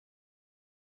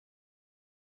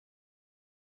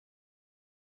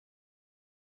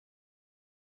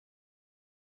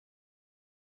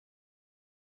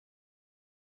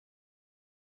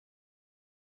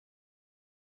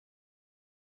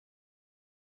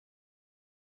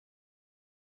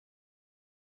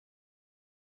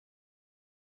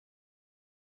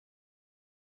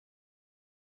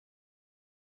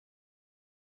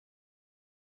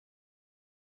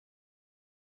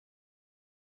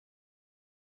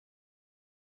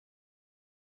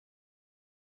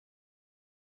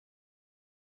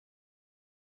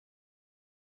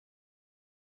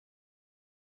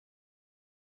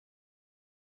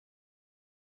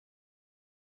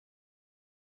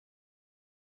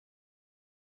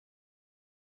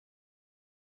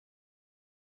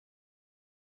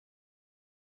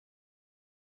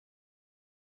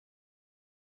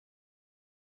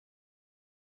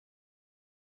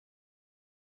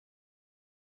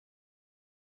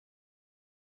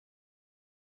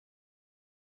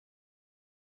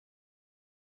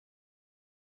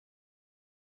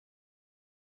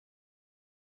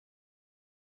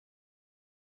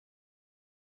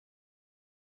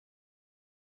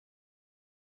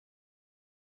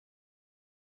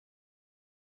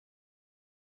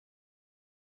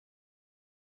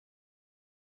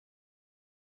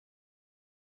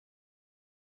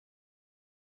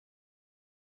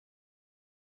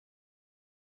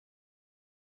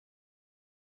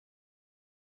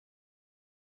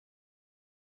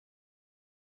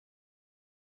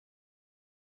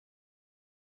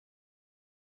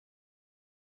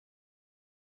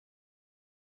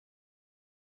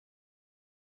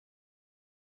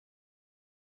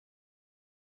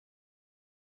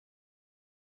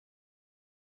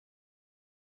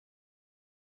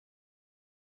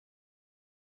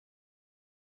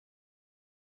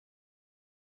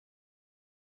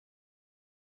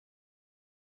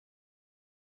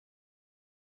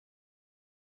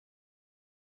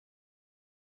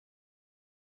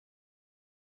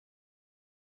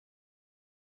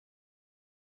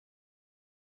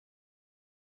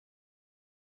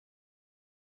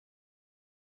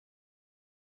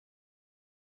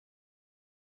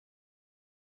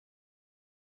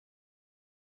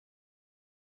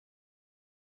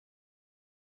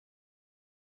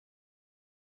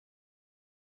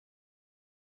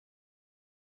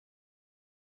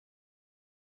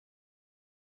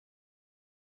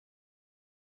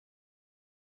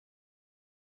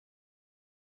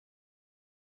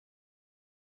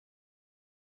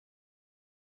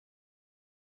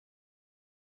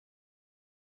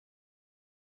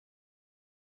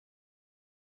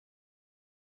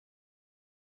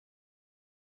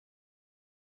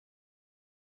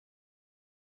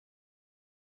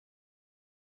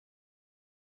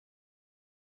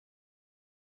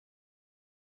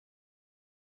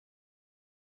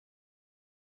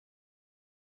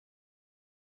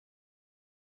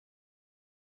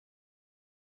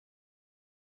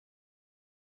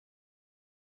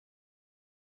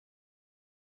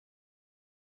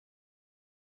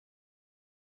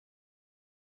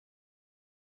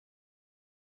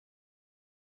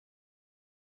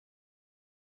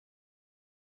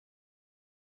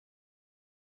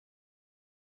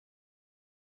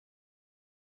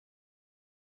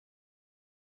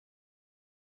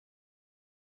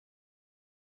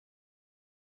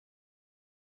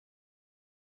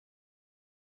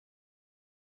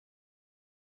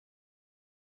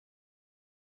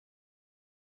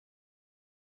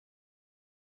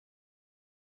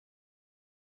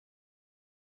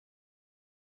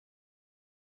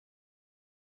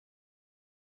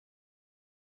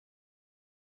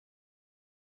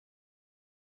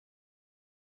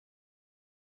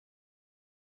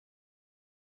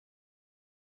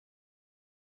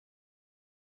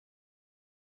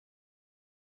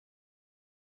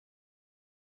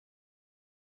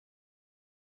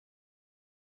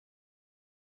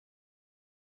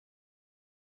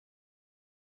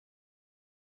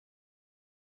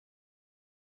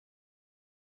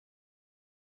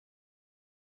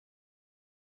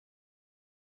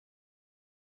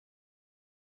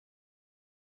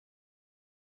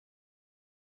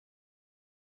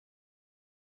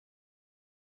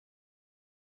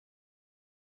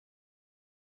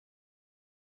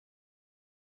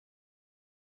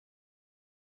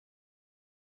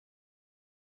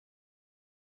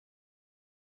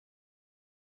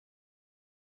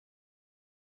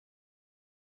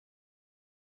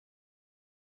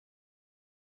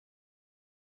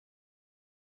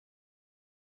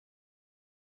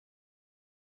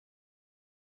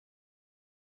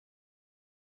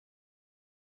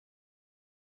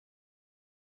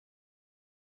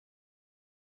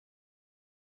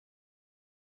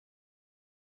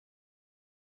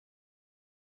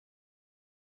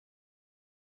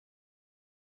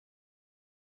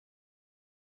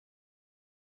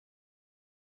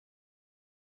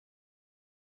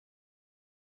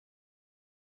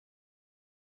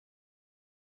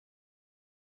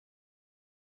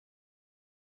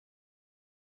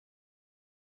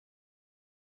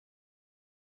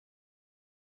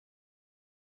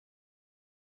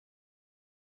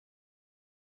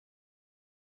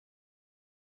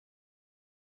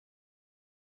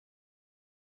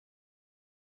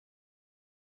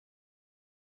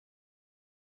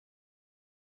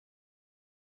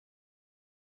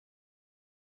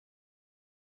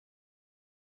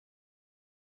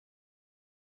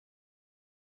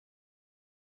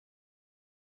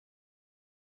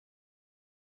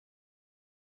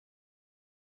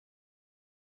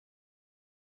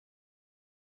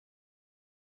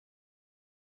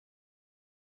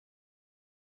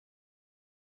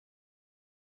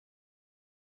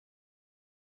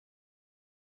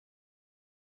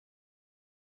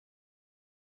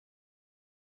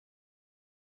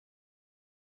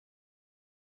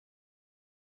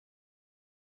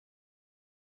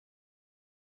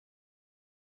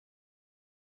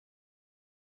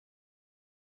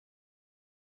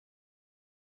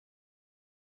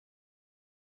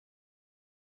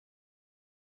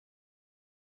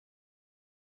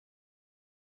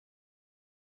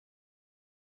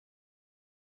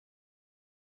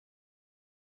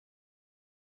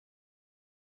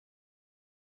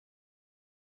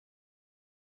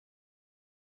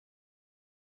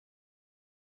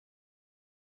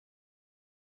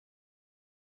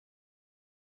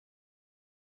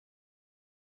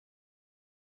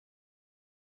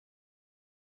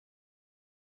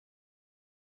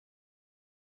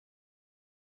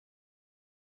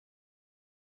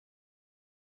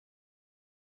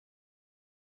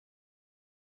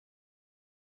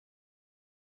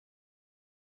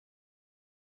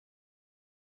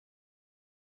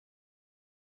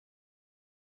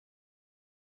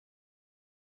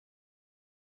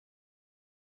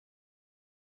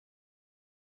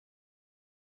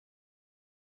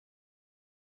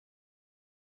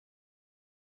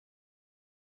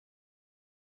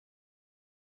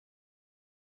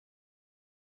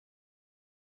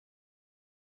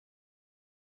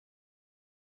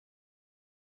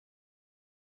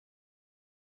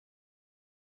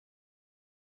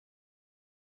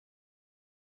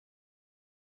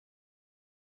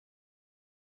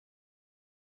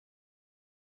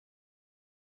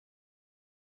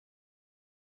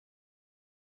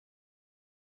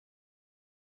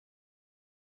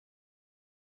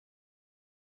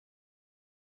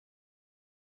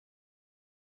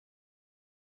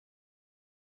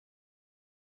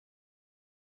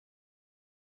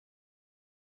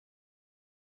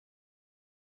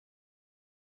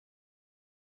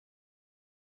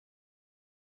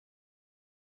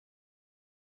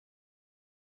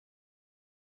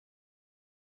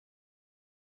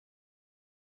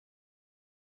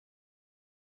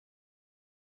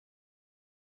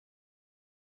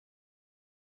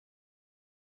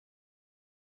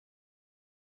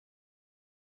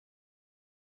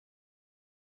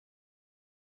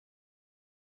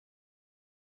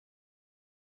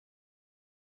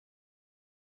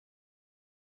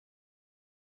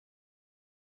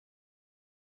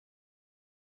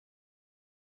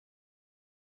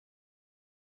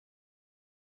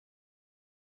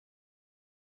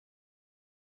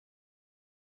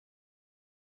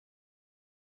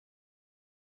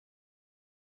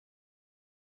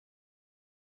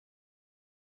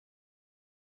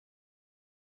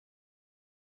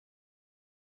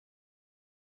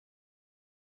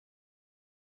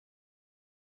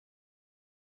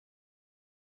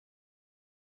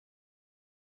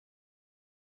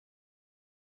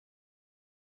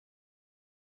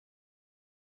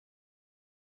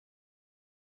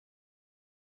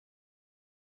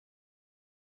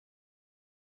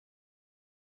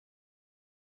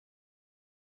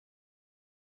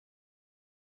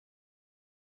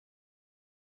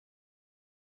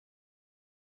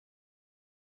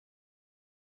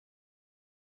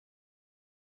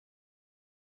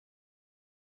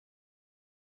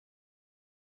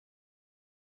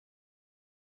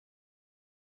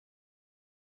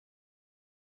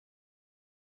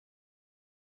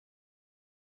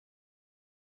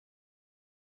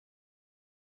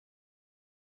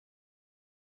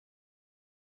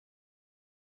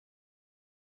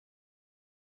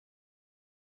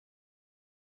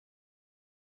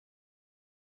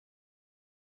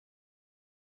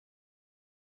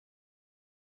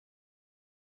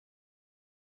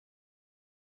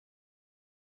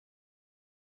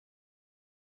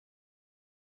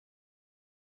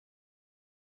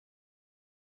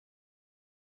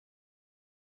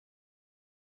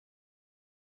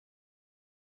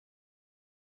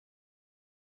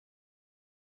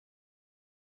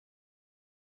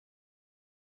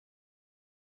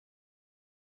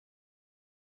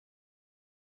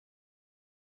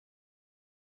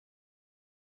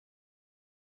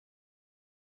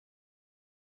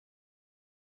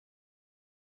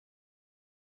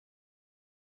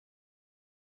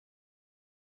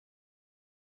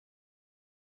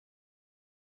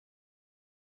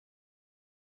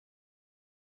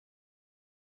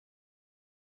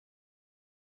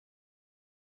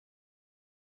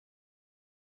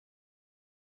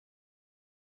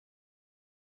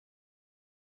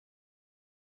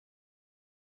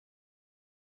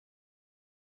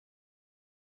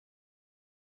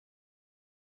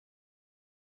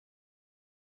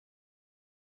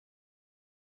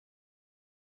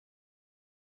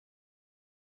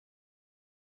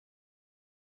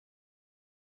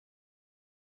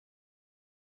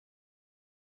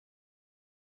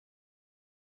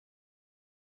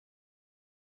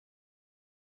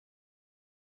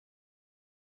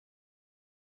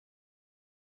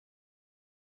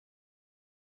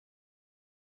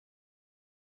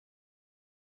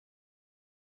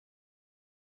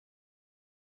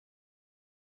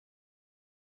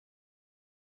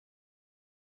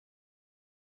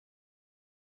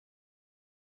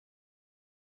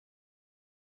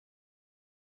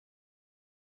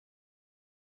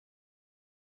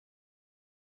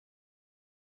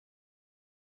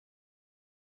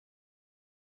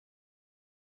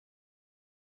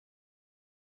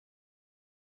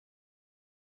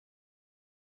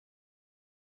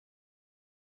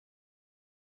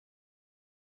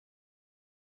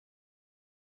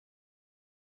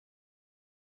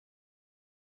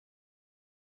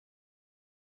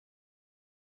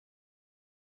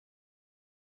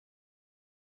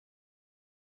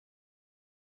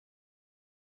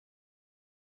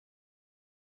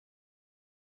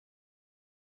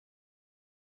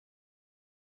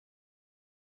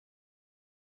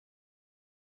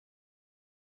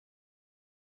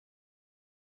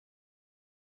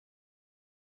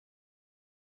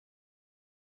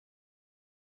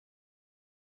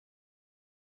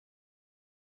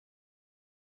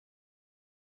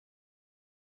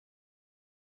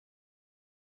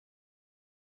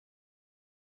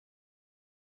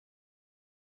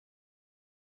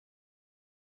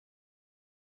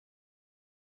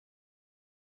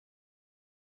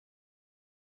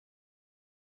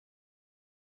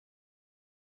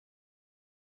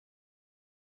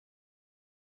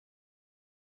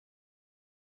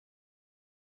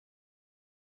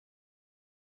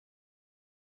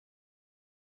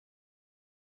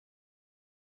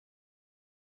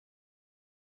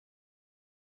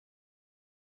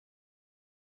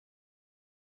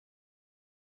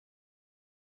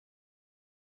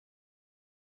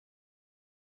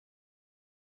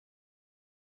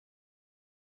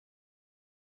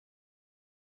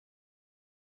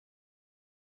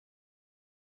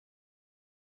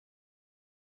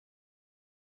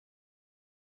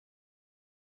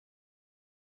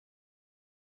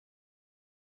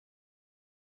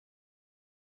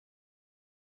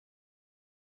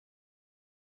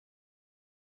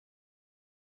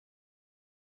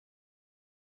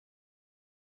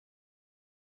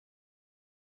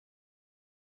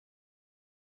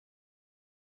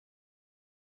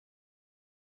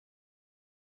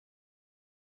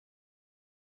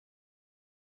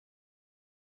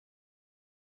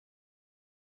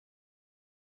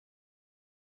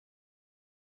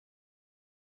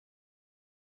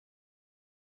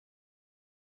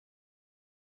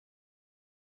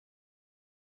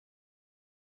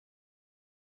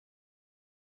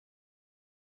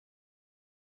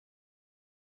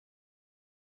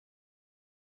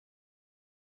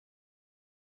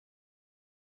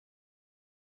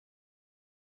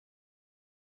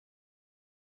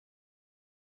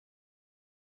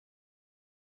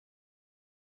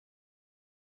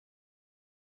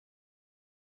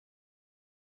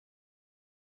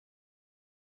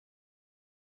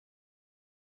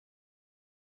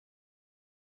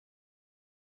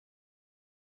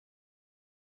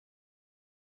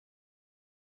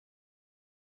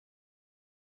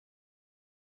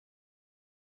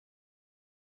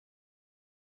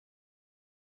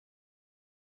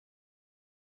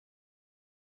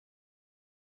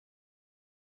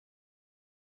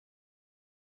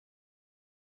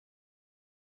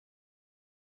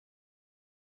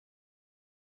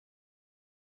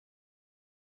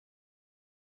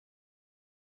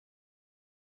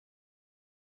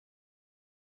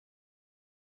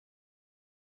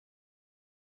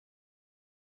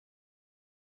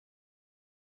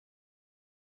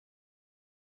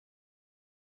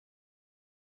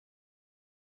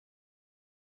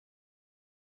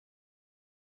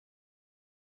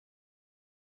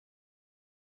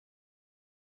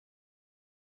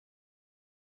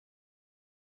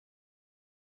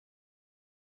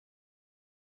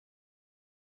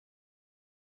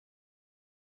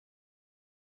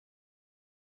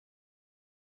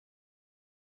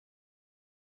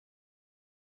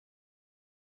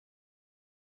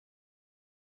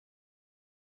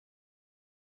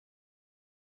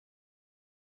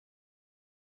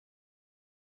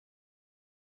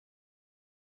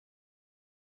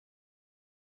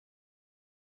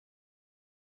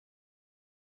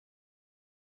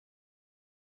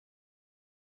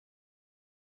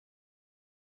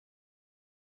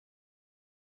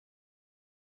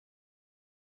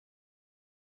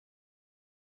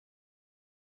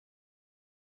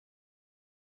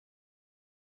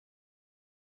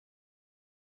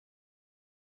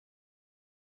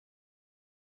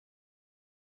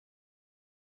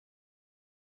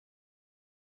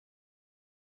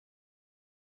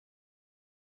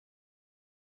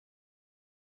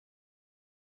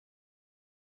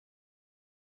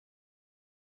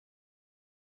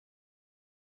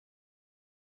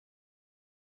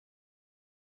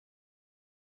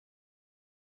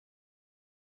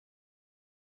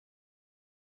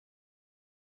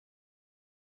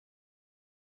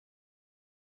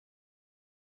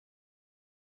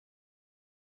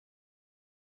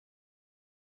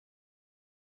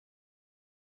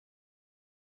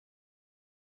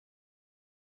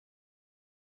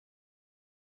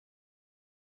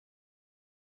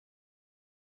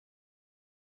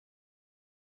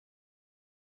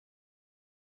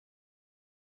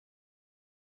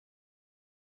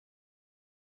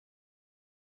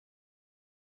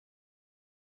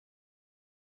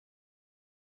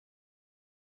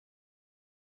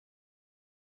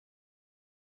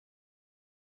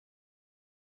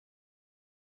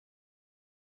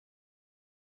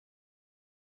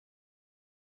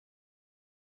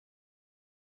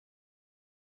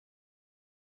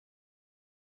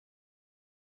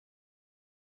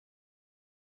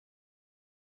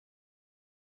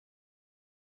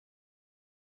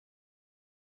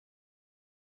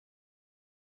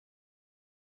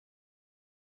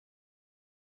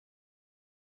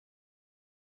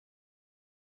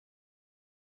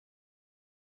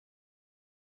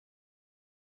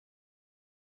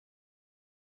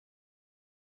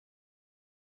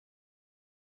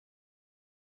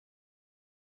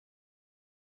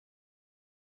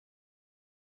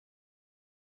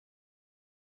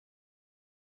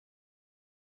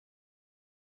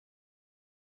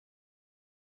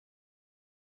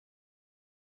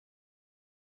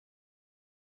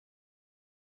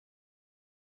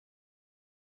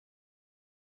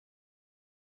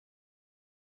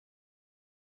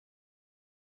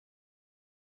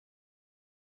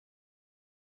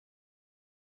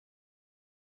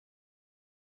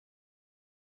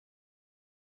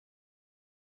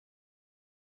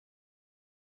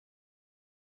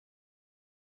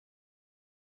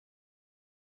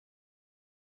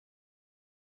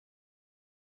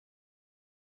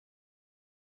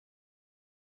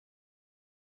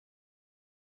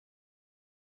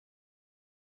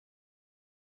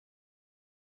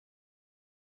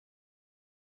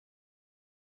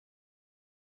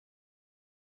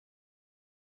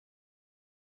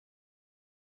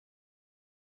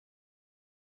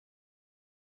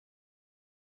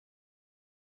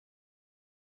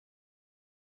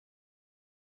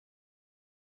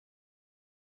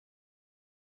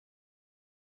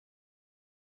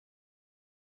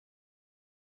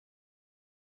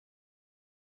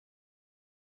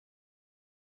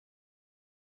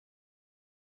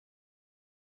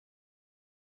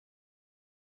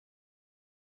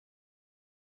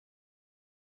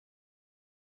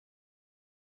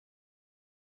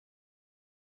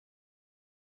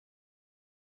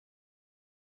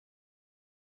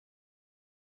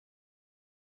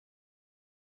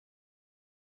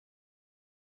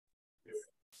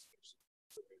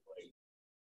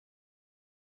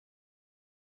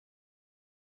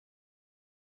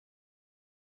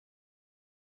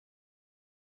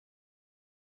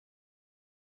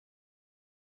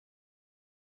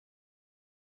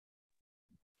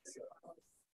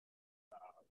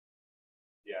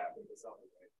Yeah,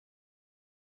 empezamos.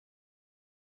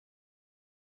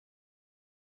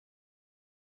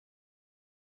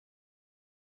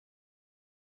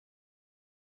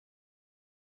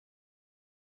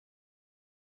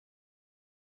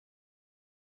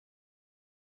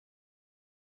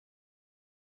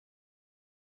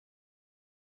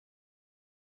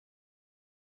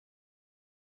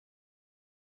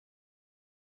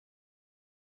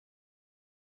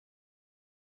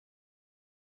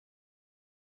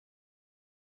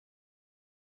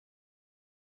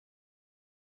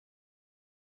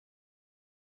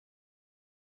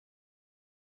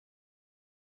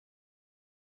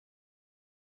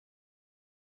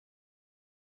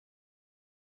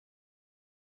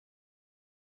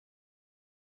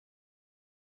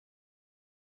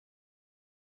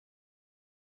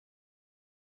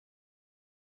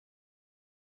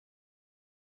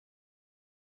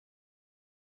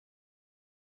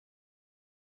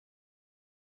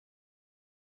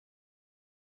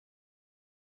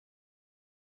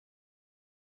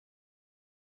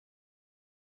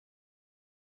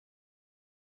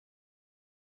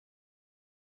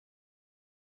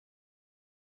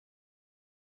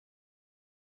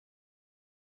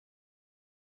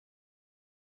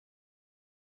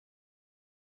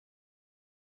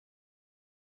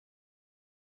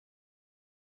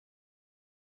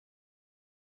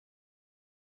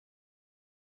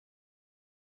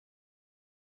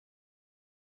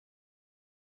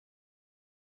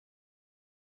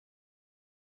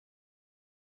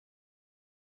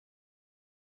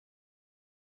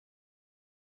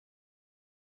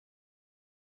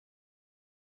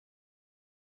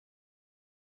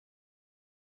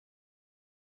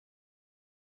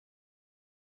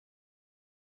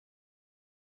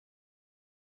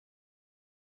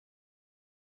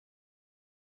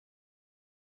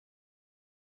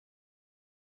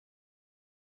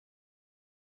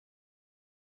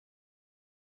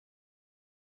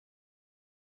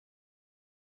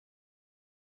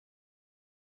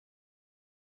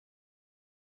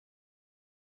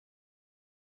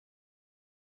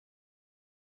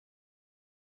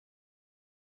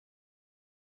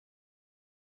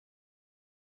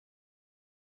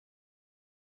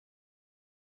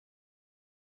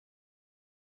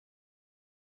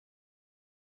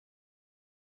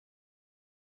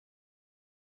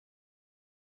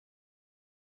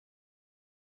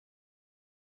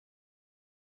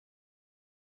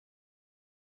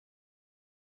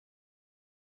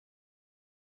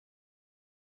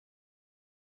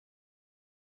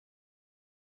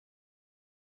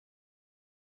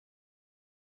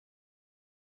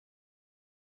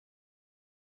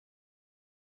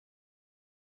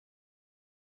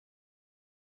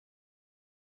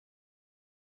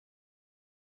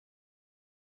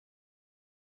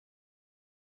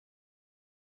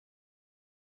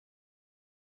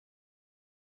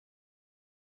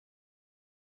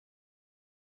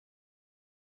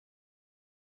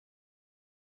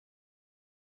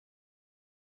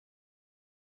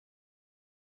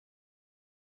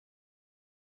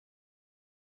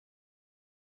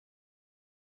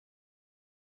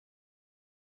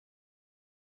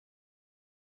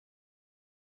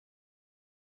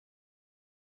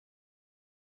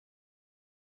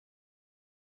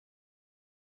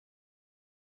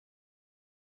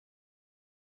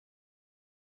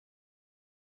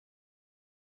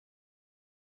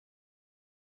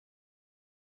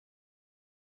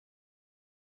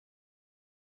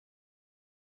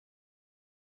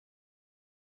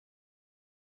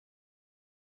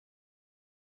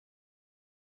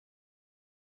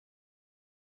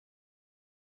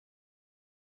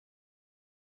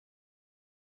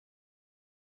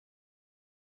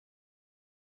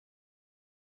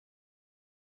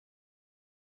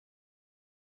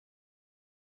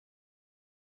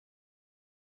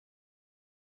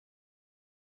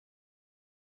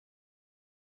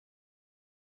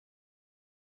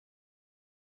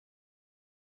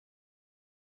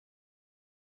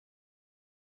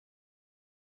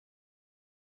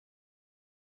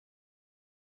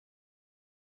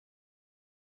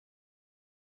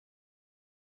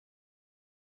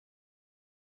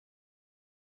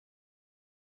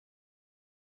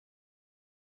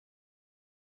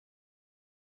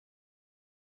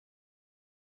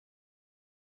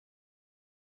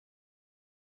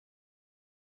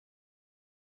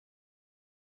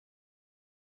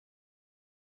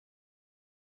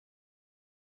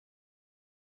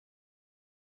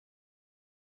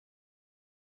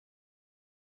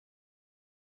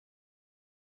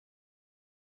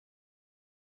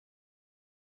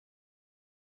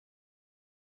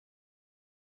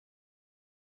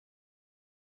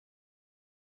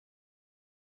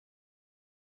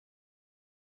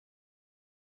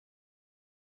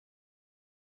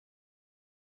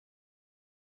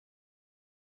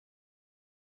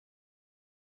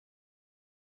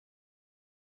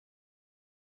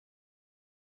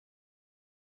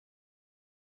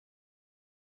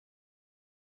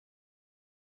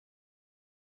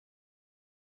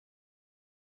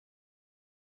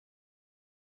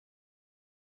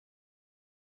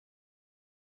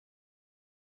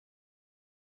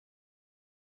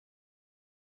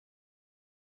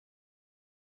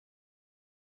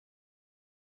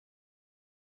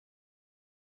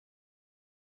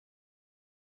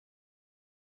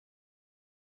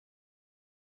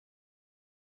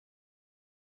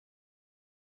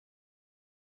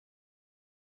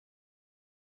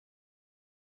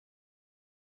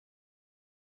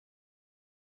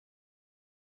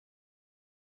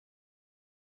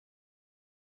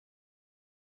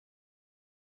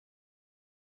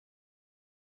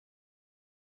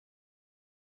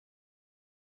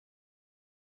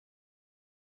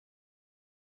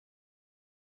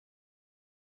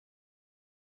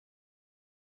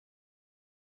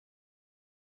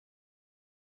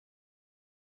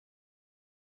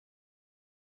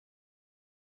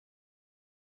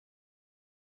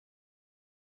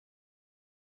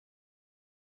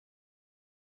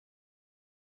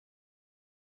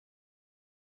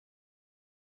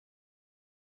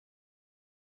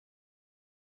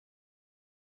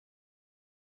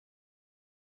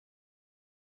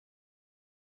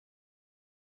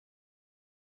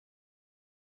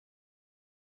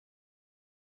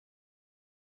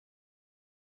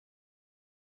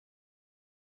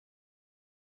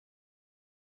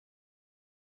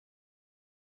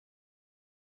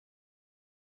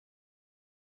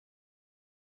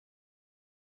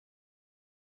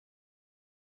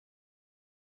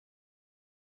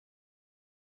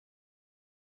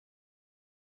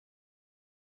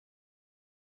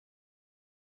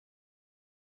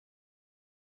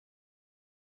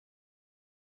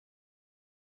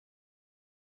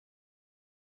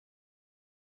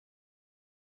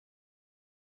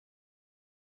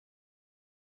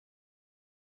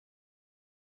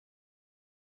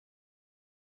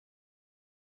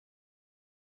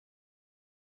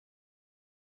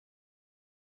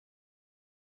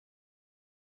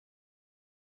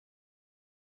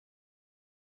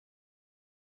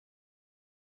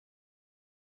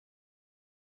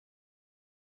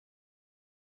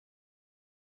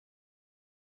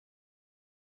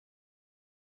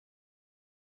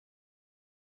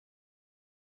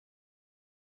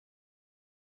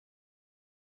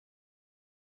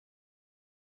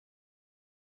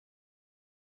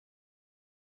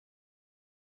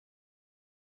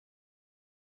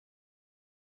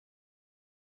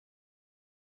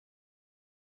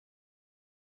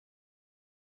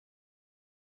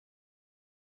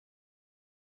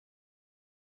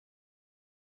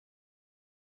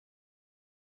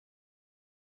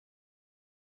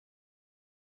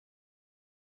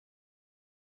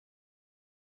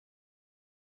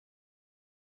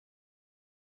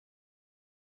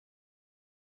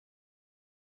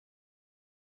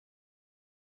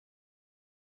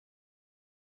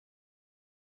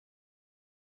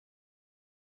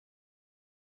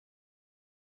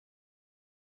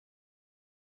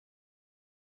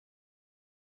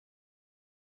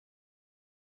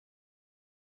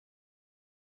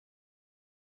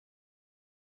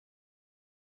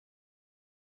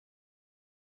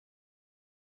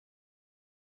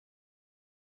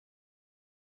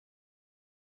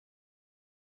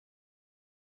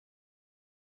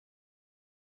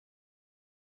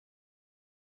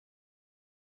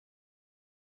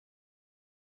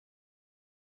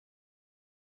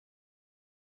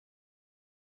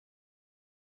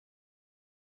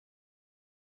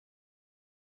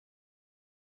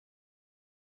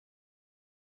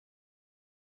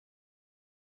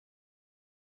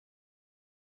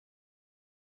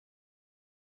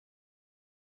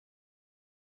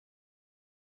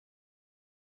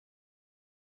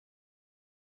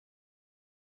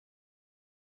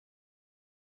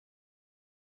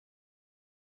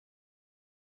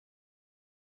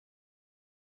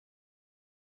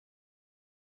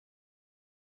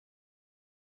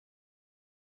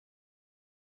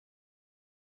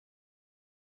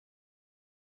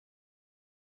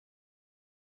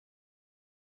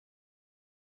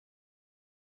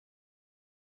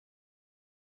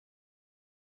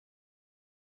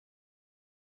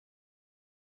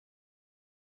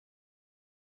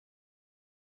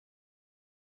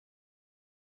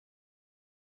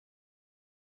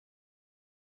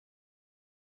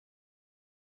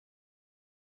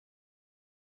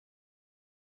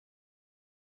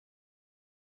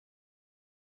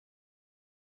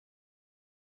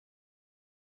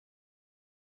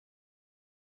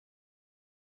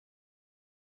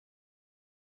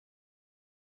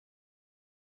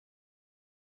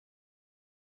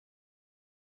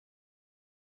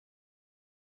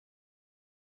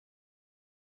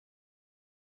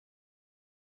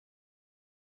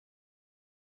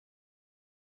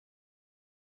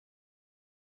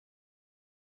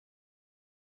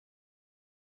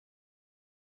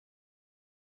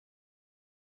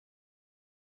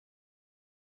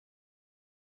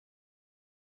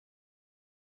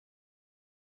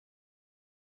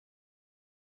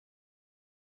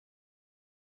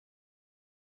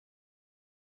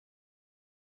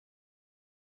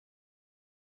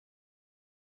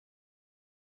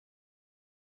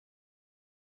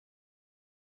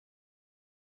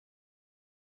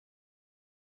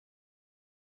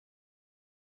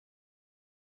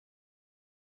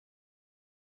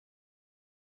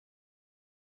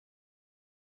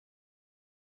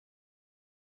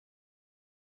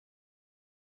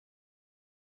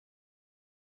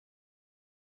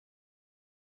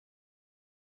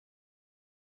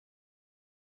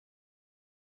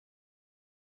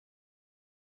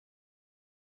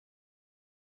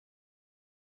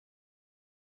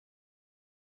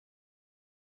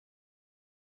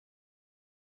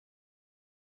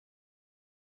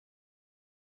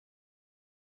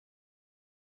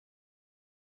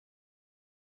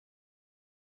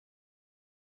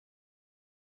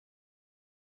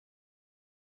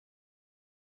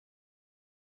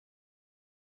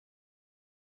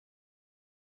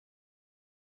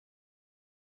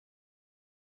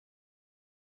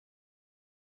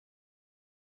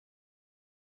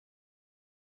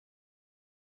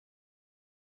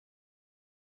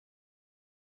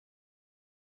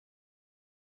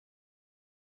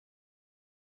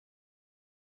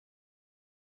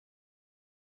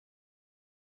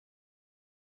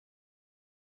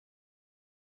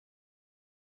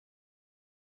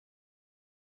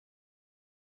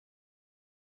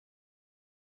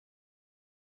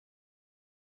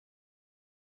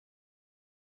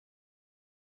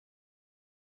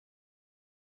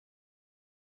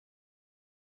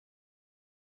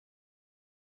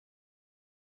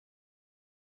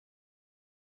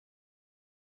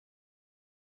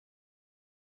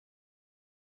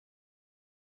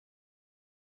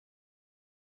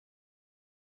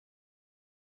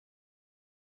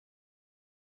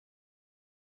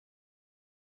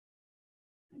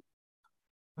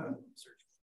 Search.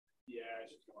 Yeah, I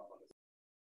should come up on this.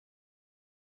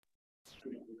 I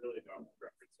mean, we really don't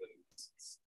reference it.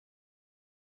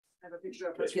 I have a picture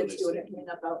of her kids doing it clean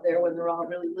up out there when they're all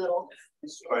really little.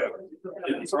 Oh,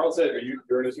 yeah. And Charles said,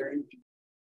 you're an attorney?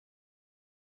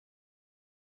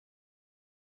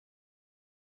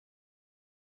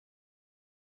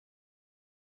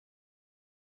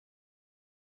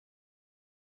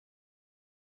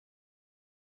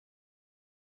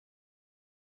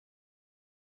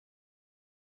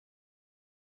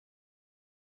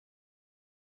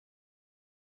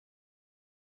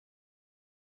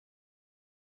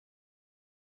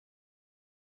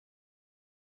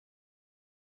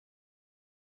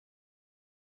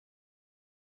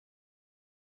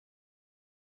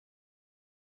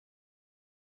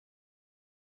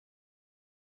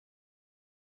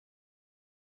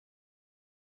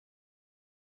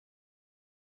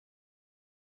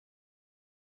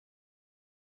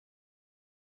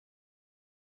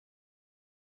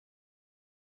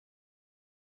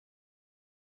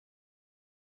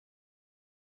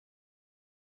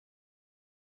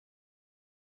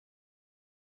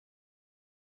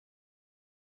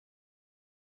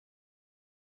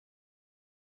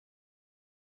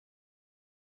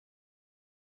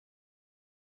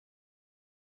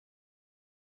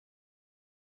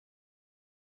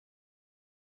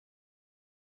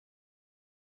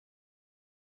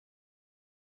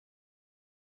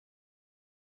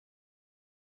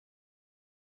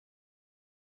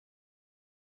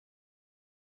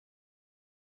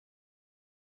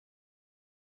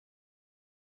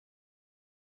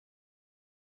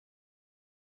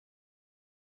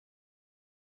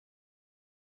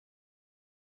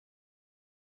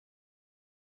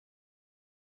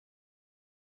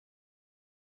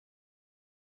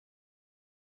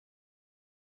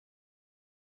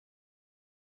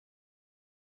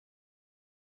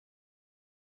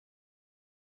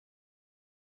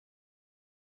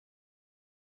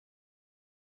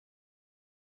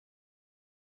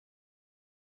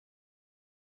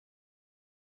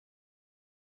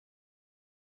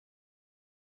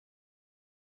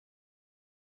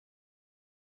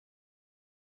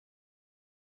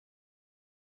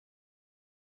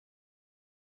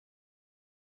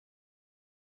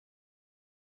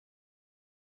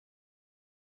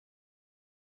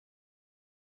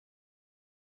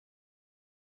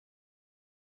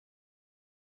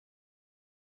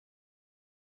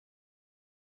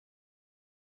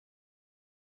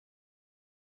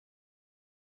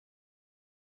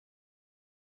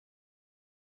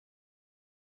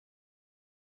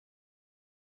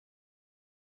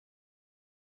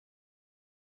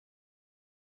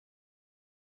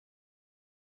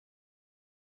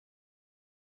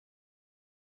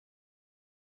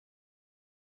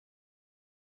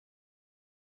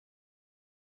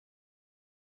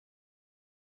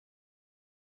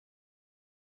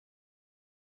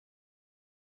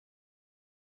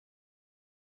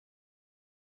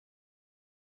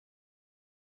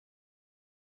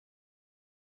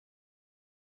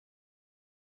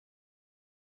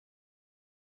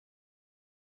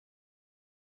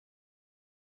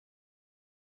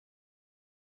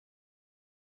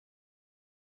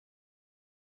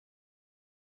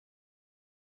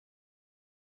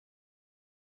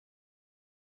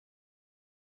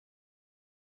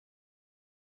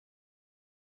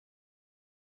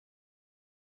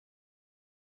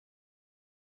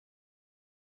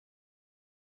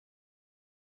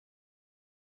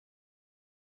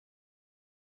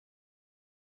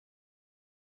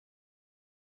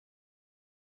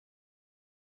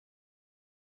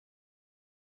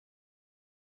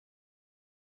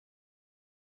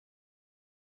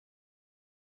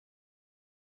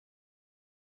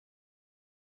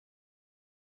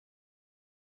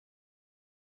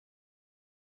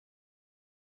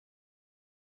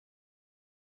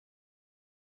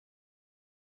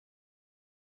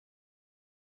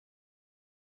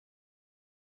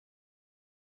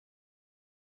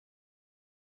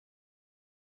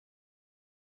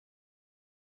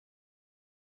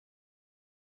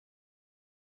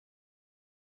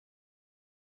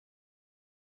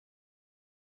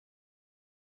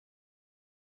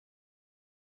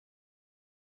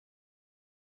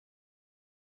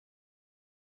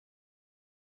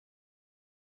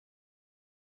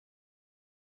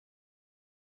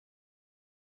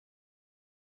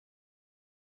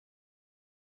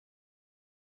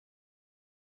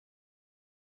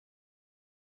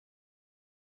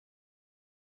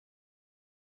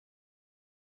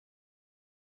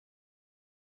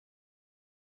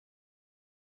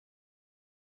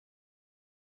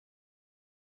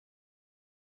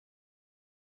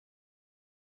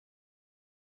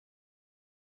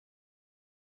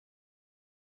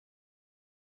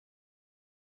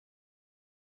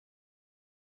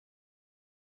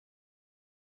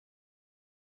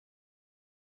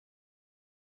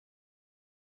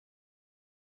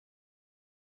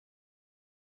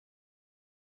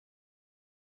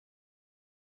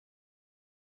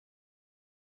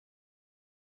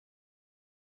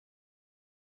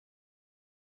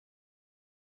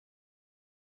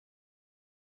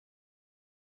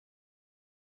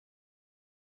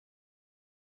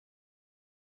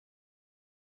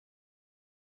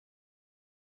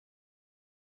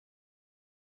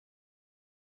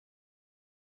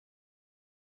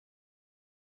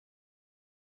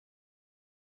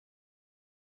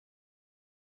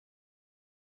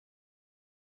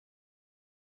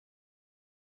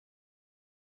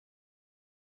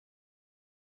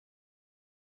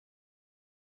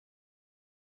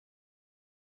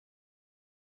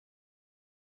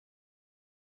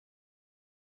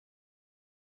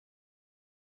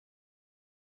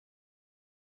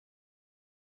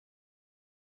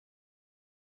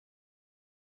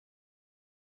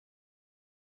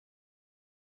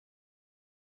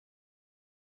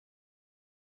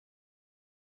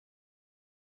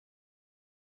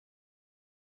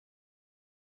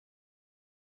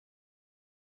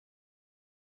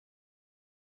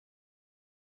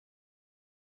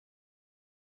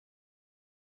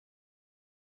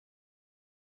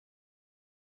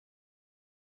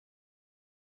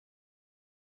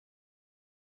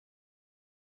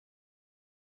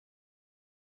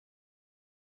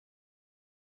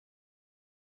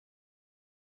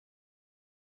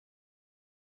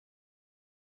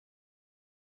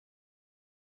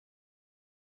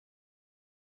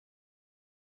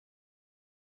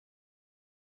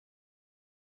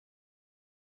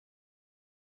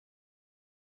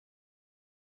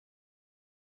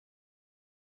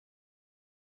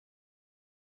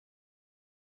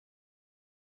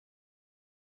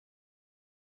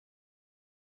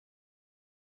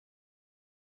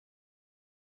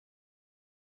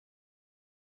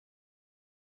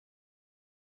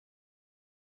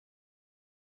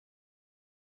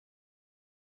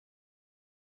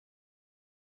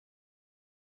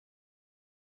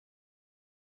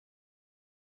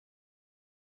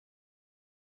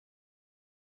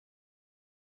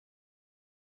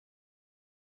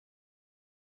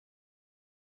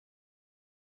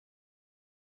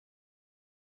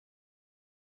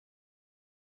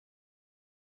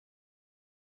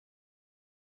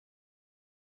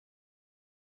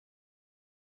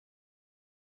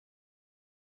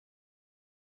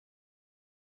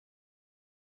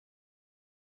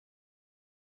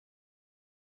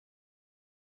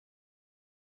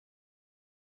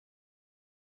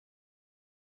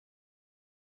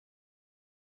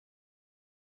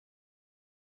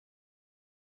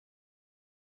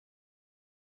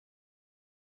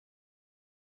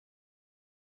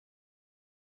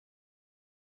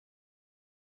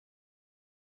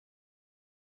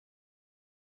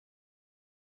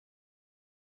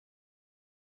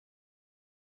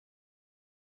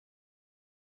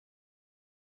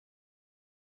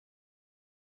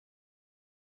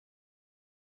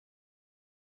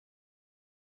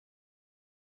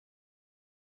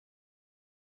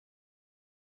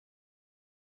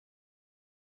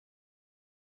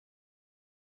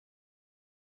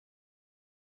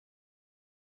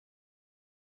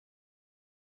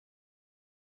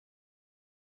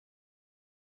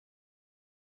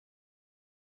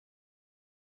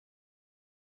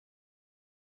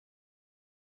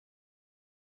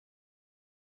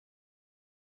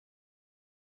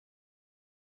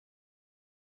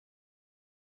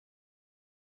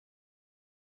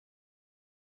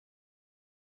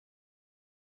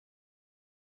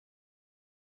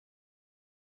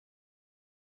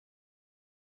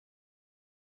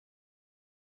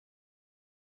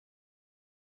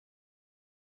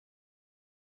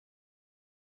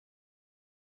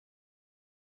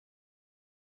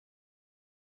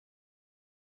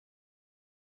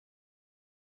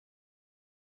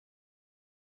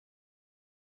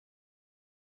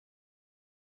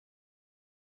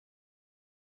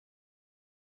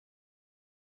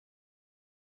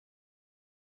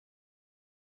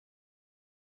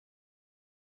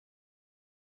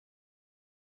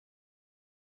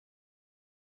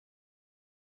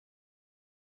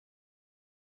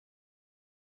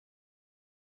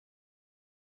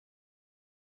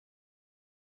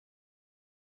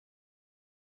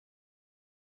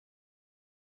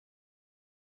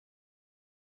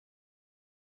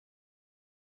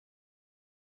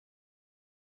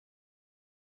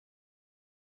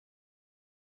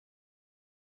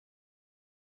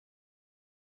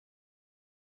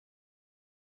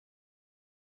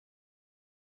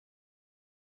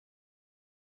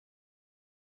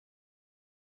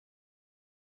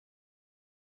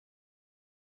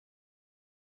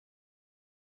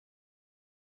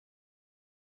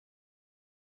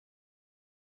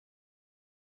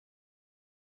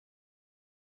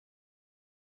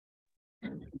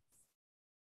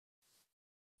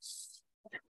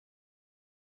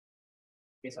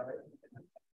 It's all right.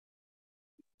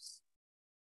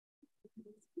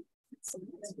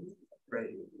 Right.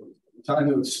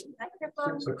 Time is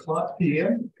 6:00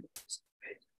 p.m.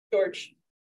 George.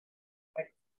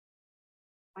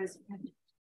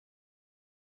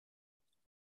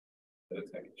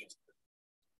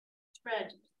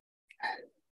 Fred.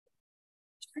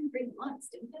 Turn green once,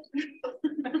 didn't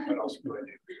it? What else do I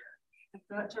do? I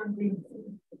thought turn green.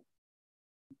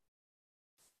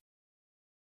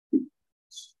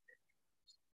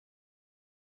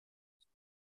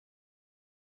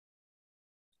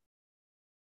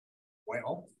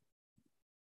 Well,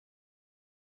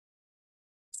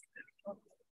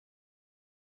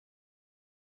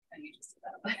 You just did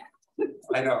that.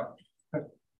 I know. I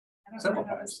don't Several know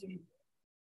how times. to see.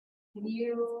 Can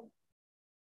you?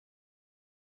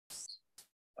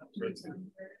 Maybe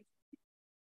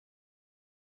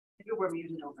we're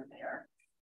muted over there.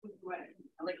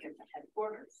 I like at the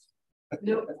headquarters.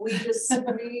 No, we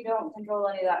don't control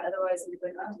any of that, otherwise we'd be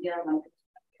like, oh, yeah, I'm like,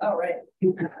 oh, right.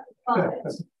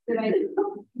 But, did I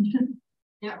do?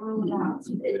 Can't rule it out.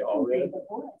 It already?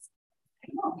 I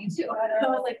know, me too. I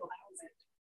was like,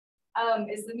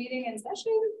 is the meeting in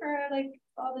session for like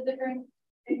all the different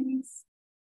things?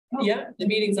 Yeah, the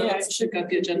meeting's on. I should got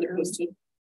the agenda posted.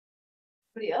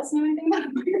 Anybody else know anything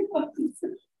about microphones?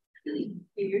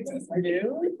 I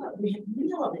do. We had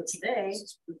real of it today.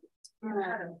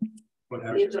 What We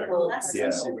have happens? to hold that. Yeah.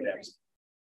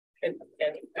 And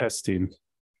Testing.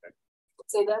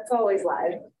 So that's always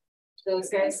live. Those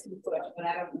guys can put, but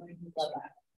I don't know anything about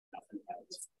that.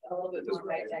 A little bit more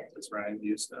right tech Does Ryan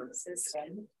use them?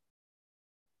 system.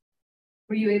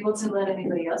 Were you able to let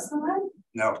anybody else know that?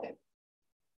 No.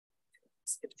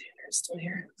 Skip Tanner's still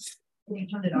here. Can you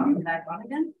turn it off and back on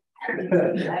again? I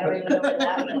don't even know what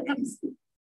that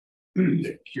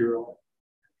means. Cure all.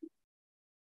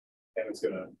 And it's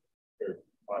gonna.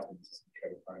 Try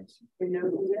to find. We know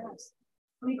who it is.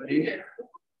 Ready?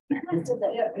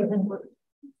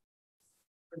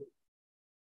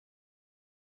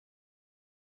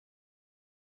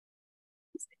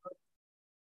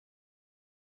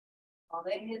 Oh,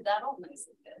 they hit that all nice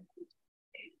and good.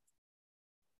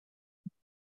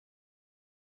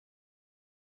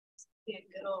 Yeah,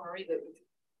 good old reboot.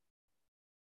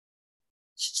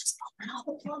 Should just open all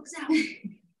the plugs out.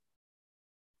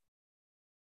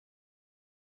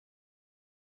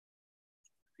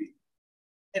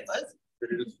 It was.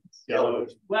 Yellow.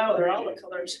 Wow, they're all the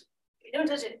colors. Don't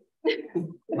touch it.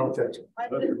 Don't touch it. I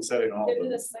Look, I'm setting all of did it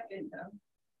them. a second though.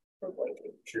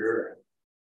 Sure.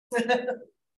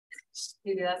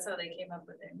 Maybe that's how they came up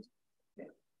with it. Okay.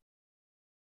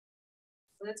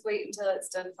 Let's wait until it's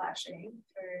done flashing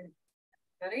for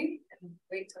everybody and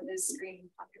wait till this screen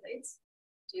populates.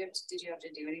 Did you have to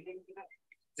do anything?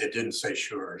 It didn't say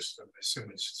sure, so I assume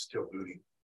it's still booting.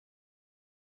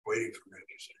 Waiting for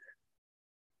register.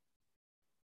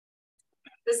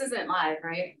 This isn't live,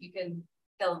 right? You can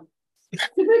kill.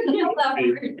 Kill that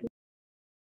word.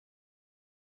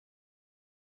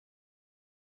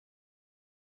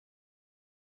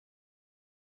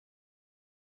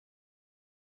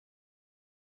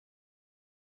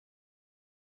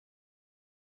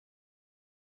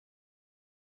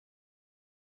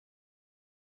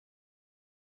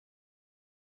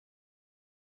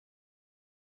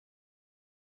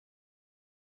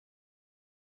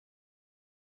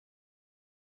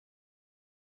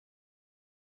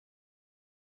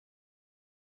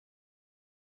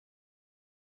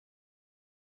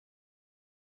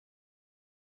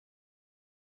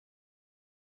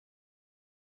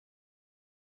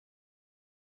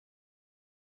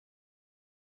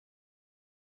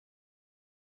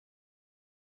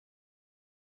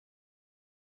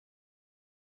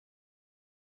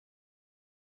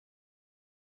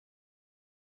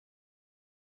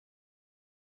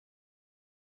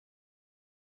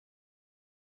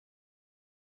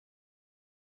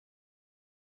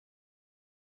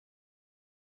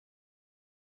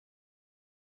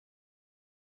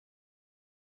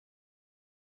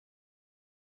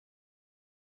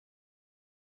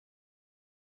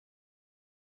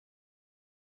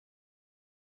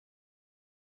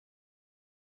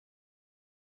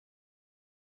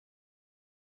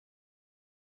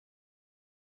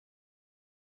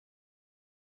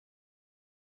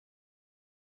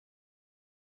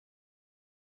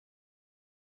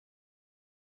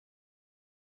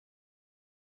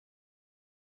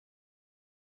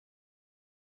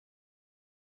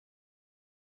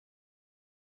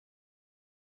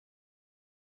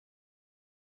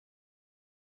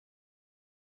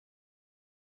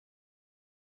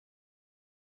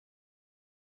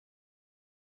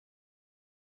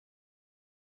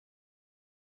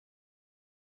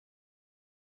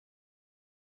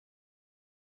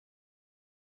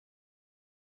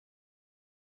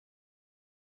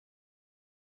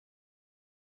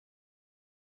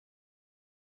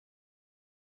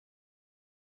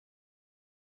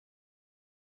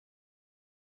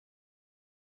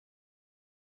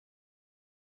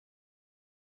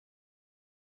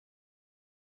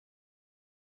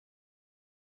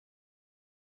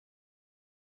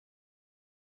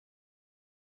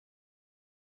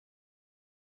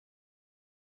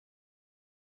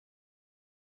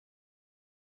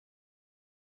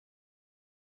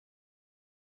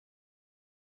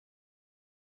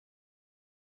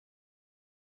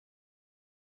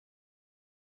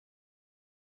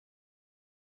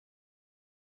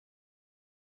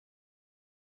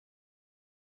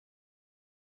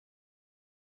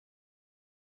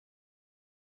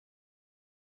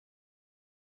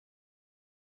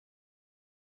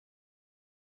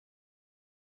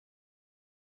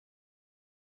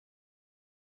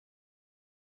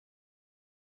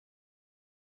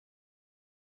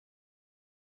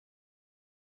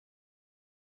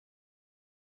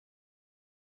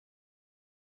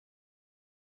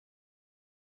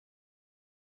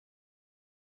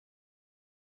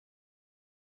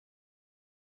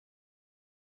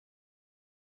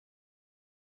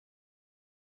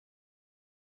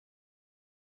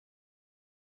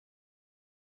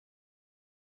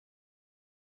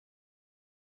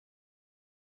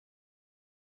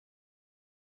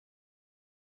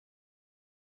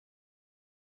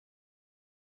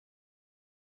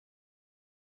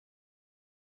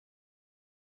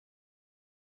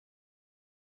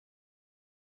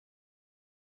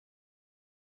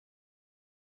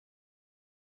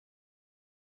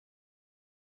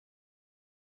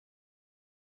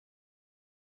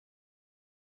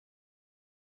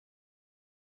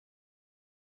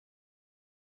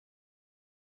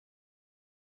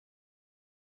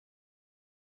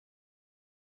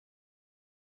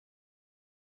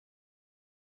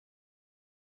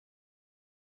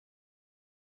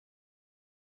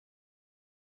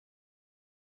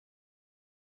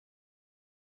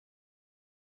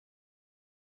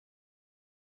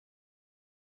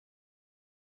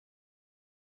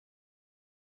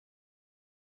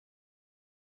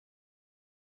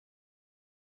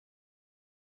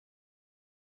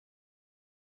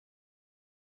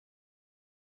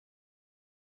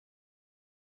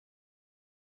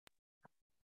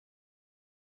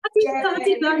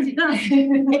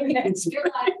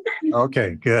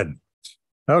 Okay, good.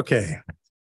 Okay.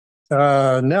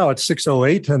 Now it's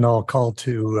 6:08 and I'll call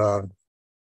to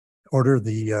order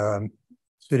the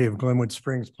City of Glenwood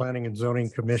Springs Planning and Zoning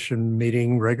Commission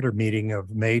meeting, regular meeting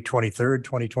of May 23rd,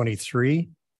 2023.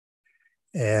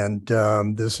 And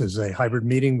this is a hybrid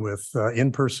meeting with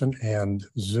in-person and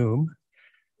Zoom.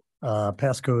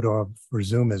 Passcode for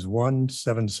Zoom is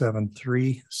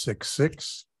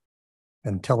 177366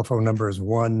 and telephone number is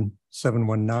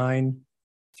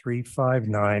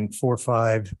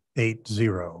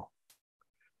 1-719-359-4580.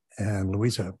 And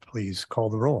Louisa, please call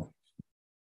the roll.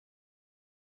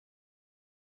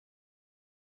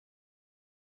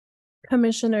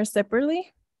 Commissioner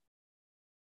Sipperly,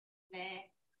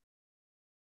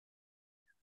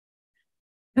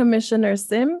 Commissioner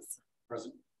Sims,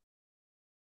 Present.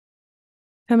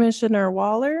 Commissioner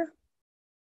Waller,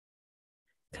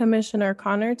 Commissioner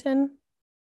Connerton,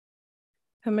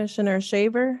 Commissioner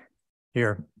Shaver,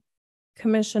 Here.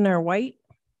 Commissioner White,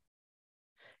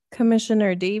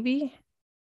 Commissioner Davy,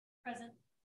 Present.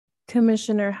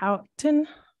 Commissioner Houghton,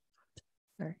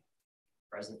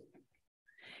 Present.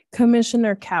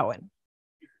 Commissioner Cowan.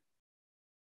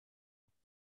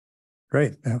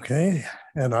 Great. Okay.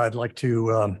 And I'd like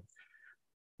to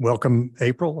welcome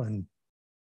April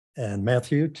and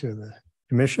Matthew to the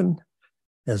commission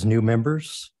as new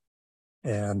members.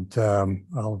 And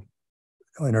I'll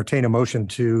entertain a motion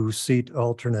to seat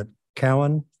alternate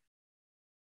Cowan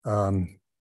and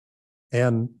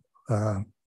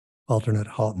alternate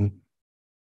Houghton.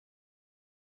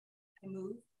 I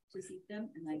move to seat them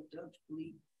and I don't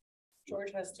believe.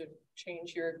 George has to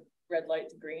change your red light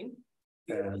to green.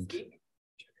 And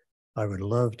I would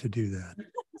love to do that. You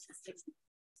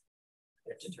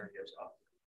have to turn yours off.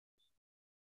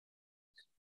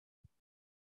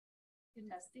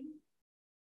 Testing.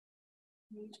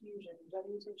 Mute fusion.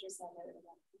 W to just send it again.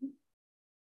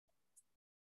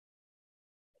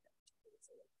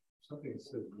 Something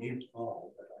says mute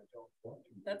all, but I don't want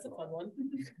to. That's a fun one.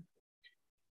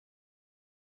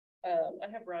 I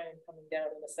have Ryan coming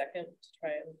down in a second to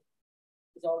try and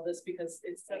resolve this because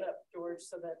it's set up, George,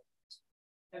 so that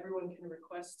everyone can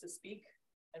request to speak.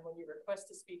 And when you request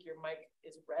to speak, your mic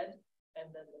is red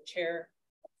and then the chair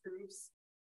approves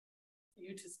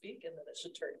you to speak and then it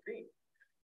should turn green.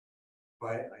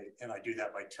 And I do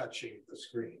that by touching the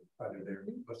screen, either they're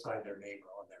beside their name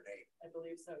or on their name. I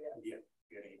believe so, yeah. Yeah.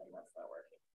 And that's not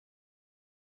working.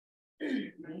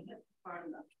 I hit the far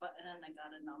enough button and I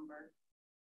got a number.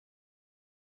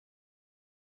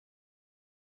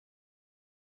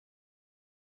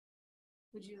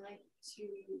 Would you like to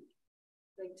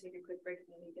take a quick break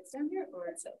when he gets down here,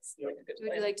 or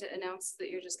would you like to announce that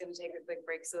you're just going to take a quick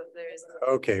break so if there is?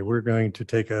 Okay, we're going to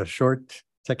take a short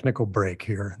technical break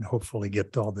here and hopefully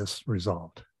get all this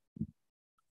resolved.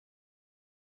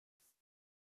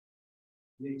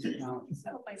 So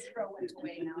my throw went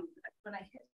away now when I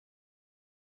hit.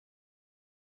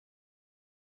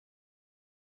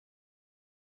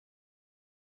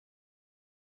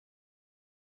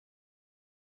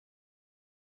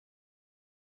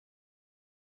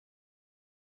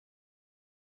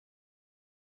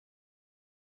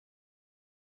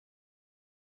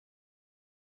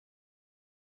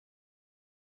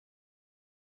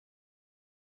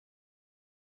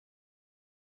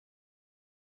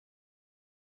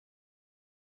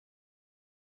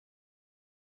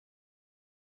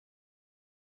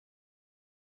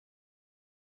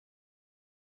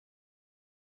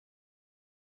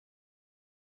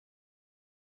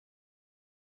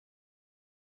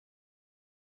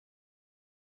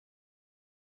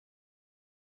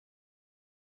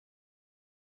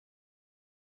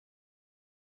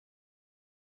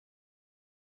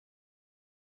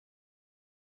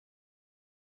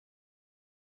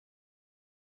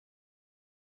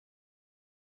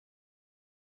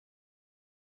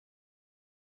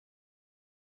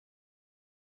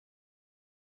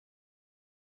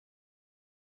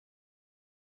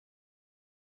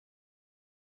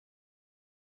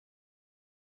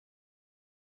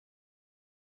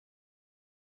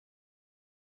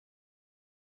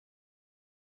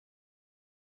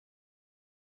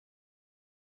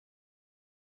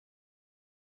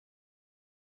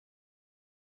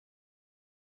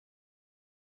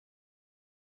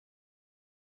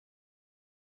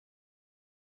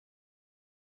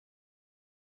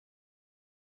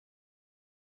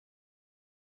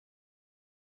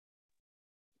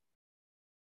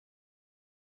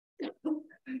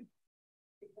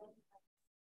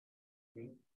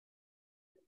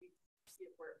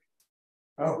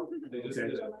 Oh,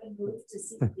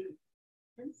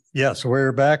 yes,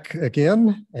 we're back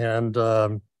again, and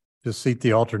to seat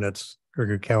the alternates,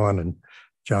 Gregory Cowan and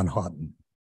John Houghton.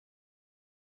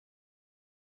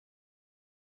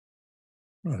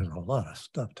 Well, there's a lot of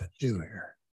stuff to do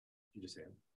here. You just say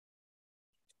it.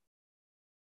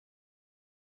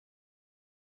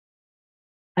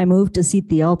 I move to seat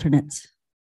the alternates.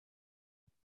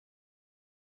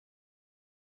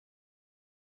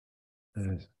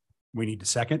 We need a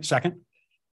second.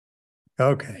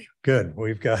 Okay, good.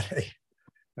 We've got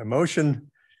a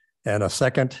motion and a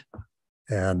second,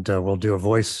 and we'll do a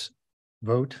voice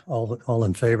vote. All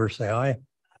in favor, say aye.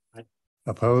 Aye.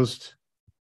 Opposed?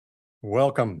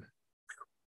 Welcome.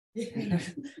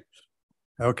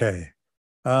 Okay.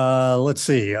 Let's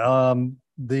see.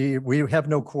 We have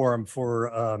no quorum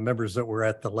for members that were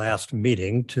at the last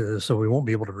meeting, so we won't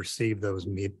be able to receive those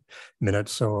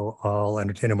minutes. So I'll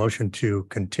entertain a motion to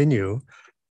continue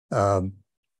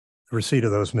receipt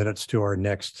of those minutes to our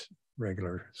next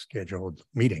regular scheduled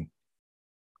meeting.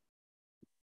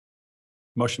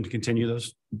 Motion to continue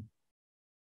those.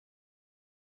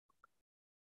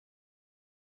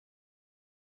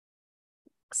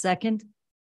 Second.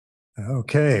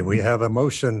 Okay, we have a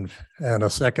motion and a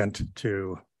second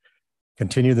to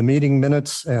continue the meeting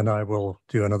minutes, and I will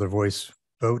do another voice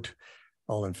vote.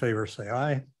 All in favor, say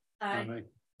aye. Aye.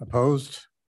 Opposed?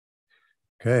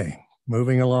 Okay,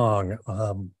 moving along.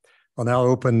 I'll now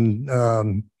open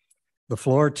the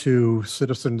floor to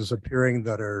citizens appearing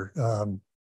that are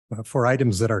for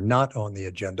items that are not on the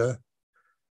agenda.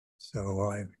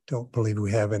 So I don't believe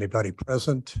we have anybody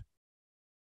present.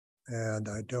 And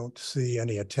I don't see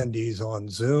any attendees on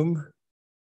Zoom.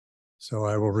 So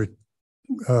I will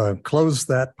close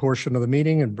that portion of the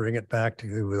meeting and bring it back to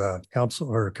the council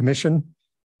or commission.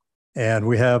 And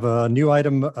we have a new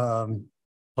item,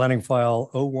 planning file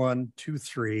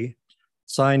 0123,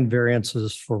 sign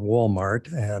variances for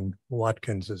Walmart, and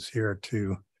Watkins is here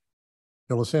to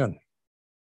fill us in.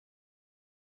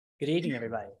 Good evening,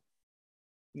 everybody.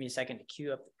 Give me a second to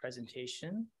queue up the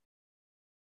presentation.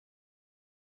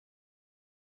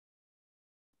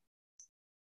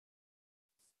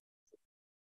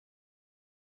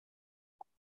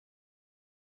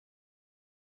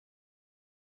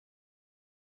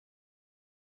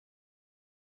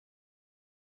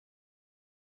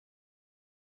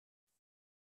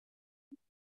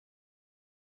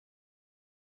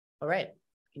 All right,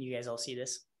 can you guys all see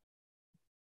this?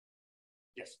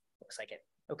 Yes. Looks like it.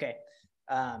 Okay.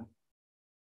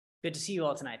 Good to see you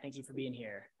all tonight. Thank you for being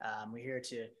here. We're here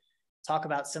to talk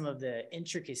about some of the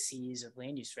intricacies of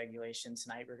land use regulation.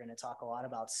 Tonight, we're going to talk a lot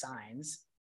about signs.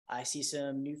 I see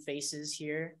some new faces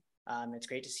here. It's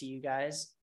great to see you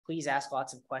guys. Please ask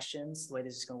lots of questions. The way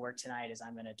this is going to work tonight is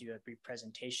I'm going to do a brief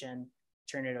presentation,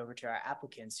 turn it over to our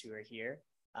applicants who are here.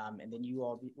 And then you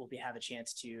all will have a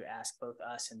chance to ask both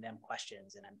us and them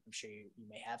questions, and I'm sure you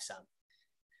may have some.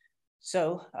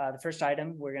 So the first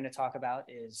item we're going to talk about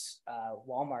is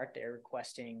Walmart. They're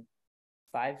requesting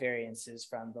 5 variances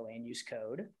from the land use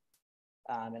code.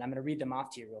 And I'm going to read them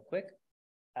off to you real quick.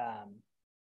 A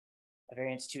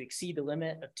variance to exceed the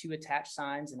limit of 2 attached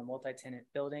signs in a multi-tenant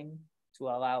building, to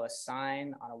allow a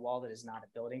sign on a wall that is not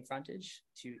a building frontage,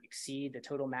 to exceed the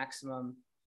total maximum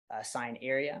sign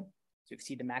area, to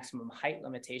exceed the maximum height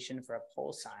limitation for a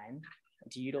pole sign,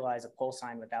 and to utilize a pole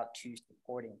sign without 2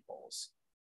 supporting poles.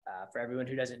 For everyone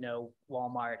who doesn't know,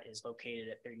 Walmart is located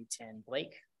at 3010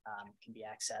 Blake. Can be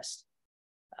accessed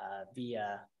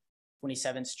via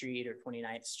 27th Street or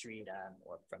 29th Street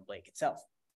or from Blake itself.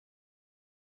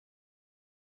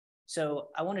 So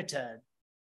I wanted to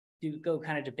go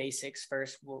kind of to basics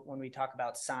first. When we talk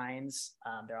about signs,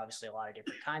 there are obviously a lot of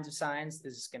different kinds of signs.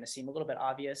 This is going to seem a little bit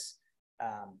obvious.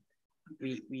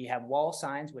 We have wall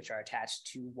signs, which are attached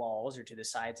to walls or to the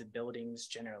sides of buildings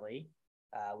generally.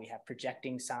 We have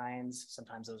projecting signs.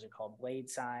 Sometimes those are called blade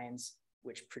signs,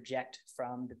 which project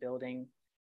from the building.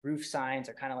 Roof signs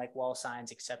are kind of like wall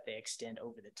signs, except they extend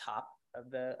over the top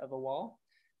of a wall.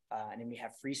 And then we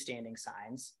have freestanding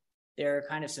signs. There are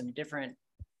kind of some different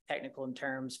technical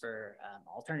terms for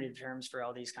alternative terms for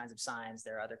all these kinds of signs.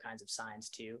 There are other kinds of signs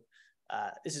too.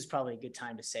 This is probably a good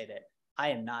time to say that I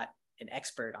am not an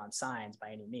expert on signs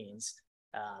by any means.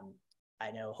 I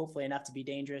know hopefully enough to be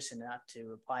dangerous and enough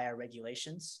to apply our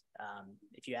regulations.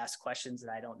 If you ask questions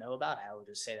that I don't know about, I will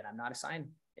just say that I'm not a sign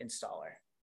installer.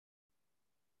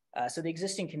 So the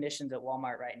existing conditions at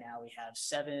Walmart right now, we have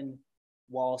 7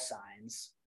 wall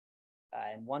signs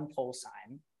and 1 pole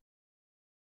sign.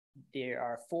 There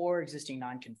are 4 existing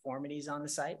nonconformities on the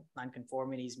site.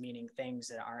 Nonconformities meaning things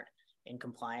that aren't in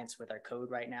compliance with our code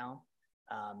right now.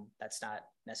 That's not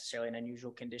necessarily an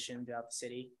unusual condition throughout the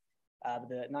city.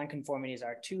 The nonconformities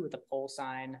are two with the pole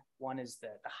sign. One is the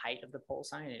height of the pole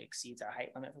sign. It exceeds our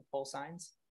height limit for pole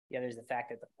signs. The other is the fact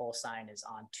that the pole sign is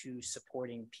on two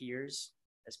supporting piers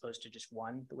as opposed to just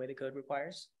one, the way the code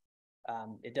requires.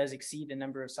 It does exceed the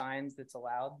number of signs that's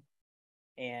allowed.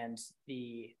 And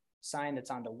the sign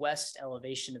that's on the west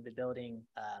elevation of the building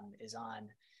is on,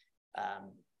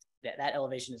 that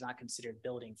elevation is not considered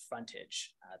building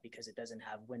frontage because it doesn't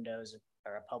have windows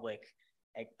or a public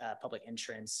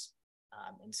entrance.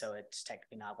 And so it's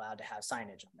technically not allowed to have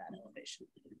signage on that elevation.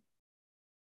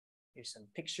 Here's some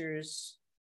pictures.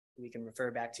 We can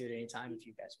refer back to it anytime if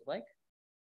you guys would like.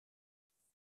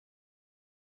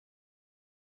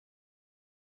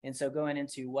 And so going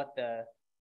into what the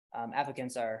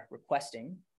applicants are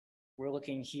requesting, we're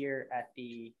looking here at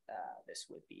the, this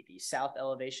would be the south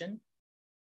elevation.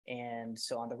 And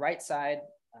so on the right side,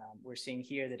 we're seeing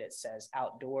here that it says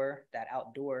outdoor. That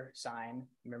outdoor sign,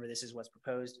 remember this is what's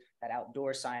proposed, that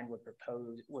outdoor sign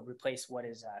would replace what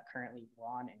is currently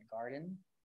lawn and garden.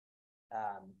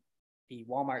 The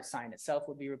Walmart sign itself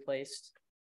would be replaced.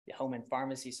 The home and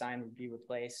pharmacy sign would be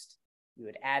replaced. We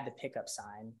would add the pickup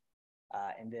sign.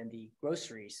 And then the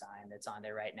grocery sign that's on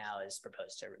there right now is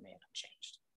proposed to remain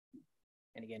unchanged.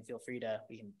 And again, feel free to,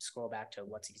 we can scroll back to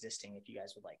what's existing if you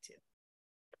guys would like to.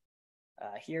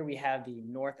 Here we have the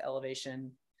north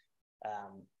elevation.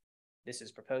 This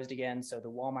is proposed again. So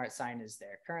the Walmart sign is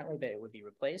there currently, but it would be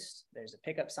replaced. There's a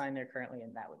pickup sign there currently,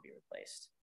 and that would be replaced.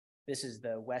 This is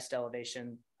the west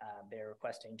elevation. They're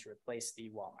requesting to replace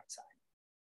the Walmart sign.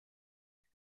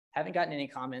 Haven't gotten any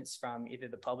comments from either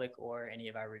the public or any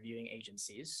of our reviewing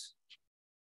agencies.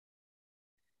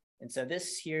 And so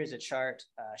this here is a chart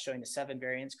showing the 7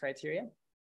 variance criteria.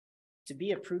 To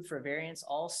be approved for a variance,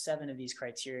 all 7 of these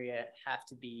criteria have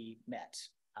to be met.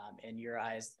 In your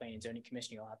eyes, the Planning and Zoning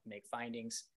Commission, you'll have to make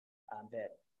findings that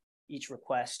each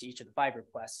request, each of the 5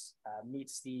 requests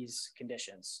meets these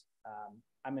conditions.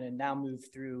 I'm going to now move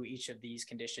through each of these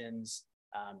conditions,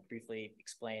 briefly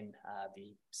explain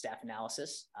the staff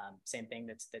analysis, same thing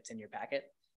that's in your packet.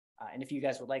 And if you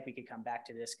guys would like, we could come back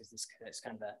to this because this is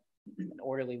kind of an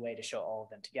orderly way to show all of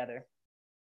them together.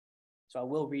 So I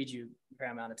will read you a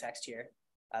fair amount of text here.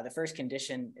 The first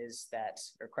condition is that,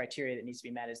 or criteria that needs to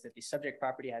be met, is that the subject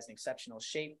property has an exceptional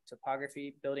shape,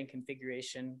 topography, building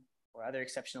configuration, or other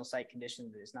exceptional site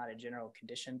condition that is not a general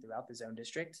condition throughout the zone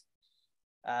district.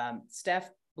 Staff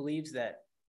believes that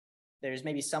there's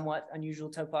maybe somewhat unusual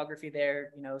topography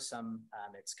there. You know,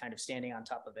 it's kind of standing on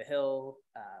top of a hill,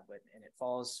 and it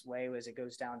falls way as it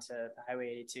goes down to Highway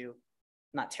 82.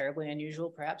 Not terribly unusual,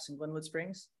 perhaps, in Glenwood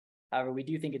Springs. However, we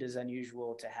do think it is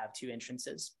unusual to have 2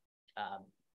 entrances.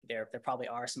 There probably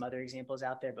are some other examples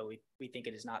out there, but we think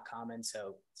it is not common.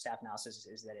 So staff analysis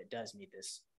is that it does meet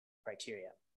this criteria.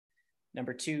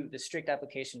 Number 2, the strict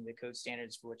application of the code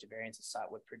standards for which a variance is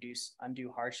sought would produce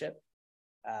undue hardship.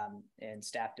 And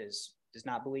staff does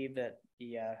not believe that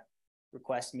the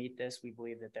requests meet this. We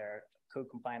believe that there are code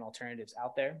compliant alternatives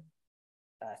out there.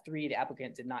 3, the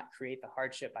applicant did not create the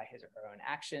hardship by his or her own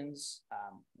actions.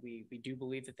 We do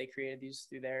believe that they created these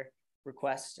through their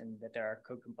request and that there are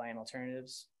code compliant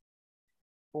alternatives.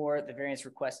 4, the variance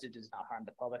requested does not harm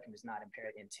the public and does not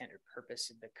impair the intent or purpose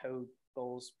of the code,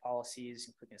 goals, policies,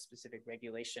 including a specific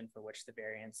regulation for which the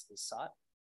variance is sought.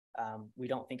 We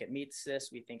don't think it meets this.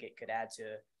 We think it could add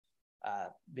to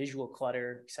visual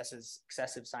clutter,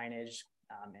 excessive signage,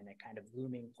 and a kind of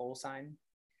looming pole sign.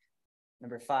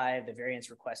 Number 5, the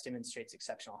variance request demonstrates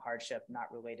exceptional hardship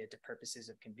not related to purposes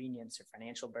of convenience or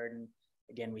financial burden.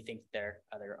 Again, we think there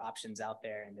are other options out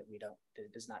there and that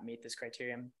it does not meet this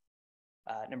criterion.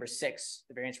 Number 6,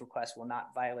 the variance request will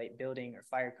not violate building or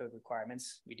fire code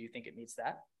requirements. We do think it meets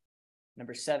that.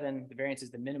 Number 7, the variance is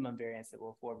the minimum variance that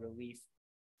will afford relief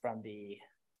from the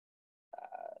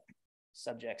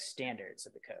subject standards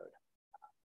of the code.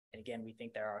 And again, we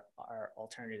think there are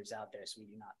alternatives out there, so we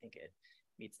do not think it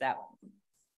meets that one.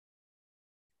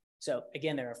 So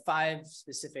again, there are 5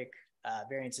 specific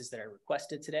variances that are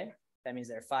requested today. That means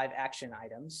there are 5 action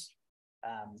items.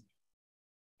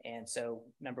 And so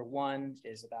number 1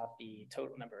 is about the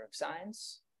total number of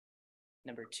signs.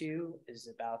 Number 2 is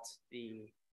about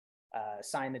the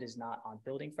sign that is not on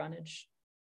building frontage.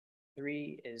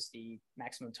 3 is the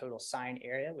maximum total sign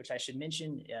area, which I should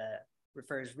mention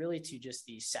refers really to just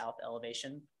the south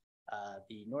elevation.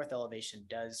 The north elevation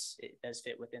does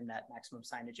fit within that maximum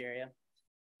signage area.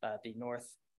 The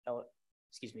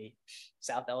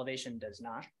south elevation does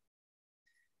not.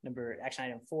 Action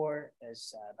item 4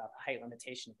 is about the height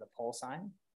limitation of the pole sign.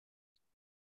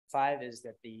 5 is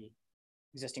that the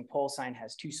existing pole sign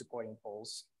has 2 supporting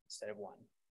poles instead of 1.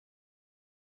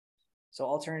 So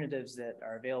alternatives that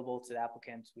are available to the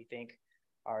applicants, we think,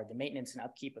 are the maintenance and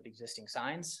upkeep of existing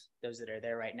signs. Those that are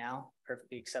there right now,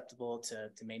 perfectly acceptable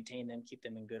to maintain them, keep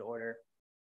them in good order.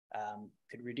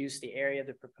 Could reduce the area of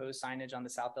the proposed signage on the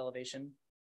south elevation.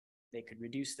 They could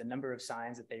reduce the number of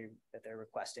signs that they're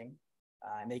requesting.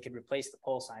 And they could replace the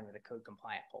pole sign with a code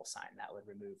compliant pole sign. That would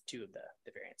remove 2 of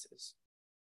the variances.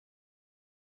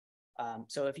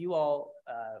 So if you all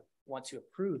want to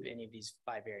approve any of these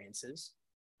 5 variances,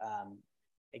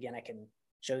 again, I can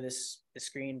show the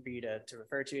screen for you to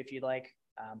refer to if you'd like,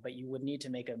 but you would need to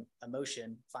make a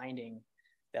motion finding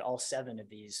that all 7 of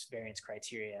these variance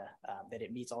criteria, that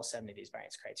it meets all 7 of these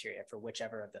variance criteria for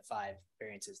whichever of the 5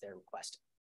 variances they're requesting.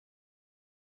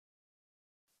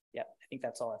 Yep, I think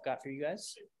that's all I've got for you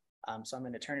guys. So I'm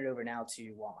going to turn it over now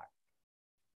to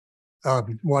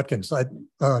Walmart. Watkins,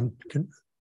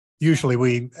 usually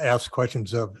we ask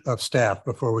questions of staff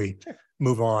before we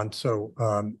move on. So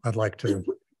I'd like to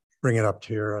bring it up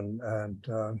here and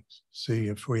see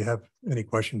if we have any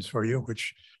questions for you,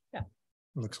 which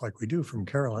looks like we do from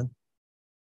Carolyn.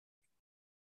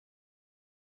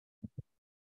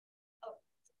 Oh,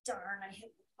 darn, I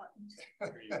hit the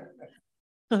button.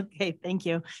 Okay, thank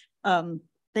you.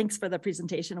 Thanks for the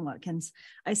presentation, Watkins.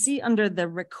 I see under the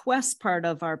request part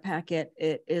of our packet,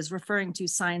 it is referring to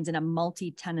signs in a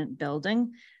multi-tenant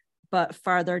building, but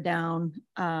farther down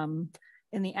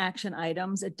in the action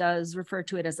items, it does refer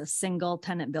to it as a single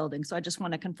tenant building. So I just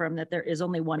want to confirm that there is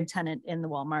only one tenant in the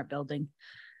Walmart building.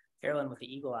 Carolyn with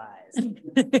the eagle eyes.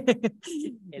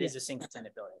 It is a single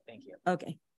tenant building. Thank you.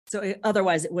 Okay, so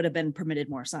otherwise it would have been permitted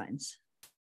more signs.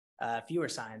 Fewer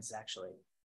signs, actually.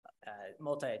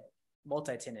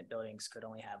 Multi-tenant buildings could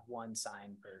only have 1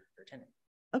 sign per tenant.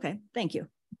 Okay, thank you.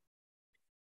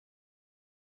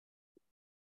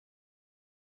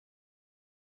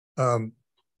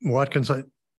 Watkins,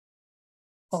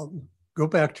 I'll go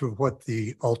back to what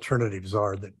the alternatives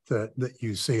are that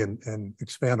you see and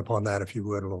expand upon that if you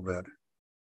would a little bit.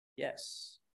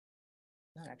 Yes.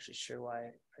 Not actually sure why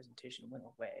the presentation went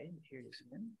away. Here it is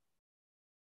again.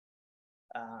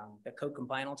 The code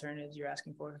compliant alternatives you're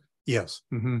asking for? Yes.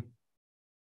 Mm-hmm.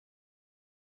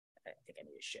 I think I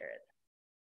need to share it.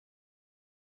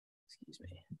 Excuse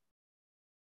me.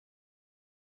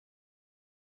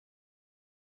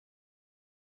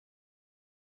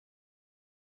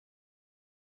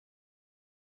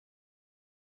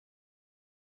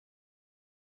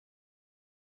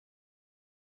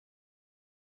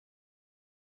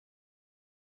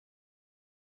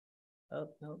 Oh,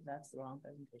 no, that's the wrong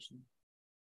presentation.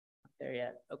 Not there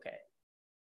yet. Okay.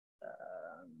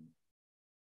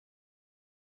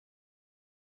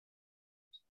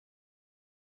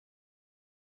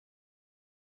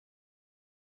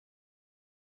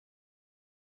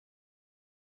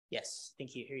 Yes,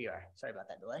 thank you. Here you are. Sorry about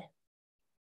that delay.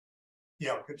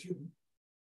 Yeah,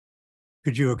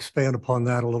 could you expand upon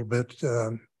that a little bit?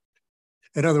 In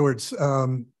other words,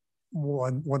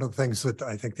 one of the things that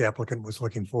I think the applicant was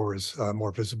looking for is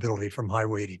more visibility from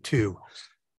Highway 82.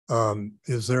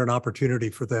 Is there an opportunity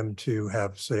for them to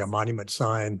have, say, a monument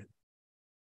sign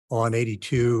on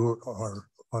 82 or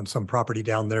on some property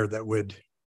down there that would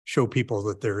show people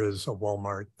that there is a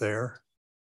Walmart there?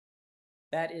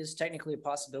 That is technically a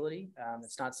possibility.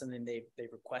 It's not something they've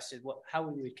requested. How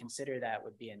we would consider that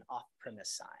would be an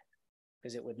off-premise sign,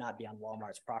 because it would not be on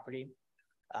Walmart's property.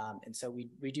 And so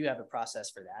we do have a process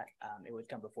for that. It would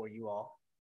come before you all.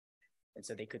 And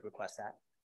so they could request that.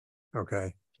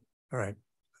 Okay. All right.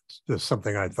 It's just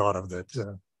something I thought of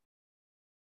that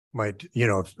might,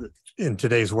 in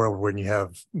today's world, when you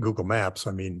have Google Maps,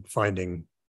 I mean, finding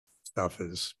stuff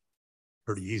is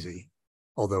pretty easy,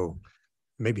 although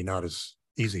maybe not as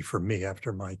easy for me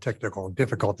after my technical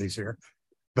difficulties here.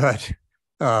 But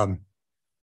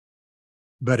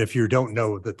if you don't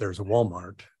know that there's a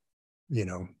Walmart,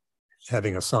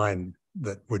 having a sign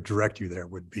that would direct you there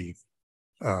would be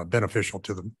beneficial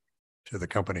to the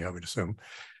company, I would assume.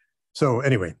 So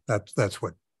anyway, that's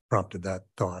what prompted that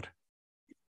thought.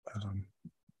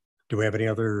 Do we have any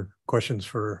other questions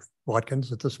for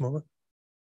Watkins at this moment?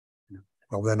 No.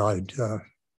 Well, then I'd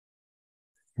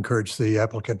encourage the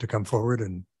applicant to come forward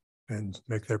and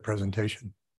make their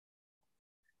presentation.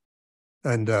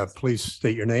 And please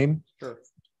state your name. Sure.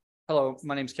 Hello,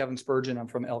 my name is Kevin Spurgeon. I'm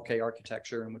from LK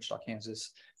Architecture in Wichita,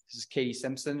 Kansas. This is Katie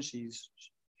Simpson. She's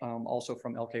also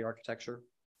from LK Architecture,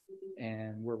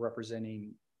 and we're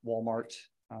representing Walmart.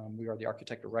 We are the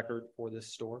architect of record for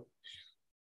this store.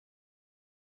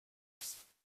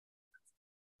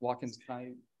 Watkins, can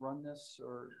I run this,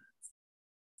 or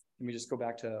let me just go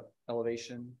back to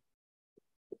elevation?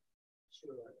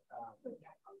 Sure.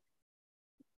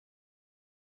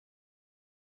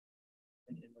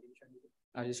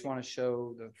 I just want to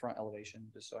show the front elevation,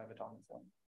 just so I have it on the phone.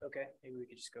 Okay, maybe we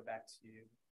could just go back to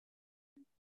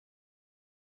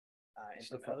and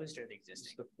So, proposed or the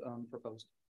existing? Just the, proposed.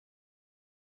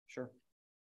 Sure.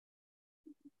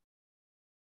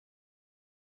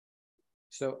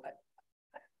 So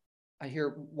I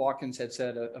hear Watkins had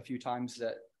said a few times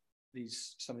that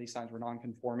some of these signs were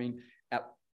non-conforming.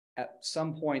 At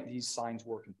some point, these signs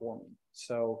were conforming.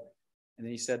 So, and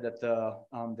then he said that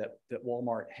that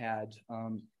Walmart had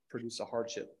produced a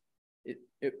hardship.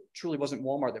 It truly wasn't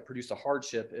Walmart that produced a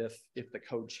hardship if the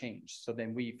code changed. So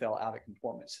then we fell out of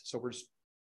conformance. So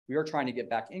we are trying to get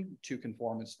back into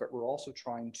conformance, but we're also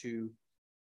trying to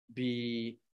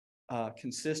be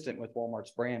consistent with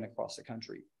Walmart's brand across the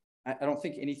country. I don't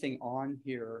think anything on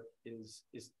here is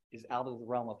out of the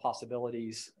realm of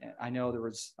possibilities. I know there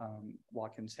was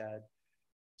Watkins had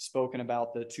spoken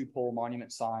about the 2-pole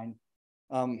monument sign.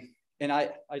 And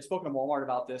I'd spoken to Walmart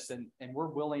about this, and we're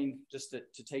willing just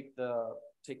to take the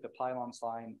pylon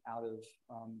sign out of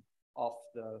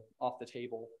off the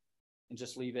table and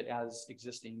just leave it as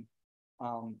existing.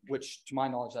 Which to my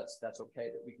knowledge, that's okay,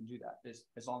 that we can do that.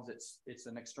 As long as it's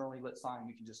an externally lit sign,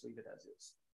 we can just leave it as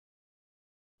is.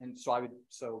 And so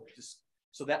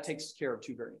so that takes care of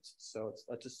 2 variants. So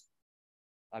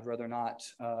I'd rather not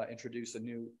introduce a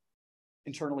new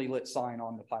internally lit sign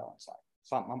on the pylon sign.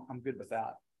 So I'm good with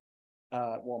that.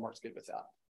 Walmart's good with that.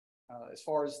 As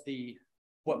far as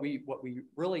what we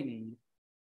really need,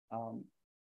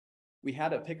 we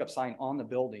had a pickup sign on the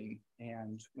building,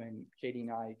 and when Katie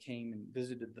and I came and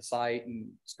visited the site and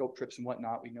scope trips and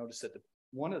whatnot, we noticed that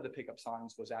one of the pickup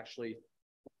signs was actually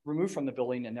removed from the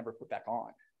building and never put back on.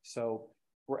 So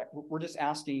we're just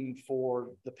asking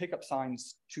for the pickup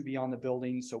signs to be on the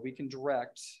building so we can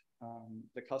direct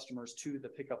the customers to the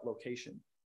pickup location.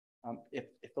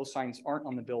 If those signs aren't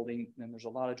on the building, then there's a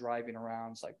lot of driving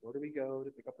around. It's like, where do we go to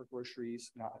pick up our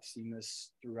groceries? Now, I've seen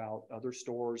this throughout other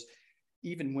stores.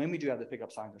 Even when we do have the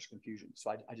pickup sign, there's confusion. So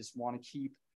I just want to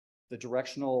keep the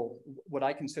directional, what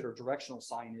I consider directional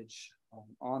signage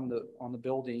on the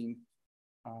building,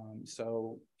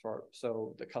 so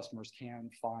the customers can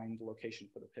find the location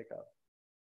for the pickup.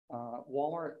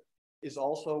 Walmart is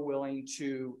also willing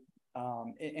to,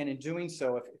 and in doing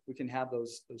so, if we can have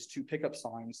those 2 pickup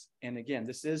signs, and again,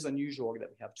 this is unusual that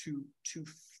we have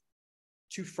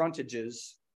two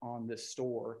frontages on this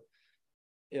store.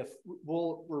 If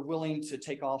we're willing to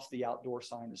take off the outdoor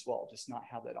sign as well, just not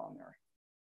have that on there.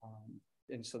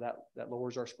 And so that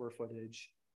lowers our square footage,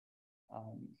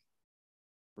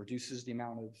 reduces the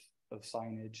amount of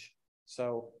signage.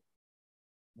 So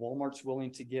Walmart's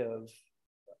willing to give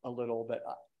a little, but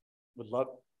I would love,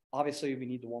 obviously we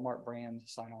need the Walmart brand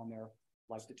sign on there,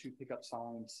 like the 2 pickup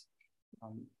signs.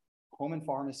 Home and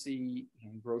pharmacy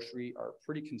and grocery are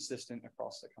pretty consistent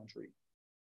across the country.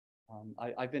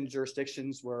 I've been in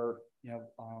jurisdictions where,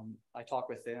 I talk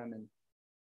with them, and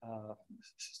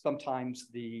sometimes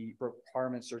the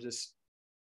requirements are just,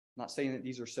 not saying that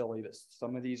these are silly, but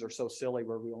some of these are so silly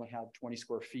where we only have 20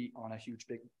 square feet on a huge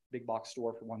big box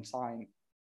store for one sign.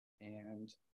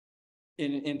 And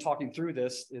in talking through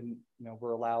this,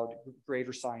 we're allowed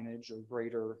greater signage or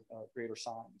greater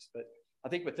signs. But I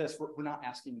think with this, we're not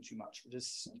asking too much.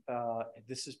 This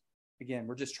is, again,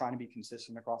 we're just trying to be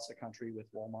consistent across the country with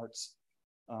Walmart's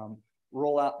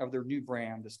rollout of their new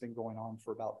brand that's been going on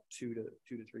for about 2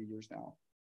 to 3 years now.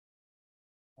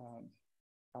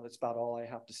 That's about all I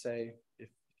have to say. If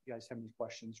you guys have any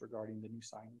questions regarding the new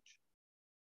signage.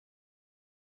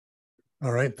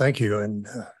 All right, thank you. And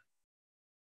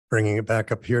bringing it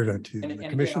back up here to the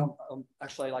commission. Again,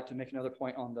 actually, I'd like to make another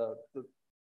point on the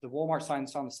Walmart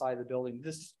signs on the side of the building.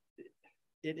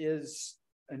 It is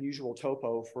unusual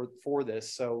topo for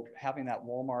this. So having that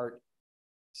Walmart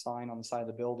sign on the side of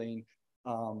the building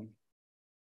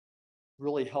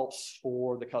really helps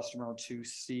for the customer to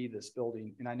see this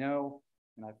building. And I know,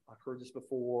 and I've heard this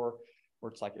before,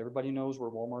 where it's like everybody knows where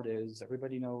Walmart is,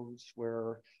 everybody knows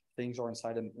where things are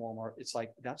inside of Walmart. It's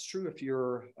like, that's true if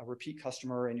you're a repeat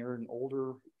customer and you're an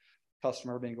older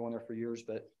customer, been going there for years,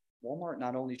 but Walmart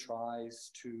not only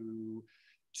tries to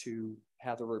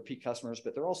have the repeat customers,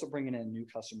 but they're also bringing in new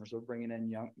customers. They're bringing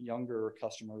in younger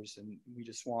customers, and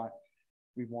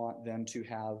we want them to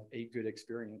have a good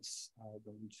experience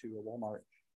going to a Walmart.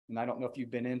 And I don't know if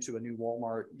you've been into a new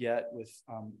Walmart yet. With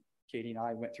Katie and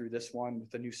I went through this one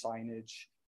with the new signage,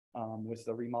 with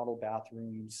the remodeled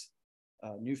bathrooms,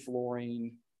 new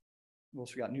flooring. We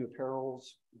also got new apparels.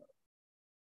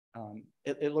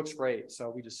 It looks great.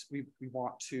 So we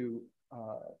want to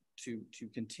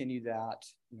continue that,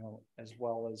 as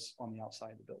well as on the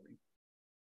outside of the building.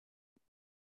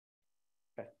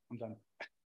 Okay, I'm done.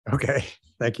 Okay,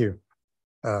 thank you.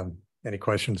 Any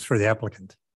questions for the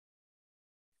applicant?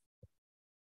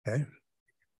 Okay.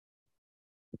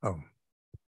 Oh,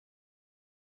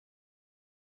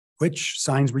 Which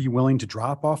signs were you willing to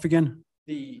drop off again?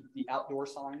 The outdoor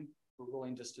sign, we're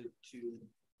willing just to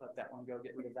let that one go,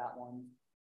 get rid of that one.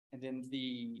 And then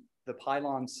the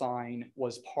pylon sign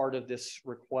was part of this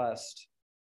request.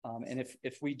 And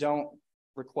if we don't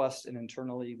request an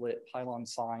internally lit pylon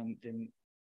sign, then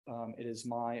it is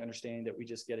my understanding that we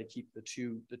just get to keep the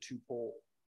two pole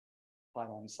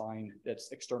pylon sign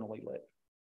that's externally lit.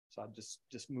 So I just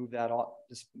move that out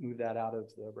of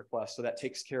the request. So that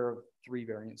takes care of 3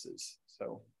 variances.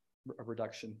 So a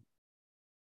reduction.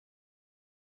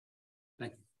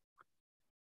 Thank you.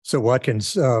 so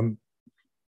Watkins, can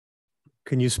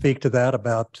you speak to that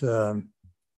about the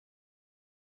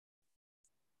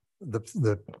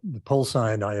pole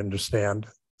sign? I understand,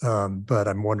 but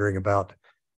I'm wondering about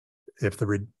if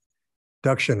the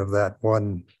reduction of that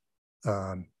one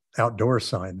outdoor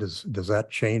sign, does that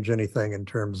change anything in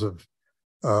terms of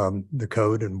the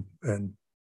code and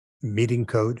meeting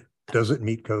code? Does it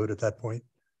meet code at that point?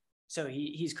 So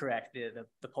he's correct. The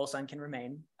pole sign can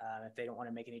remain. If they don't want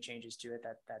to make any changes to it,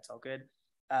 that's all good.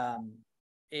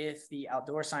 If the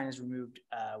outdoor sign is removed,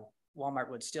 Walmart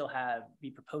would still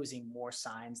be proposing more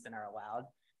signs than are allowed,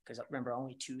 because remember,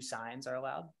 only 2 signs are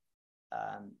allowed.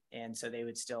 And so they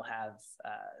would still have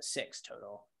 6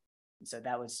 total. And so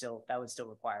that would still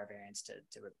require variance to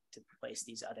replace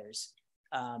these others.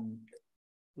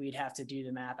 We'd have to do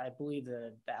the math. I believe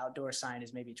the outdoor sign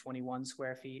is maybe 21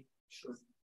 square feet. Sure.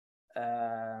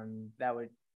 That would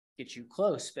get you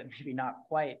close, but maybe not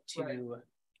quite to. Right.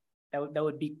 That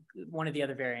would be one of the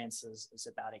other variances, is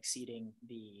about exceeding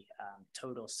the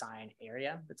total sign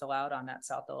area that's allowed on that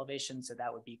south elevation. So that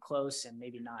would be close and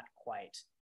maybe not quite.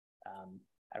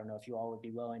 I don't know if you all would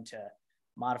be willing to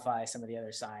modify some of the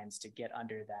other signs to get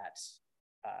under that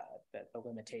the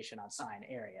limitation on sign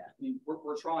area. I mean,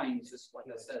 we're trying. It's just like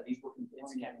I said, these were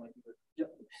conforming.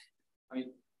 Yep. I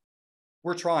mean,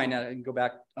 we're trying to go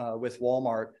back with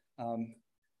Walmart,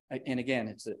 and again,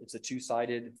 it's a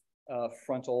 2-sided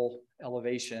frontal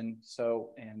elevation.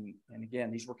 So and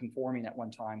again, these were conforming at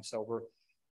one time. So we're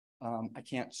I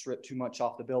can't strip too much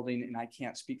off the building, and I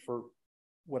can't speak for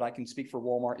what I can speak for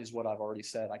Walmart is what I've already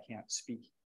said. I can't speak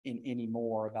in any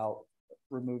more about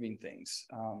removing things.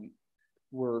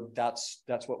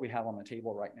 That's what we have on the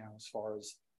table right now as far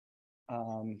as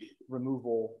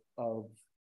removal of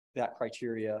that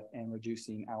criteria and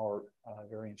reducing our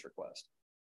variance request.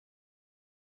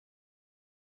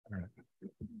 All right.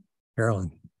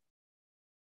 Carolyn.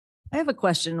 I have a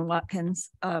question,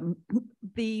 Watkins.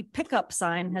 The pickup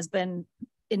sign has been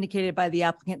indicated by the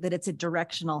applicant that it's a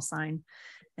directional sign.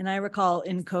 And I recall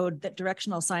in code that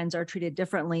directional signs are treated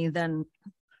differently than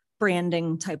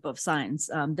branding type of signs.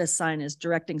 This sign is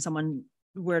directing someone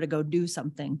where to go do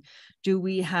something. Do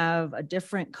we have a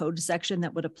different code section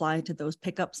that would apply to those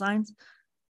pickup signs?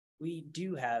 We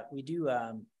do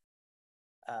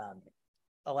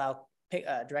allow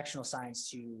directional signs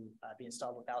to be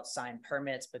installed without sign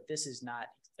permits, but this is not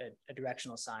a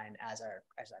directional sign as our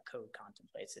code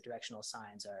contemplates. The directional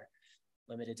signs are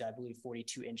limited to, I believe,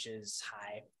 42 inches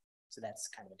high. So that's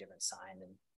kind of a different sign than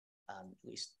at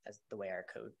least as the way our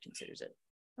code considers it.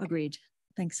 Agreed.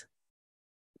 Thanks.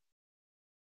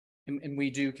 And we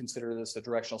do consider this a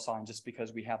directional sign just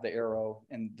because we have the arrow,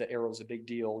 and the arrow is a big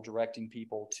deal, directing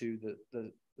people to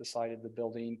the side of the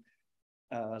building,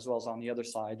 as well as on the other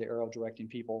side, the arrow directing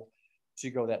people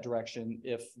to go that direction.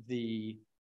 If the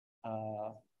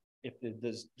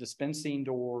dispensing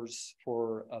doors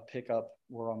for a pickup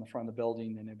were on the front of the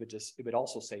building, then it would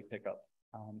also say pickup.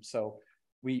 So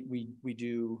we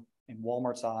do, in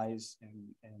Walmart's eyes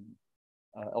and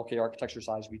LK Architecture's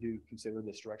eyes, we do consider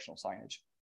this directional signage.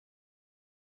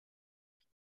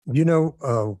 You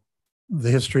know the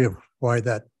history of why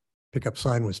that pickup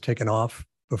sign was taken off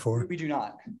before? We do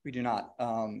not. We do not.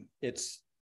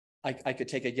 I could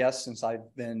take a guess, since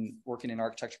I've been working in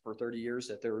architecture for 30 years,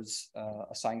 that there was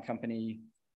a sign company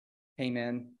came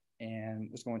in and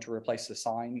was going to replace the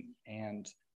sign, and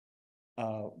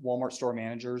Walmart store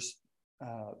managers,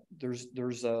 there's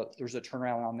a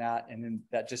turnaround on that, and then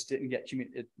that just didn't get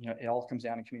it all comes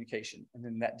down to communication, and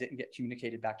then that didn't get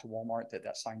communicated back to Walmart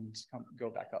that sign needs to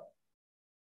go back up.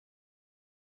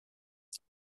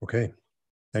 Okay,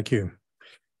 thank you.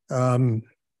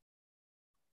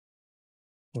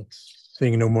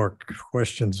 Seeing no more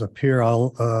questions up here,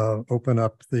 I'll open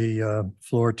up the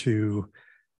floor to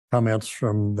comments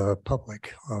from the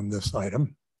public on this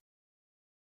item.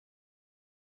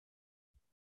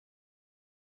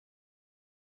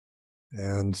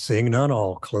 And seeing none,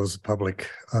 I'll close the public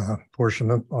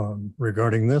portion of,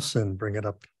 regarding this and bring it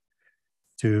up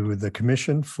to the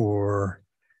commission for,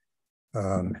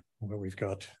 well, we've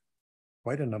got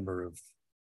quite a number of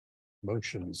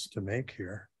motions to make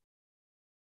here.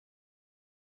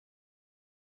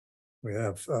 We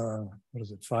have, what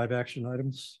is it, 5 action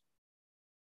items?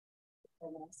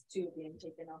 And that's 2 being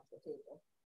taken off the table.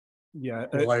 Yeah,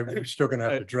 Well, I'm still gonna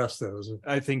have to address those.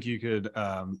 I think you could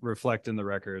reflect in the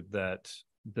record that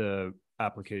the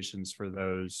applications for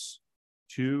those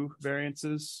 2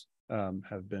 variances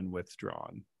have been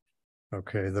withdrawn.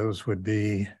 Okay, those would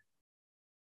be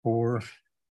 4.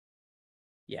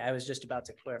 Yeah, I was just about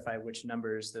to clarify which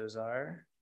numbers those are.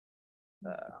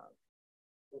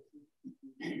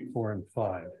 4 and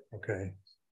 5, okay.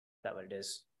 Is that what it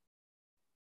is?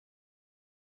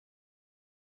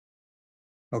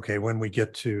 Okay, when we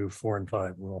get to 4 and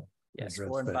 5, we'll Yes, address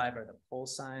 4 and that. 5 are the pole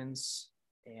signs,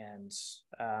 and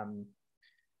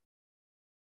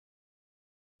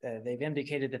they've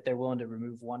indicated that they're willing to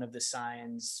remove one of the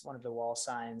signs, one of the wall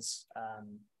signs,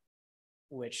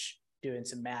 which, doing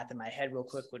some math in my head real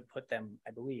quick, would put them,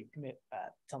 I believe,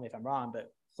 tell me if I'm wrong,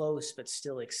 but close, but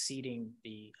still exceeding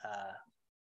the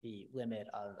limit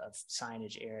of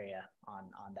signage area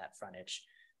on that frontage.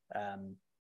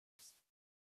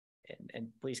 And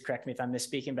please correct me if I'm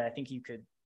misspeaking, but I think you could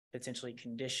potentially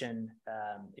condition,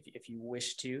 if you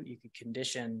wish to, you could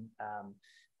condition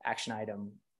action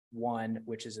item 1,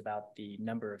 which is about the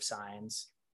number of signs,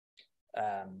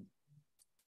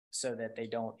 so that they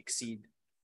don't exceed.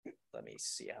 Let me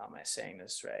see, how am I saying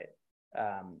this right?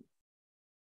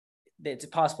 It's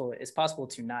possible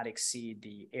to not exceed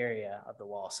the area of the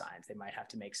wall signs. They might have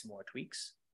to make some more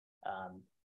tweaks.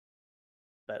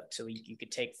 But so you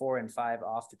could take 4 and 5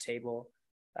 off the table.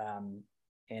 And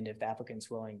if the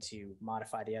applicant's willing to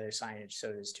modify the other signage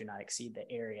so as to not exceed the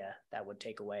area, that would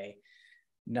take away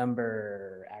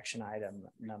action item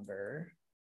number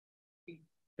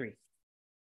 3.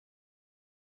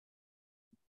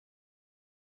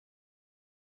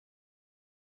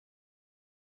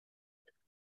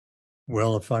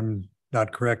 Well, if I'm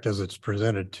not correct as it's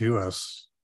presented to us,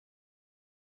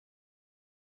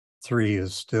 3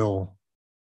 is still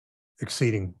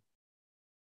exceeding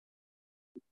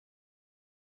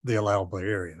the allowable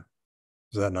area.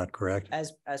 Is that not correct?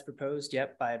 As proposed,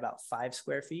 yep, by about 5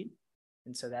 square feet.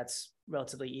 And so that's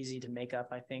relatively easy to make up,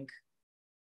 I think.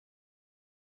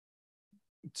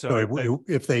 So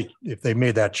if they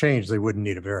made that change, they wouldn't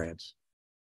need a variance.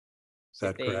 Is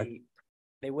that correct?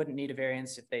 They wouldn't need a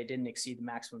variance if they didn't exceed the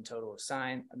maximum total of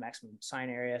maximum sign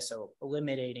area. So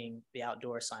eliminating the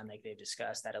outdoor sign like they've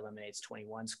discussed, that eliminates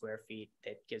 21 square feet.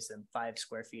 That gives them 5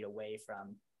 square feet away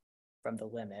from the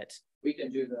limit. We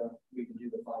can do the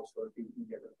 5 square feet and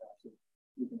get rid of that.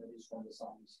 We can reduce one of the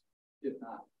signs, if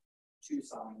not 2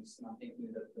 signs. And I'm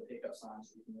thinking that the pickup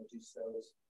signs, we can reduce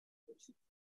those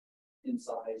in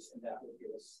size, and that would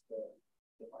give us the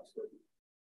 5 square feet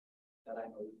that I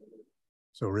know we can do.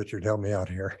 So Richard, help me out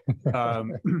here.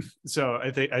 So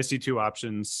I think I see 2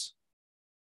 options.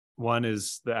 One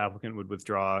is the applicant would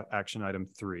withdraw action item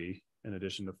 3 in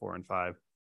addition to 4 and 5,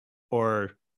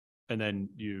 and then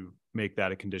you make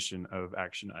that a condition of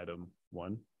action item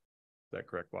 1. Is that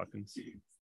correct, Watkins?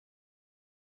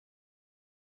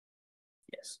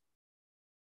 Yes.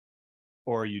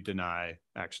 Or you deny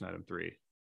action item 3,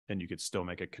 and you could still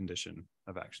make a condition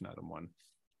of action item 1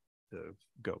 to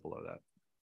go below that,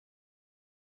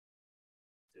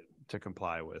 to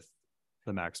comply with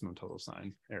the maximum total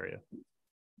sign area.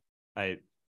 It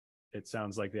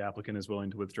sounds like the applicant is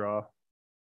willing to withdraw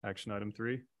action item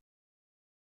 3.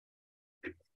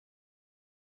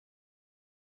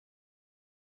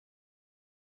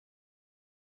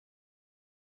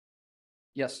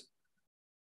 Yes.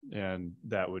 And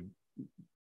that would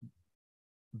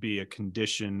be a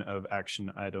condition of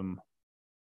action item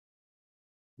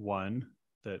 1,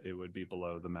 that it would be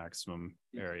below the maximum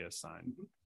area sign.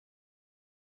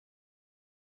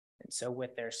 And so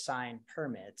with their sign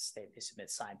permits, they submit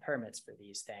sign permits for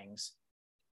these things.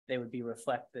 They would be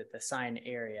the sign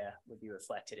area would be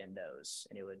reflected in those.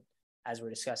 And it would, as we're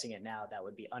discussing it now, that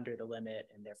would be under the limit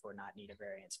and therefore not need a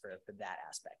variance for that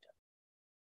aspect of it.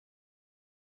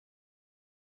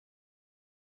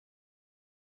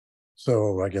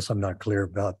 So I guess I'm not clear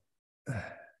about,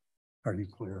 are you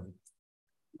clear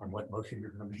on what motion you're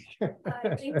gonna make?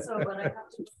 I think so, but I have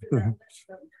to look through that list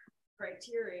of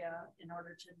criteria in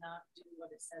order to not do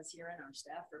what it says here in our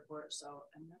staff report. So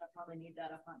I'm gonna probably need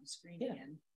that up on the screen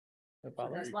again. No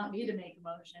problem. That's want me to make a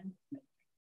motion.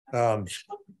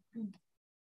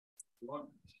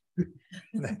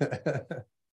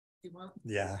 You want?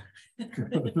 Yeah.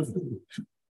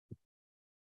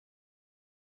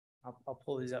 I'll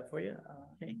pull these up for you.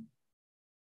 Okay.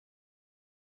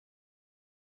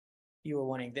 You were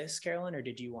wanting this, Carolyn, or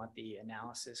did you want the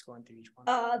analysis going through each one?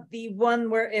 The one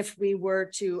where if we were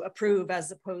to approve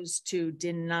as opposed to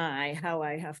deny, how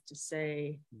I have to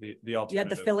say, The you had to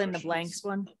alternative fill in the questions. blanks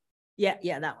one? Yeah,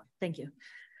 that one. Thank you.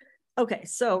 Okay,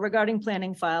 so regarding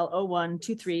planning file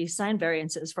 0123 sign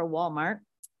variances for Walmart.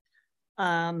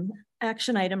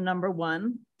 Action item number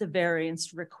 1, the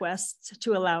variance request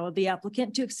to allow the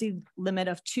applicant to exceed limit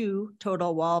of 2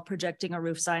 total wall projecting or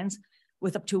roof signs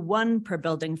with up to 1 per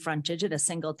building frontage at a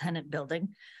single tenant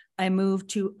building. I move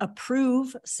to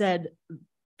approve said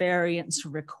variance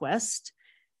request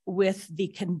with the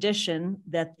condition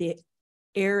that the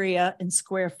area and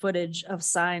square footage of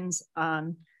signs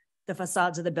on the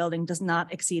facades of the building does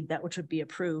not exceed that which would be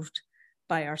approved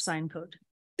by our sign code.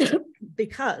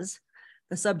 Because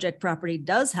the subject property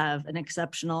does have an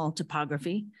exceptional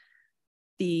topography,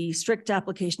 the strict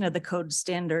application of the code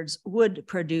standards would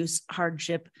produce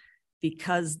hardship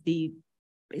because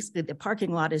basically the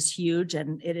parking lot is huge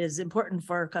and it is important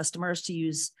for customers to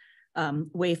use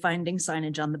wayfinding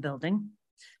signage on the building.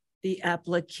 The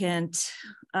applicant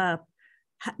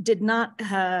did not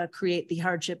create the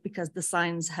hardship because the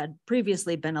signs had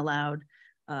previously been allowed.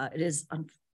 It is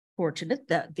unfortunate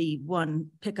that the 1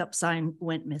 pickup sign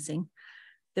went missing.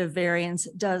 The variance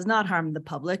does not harm the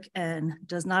public and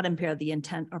does not impair the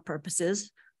intent or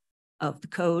purposes of the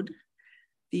code.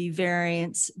 The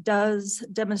variance does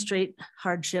demonstrate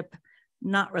hardship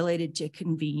not related to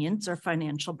convenience or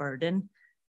financial burden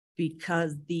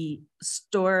because the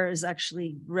store is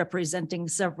actually representing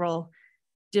several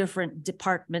different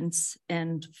departments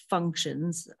and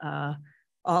functions,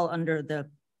 all under the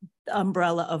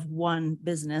umbrella of 1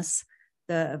 business.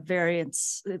 The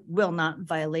variance will not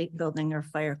violate building or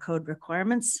fire code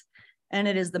requirements, and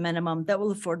it is the minimum that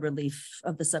will afford relief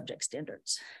of the subject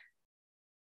standards.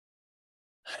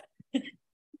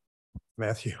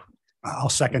 Matthew. I'll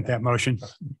second that motion.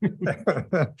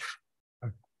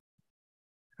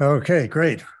 Okay,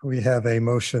 great. We have a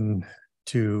motion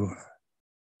to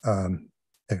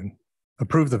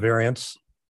approve the variance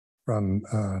from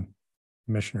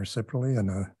Commissioner Ciprally and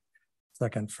a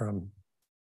second from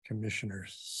Commissioner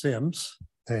Sims.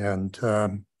 And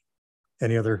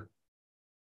any other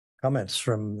comments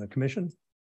from the commission?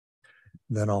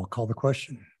 Then I'll call the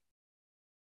question.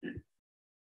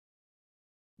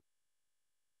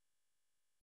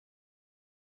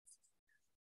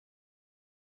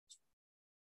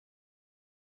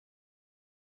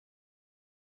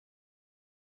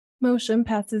 Motion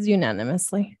passes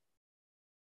unanimously.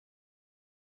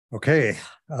 Okay,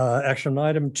 action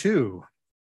item 2.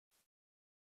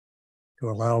 To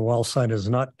allow a wall sign is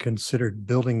not considered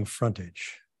building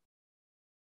frontage.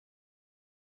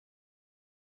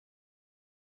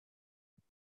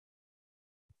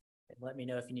 Let me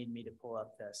know if you need me to pull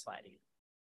up the slide again.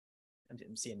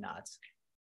 I'm seeing nods.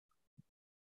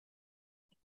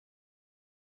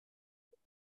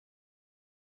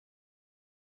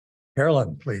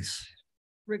 Carolyn, please.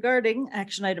 Regarding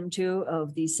action item 2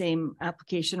 of the same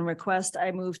application request,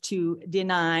 I move to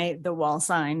deny the wall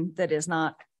sign that is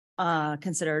not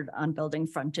considered on building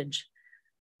frontage.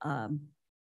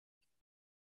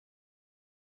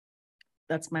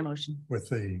 That's my motion. With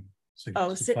the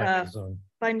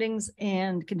Findings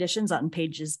and conditions on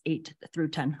pages 8 through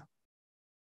 10.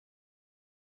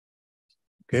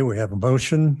 Okay, we have a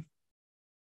motion.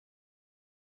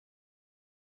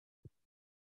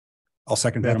 I'll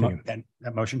second that, Matthew.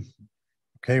 that motion.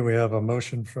 Okay, we have a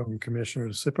motion from Commissioner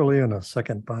Ciprally and a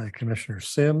second by Commissioner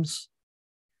Sims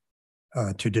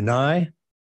to deny.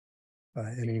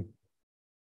 Any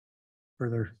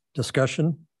further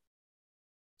discussion?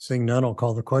 Seeing none, I'll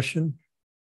call the question.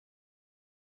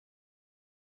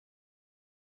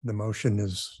 The motion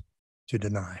is to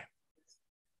deny.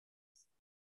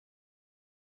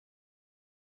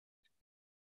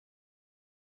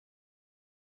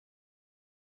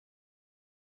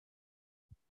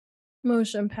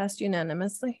 Motion passed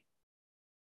unanimously.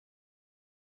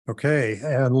 Okay,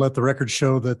 and let the record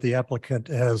show that the applicant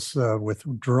has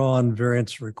withdrawn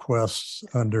variance requests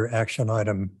under action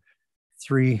item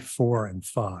 3, 4, and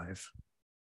 5.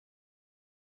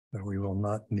 So we will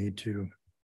not need to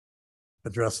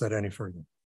address that any further.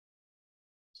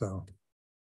 So,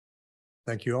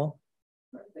 thank you all.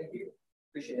 Thank you.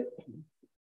 Appreciate it.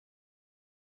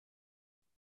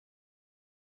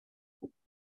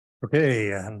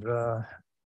 Okay, and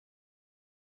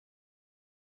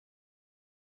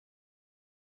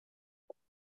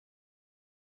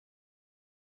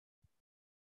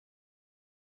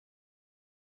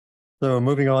So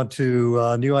moving on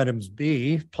to new items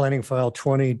B, planning file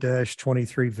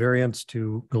 20-23 variants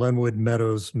to Glenwood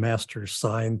Meadows master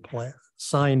sign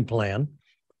plan.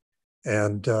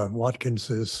 And Watkins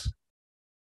is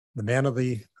the man of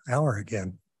the hour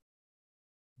again.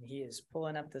 He is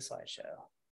pulling up the slideshow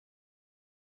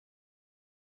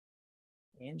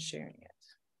and sharing it.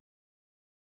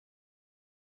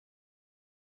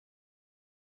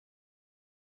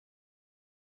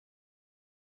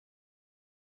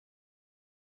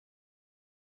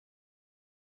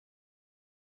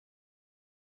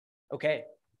 Okay.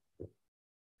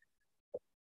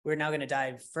 We're now going to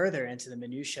dive further into the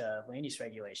minutia of land use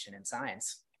regulation and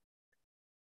signs.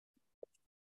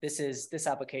 This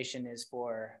application is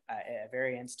for a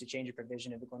variance to change a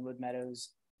provision of the Glenwood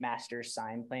Meadows master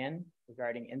sign plan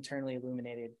regarding internally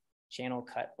illuminated channel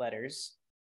cut letters.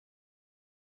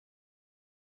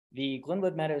 The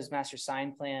Glenwood Meadows master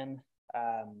sign plan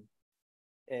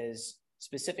is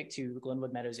specific to the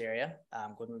Glenwood Meadows area.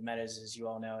 Glenwood Meadows, as you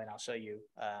all know, and I'll show you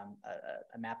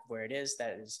a map of where it is.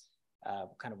 That is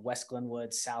kind of West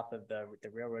Glenwood, south of the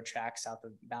railroad track,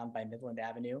 bound by Midland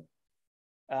Avenue.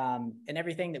 And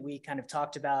everything that we kind of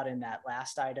talked about in that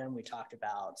last item, we talked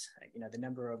about, the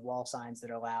number of wall signs that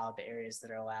are allowed, the areas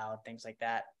that are allowed, things like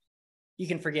that. You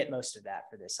can forget most of that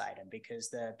for this item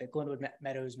because the Glenwood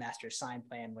Meadows master sign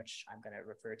plan, which I'm going to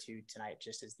refer to tonight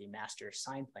just as the master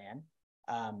sign plan,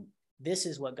 this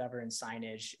is what governs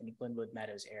signage in the Glenwood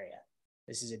Meadows area.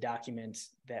 This is a document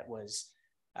that was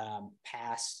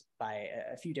passed by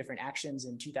a few different actions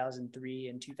in 2003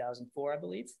 and 2004, I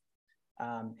believe.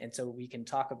 And so we can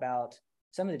talk about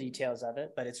some of the details of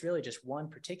it, but it's really just one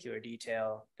particular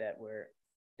detail that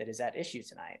is at issue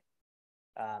tonight.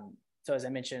 So as I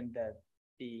mentioned,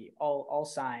 all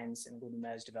signs in Glenwood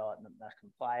Meadows development must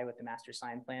comply with the master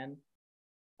sign plan.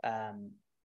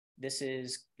 This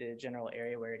is the general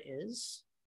area where it is.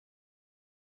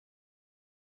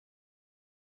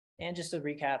 And just to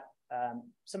recap,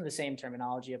 some of the same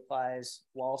terminology applies.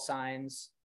 Wall signs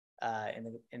in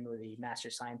the master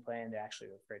sign plan, they're actually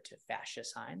referred to fascia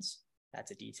signs.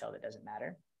 That's a detail that doesn't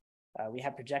matter. We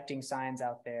have projecting signs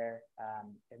out there.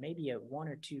 There may be one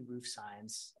or two roof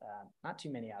signs, not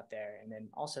too many out there, and then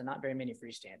also not very many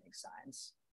freestanding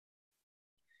signs.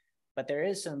 But there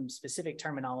is some specific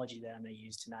terminology that I'm going to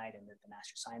use tonight and that the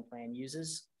master sign plan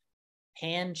uses.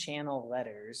 Pan channel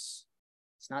letters.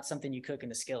 It's not something you cook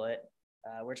in a skillet.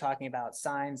 We're talking about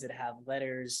signs that have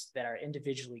letters that are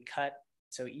individually cut.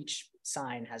 So each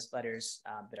sign has letters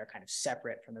that are kind of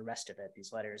separate from the rest of it.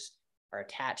 These letters are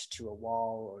attached to a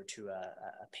wall or to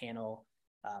a panel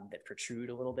that protrude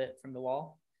a little bit from the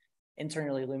wall.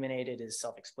 Internally illuminated is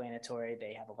self-explanatory.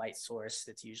 They have a light source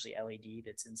that's usually LED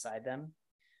that's inside them.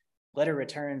 Letter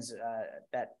returns,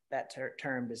 that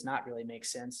term does not really make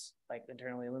sense like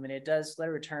internally illuminated does.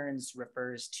 Letter returns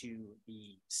refers to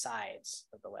the sides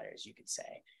of the letters, you could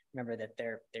say. Remember that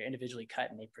they're individually cut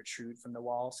and they protrude from the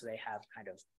wall, so they have kind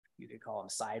of, you could call them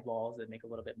sidewalls that make a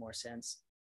little bit more sense.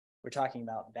 We're talking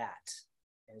about that.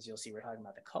 And as you'll see, we're talking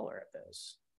about the color of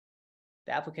those.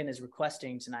 The applicant is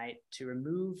requesting tonight to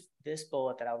remove this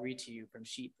bullet that I'll read to you from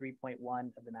sheet 3.1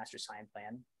 of the master sign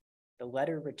plan. The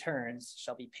letter returns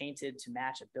shall be painted to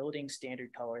match a building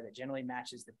standard color that generally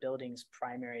matches the building's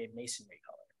primary masonry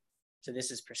color. So this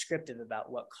is prescriptive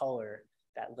about what color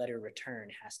that letter return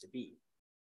has to be.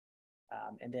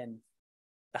 And then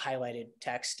the highlighted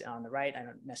text on the right, I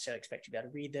don't necessarily expect you to be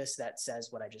able to read this. That says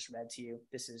what I just read to you.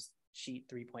 This is sheet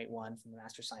 3.1 from the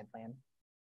master sign plan.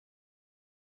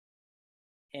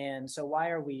 And so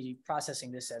why are we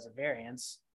processing this as a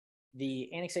variance?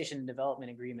 The annexation and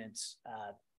development agreement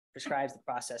prescribes the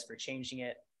process for changing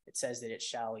it. It says that it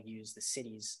shall use the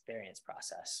city's variance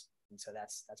process. And so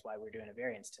that's why we're doing a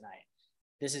variance tonight.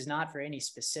 This is not for any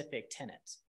specific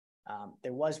tenant.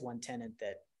 There was one tenant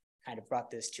that kind of brought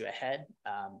this to a head,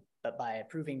 but by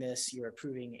approving this, you're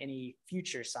approving any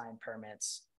future sign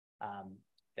permits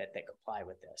that comply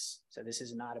with this. So this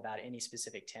is not about any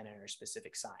specific tenant or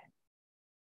specific sign.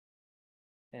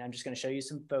 And I'm just going to show you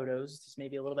some photos. This may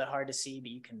be a little bit hard to see,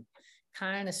 but you can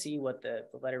kind of see what the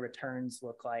letter returns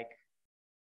look like.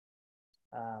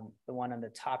 The one on the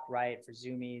top right for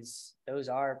zoomies, those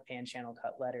are pan channel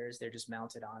cut letters. They're just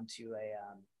mounted onto a,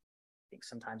 I think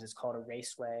sometimes it's called a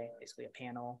raceway, basically a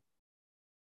panel.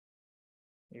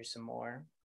 Here's some more.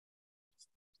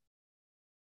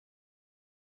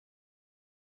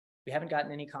 We haven't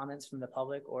gotten any comments from the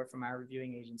public or from our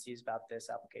reviewing agencies about this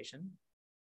application.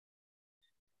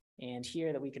 And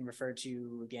here that we can refer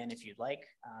to again, if you'd like,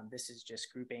 this is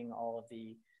just grouping all of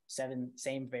the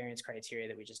same variance criteria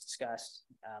that we just discussed.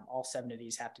 All 7 of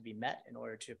these have to be met in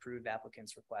order to approve the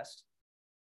applicant's request.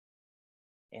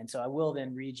 And so I will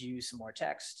then read you some more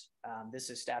text. This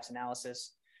is staff's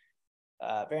analysis.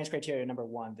 Variance criteria number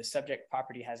 1, the subject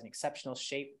property has an exceptional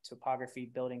shape,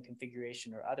 topography, building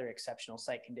configuration, or other exceptional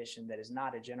site condition that is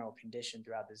not a general condition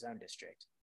throughout the zone district.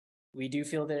 We do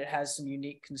feel that it has some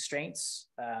unique constraints,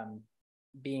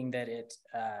 being that it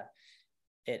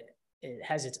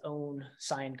has its own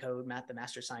sign code, the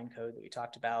master sign code that we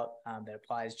talked about, that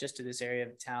applies just to this area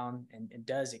of the town and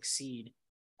does exceed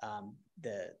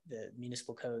the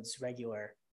municipal code's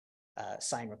regular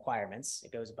sign requirements.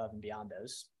 It goes above and beyond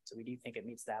those. So we do think it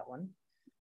meets that one.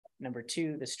 Number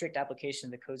 2, the strict application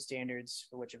of the code standards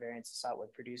for which a variance is sought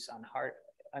would produce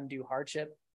undue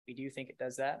hardship. We do think it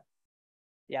does that.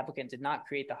 The applicant did not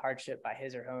create the hardship by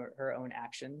his or her own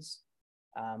actions.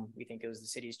 We think it was the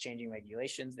city's changing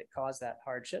regulations that caused that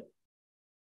hardship.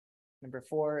 Number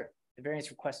 4, the variance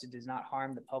requested does not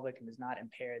harm the public and does not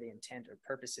impair the intent or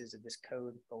purposes of this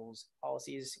code, goals,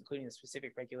 policies, including the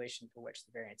specific regulation for which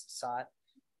the variance is sought.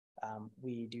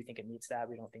 We do think it meets that.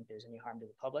 We don't think there's any harm to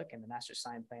the public, and the master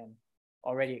sign plan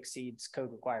already exceeds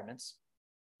code requirements.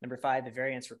 Number 5, the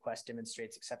variance request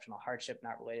demonstrates exceptional hardship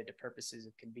not related to purposes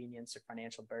of convenience or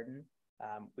financial burden.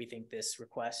 We think this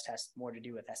request has more to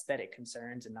do with aesthetic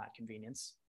concerns and not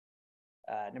convenience.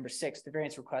 Number 6, the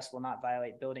variance request will not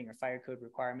violate building or fire code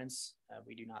requirements.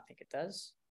 We do not think it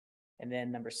does. And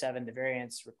then number 7, the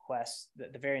variance request,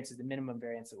 the variance is the minimum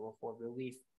variance that will afford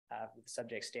relief with the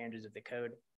subject standards of the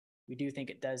code. We do think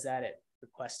it does that. It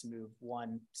requests to move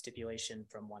one stipulation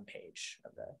from one page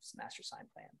of the master sign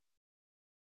plan.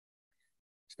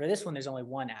 So for this one, there's only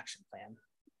one action plan.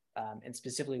 And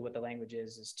specifically what the language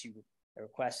is to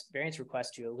variance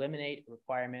request to eliminate a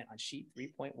requirement on sheet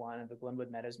 3.1 of the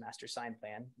Glenwood Meadows master sign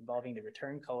plan involving the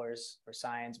return colors for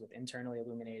signs with internally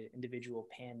illuminated individual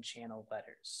pan channel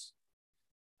letters.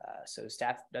 So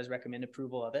staff does recommend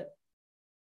approval of it.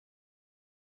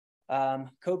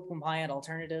 Code compliant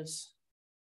alternatives.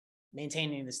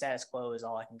 Maintaining the status quo is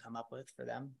all I can come up with for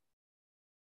them.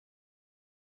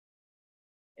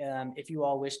 If you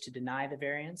all wish to deny the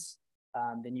variance,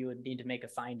 then you would need to make a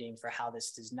finding for how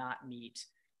this does not meet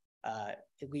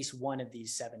at least one of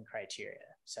these 7 criteria.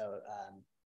 So,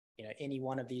 any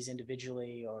one of these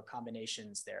individually or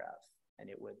combinations thereof, and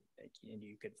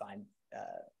you could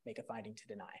make a finding to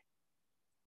deny.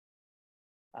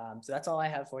 So that's all I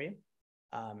have for you.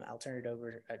 I'll turn it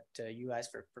over to you guys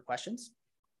for questions.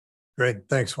 Great,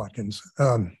 thanks, Watkins.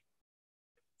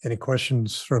 Any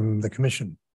questions from the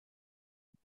commission?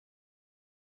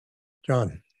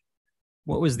 John.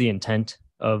 What was the intent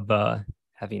of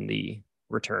having the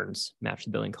returns match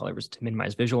the building color? Was it to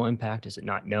minimize visual impact? Is it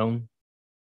not known?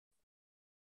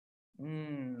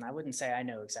 I wouldn't say I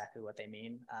know exactly what they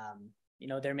mean.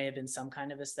 There may have been some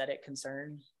kind of aesthetic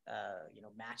concern,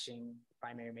 matching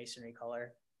primary masonry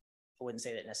color. I wouldn't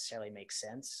say that necessarily makes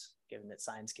sense, given that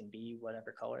signs can be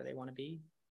whatever color they want to be.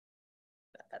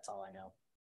 That's all I know.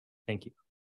 Thank you.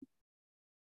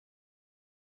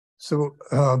 So,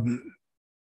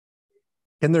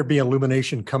 can there be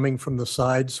illumination coming from the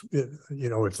sides?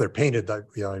 If they're painted, I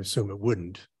assume it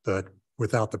wouldn't, but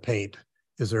without the paint,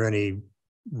 is there any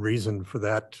reason for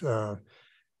that,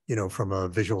 from a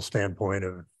visual standpoint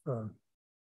of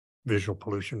visual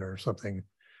pollution or something?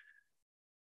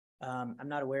 I'm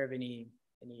not aware of any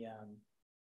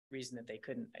reason that they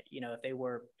couldn't, if they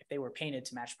were painted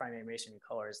to match primary masonry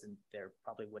colors, then there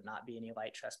probably would not be any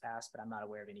light trespass, but I'm not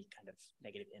aware of any kind of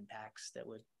negative impacts that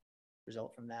would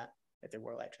result from that if there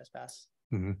were light trespass.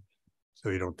 Mm-hmm. So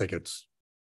you don't think it's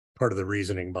part of the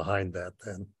reasoning behind that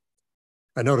then?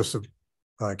 I noticed,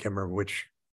 I can't remember which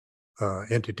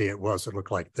entity it was. It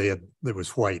looked like it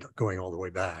was white going all the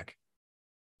way back.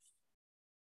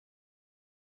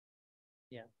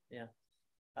 Yeah.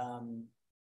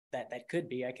 That could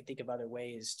be. I could think of other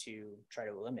ways to try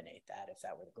to eliminate that if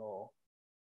that were the goal.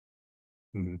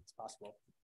 Mm-hmm. It's possible.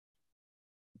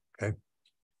 Okay.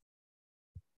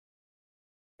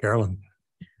 Carolyn.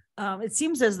 It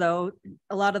seems as though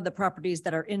a lot of the properties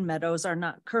that are in Meadows are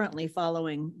not currently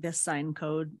following this sign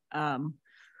code.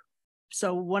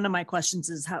 So one of my questions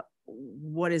is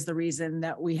what is the reason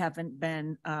that we haven't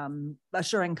been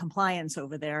assuring compliance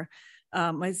over there?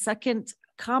 My second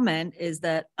comment is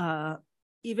that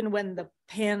even when the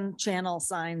pan channel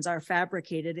signs are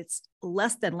fabricated, it's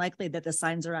less than likely that the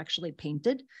signs are actually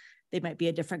painted. They might be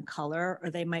a different color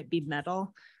or they might be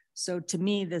metal. So to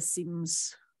me, this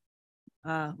seems,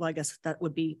 well, I guess that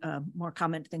would be more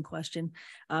comment than question.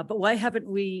 But why haven't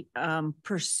we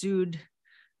pursued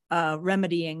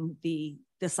remedying the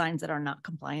signs that are not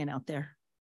compliant out there?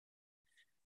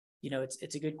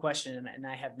 It's a good question, and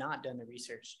I have not done the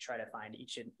research to try to find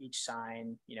each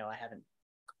sign. I haven't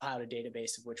compiled a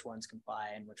database of which ones comply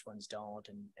and which ones don't,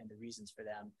 and the reasons for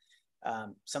them.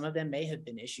 Some of them may have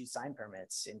been issued sign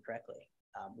permits incorrectly.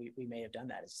 We may have done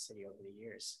that as a city over the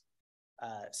years.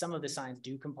 Some of the signs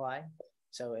do comply,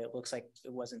 so it looks like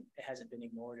it hasn't been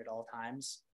ignored at all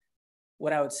times.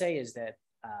 What I would say is that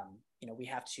we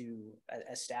have to,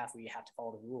 as staff, we have to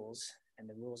follow the rules, and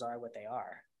the rules are what they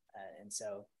are. And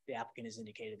so the applicant has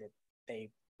indicated that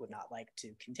they would not like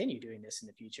to continue doing this in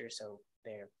the future, so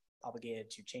they're obligated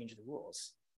to change the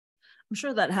rules. I'm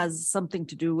sure that has something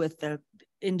to do with the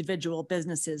individual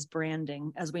businesses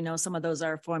branding. As we know, some of those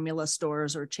are formula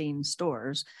stores or chain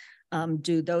stores.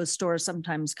 Do those stores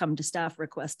sometimes come to staff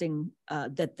requesting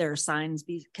that their signs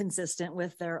be consistent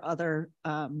with their other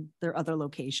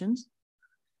locations?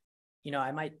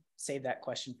 I might save that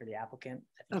question for the applicant.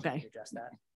 I think he can address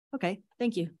that. Okay,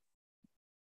 thank you.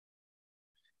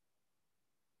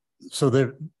 So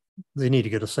they need to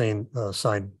get a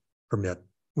sign permit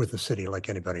with the city like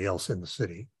anybody else in the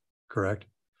city, correct?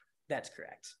 That's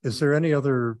correct. Is there any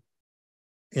other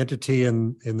entity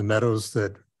in the Meadows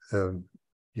that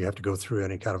you have to go through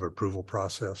any kind of approval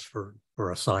process for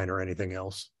a sign or anything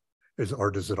else?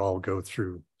 Or does it all go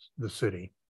through the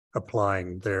city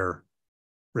applying their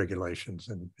regulations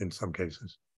in some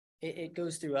cases? It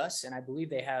goes through us, and I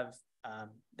believe they have,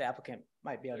 the applicant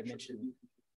might be able to mention,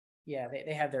 yeah,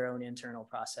 they have their own internal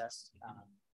process,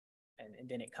 and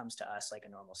then it comes to us like a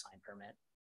normal sign permit.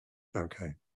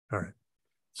 Okay, all right.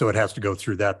 So it has to go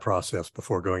through that process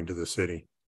before going to the city?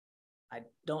 I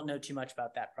don't know too much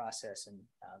about that process, and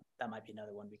that might be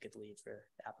another one we could leave for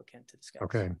the applicant to discuss.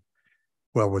 Okay.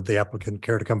 Well, would the applicant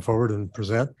care to come forward and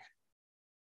present?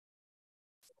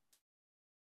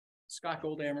 Scott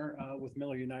Goldhammer with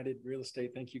Miller United Real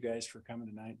Estate. Thank you guys for coming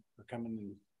tonight, for coming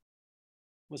and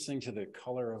listening to the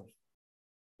color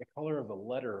of the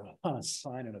letter on a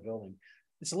sign in a building.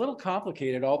 It's a little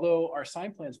complicated, although our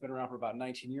sign plan's been around for about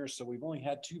 19 years, so we've only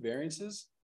had 2 variances.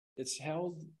 It's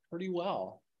held pretty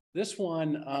well. This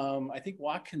one, I think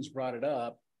Watkins brought it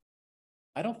up.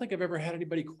 I don't think I've ever had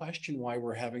anybody question why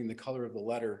we're having the color of the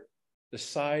letter, the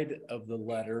side of the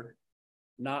letter,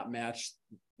 not match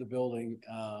the building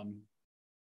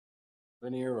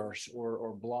veneer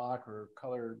or block or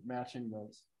color matching the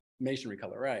masonry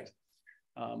color, right?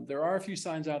 There are a few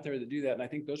signs out there that do that, and I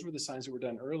think those were the signs that were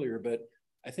done earlier, but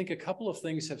I think a couple of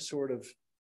things have sort of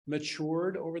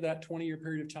matured over that 20-year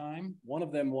period of time. One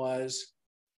of them was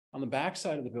on the back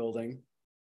side of the building,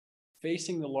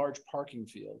 facing the large parking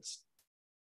fields.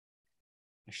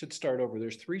 I should start over.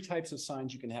 There's 3 types of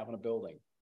signs you can have on a building.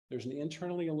 There's an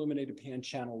internally illuminated pan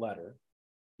channel letter,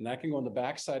 and that can go on the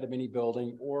back side of any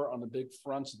building or on the big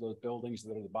fronts of those buildings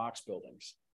that are the box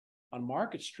buildings. On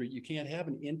Market Street, you can't have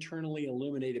an internally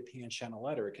illuminated pan channel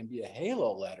letter. It can be a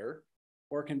halo letter,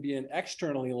 or it can be an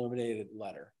externally illuminated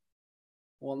letter.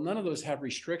 Well, none of those have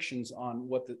restrictions on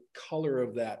what the color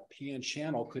of that pan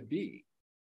channel could be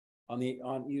on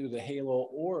either the halo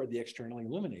or the externally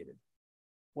illuminated.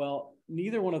 Well,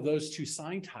 neither one of those 2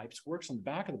 sign types works on the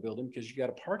back of the building because you got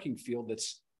a parking field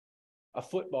that's a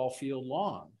football field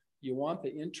long. You want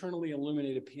the internally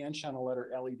illuminated pan channel letter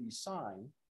LED sign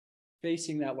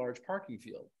facing that large parking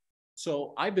field.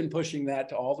 So I've been pushing that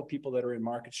to all the people that are in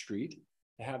Market Street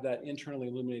to have that internally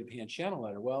illuminated pan channel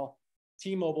letter. Well,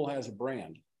 T-Mobile has a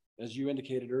brand, as you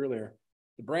indicated earlier.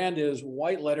 The brand is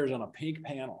white letters on a pink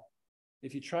panel.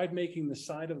 If you tried making the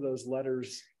side of those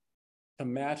letters to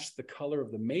match the color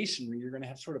of the masonry, you're going to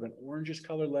have sort of an orangish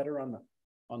color letter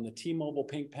on the T-Mobile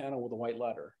pink panel with a white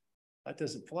letter. That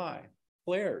doesn't fly.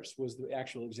 Flares was the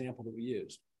actual example that we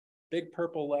used. Big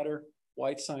purple letter,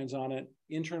 white signs on it,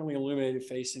 internally illuminated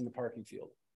facing the parking field.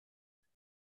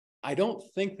 I don't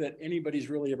think that anybody's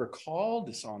really ever called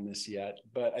us on this yet,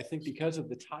 but I think because of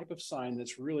the type of sign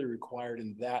that's really required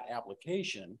in that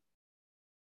application,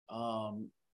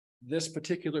 this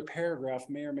particular paragraph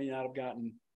may or may not have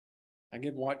gotten, I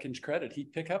give Watkins credit,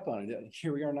 he'd pick up on it.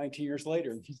 Here we are 19 years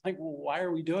later. He's like, well, why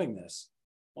are we doing this?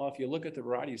 Well, if you look at the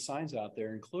variety of signs out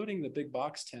there, including the big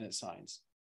box tenant signs,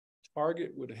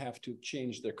 Target would have to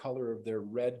change the color of their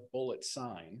red bullet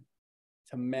sign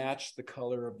to match the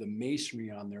color of the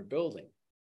masonry on their building.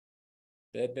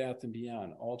 Bed Bath &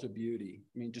 Beyond, Ulta Beauty.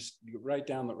 I mean, just right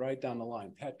down the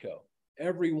line, Petco.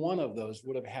 Every one of those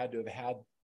would have had to have had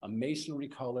a masonry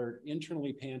colored,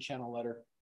 internally pan channel letter,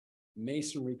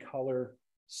 masonry color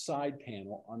side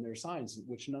panel on their signs,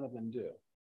 which none of them do.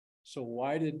 So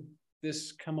why did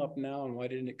this come up now and why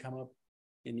didn't it come up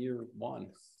in year 1?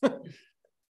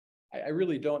 I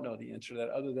really don't know the answer to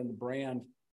that other than the brand.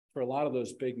 For a lot of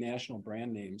those big national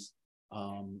brand names,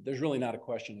 there's really not a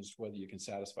question as to whether you can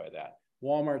satisfy that.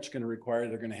 Walmart's going to require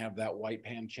they're going to have that white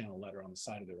pan channel letter on the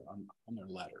side of their on their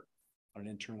letter, on an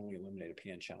internally illuminated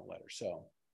pan channel letter. So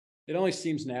it only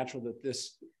seems natural that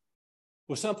this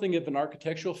was something of an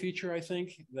architectural feature. I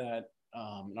think that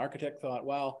an architect thought,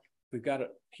 well, we've got a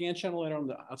pan channel letter on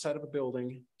the outside of a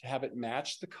building, to have it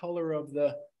match the color of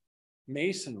the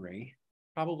masonry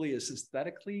probably is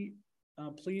aesthetically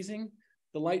pleasing.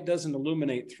 The light doesn't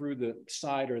illuminate through the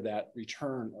side or that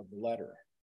return of the letter.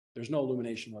 There's no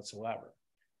illumination whatsoever.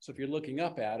 So if you're looking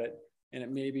up at it and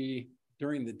it may be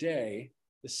during the day,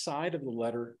 the side of the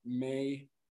letter may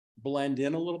blend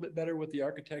in a little bit better with the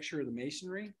architecture or the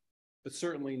masonry, but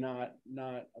certainly not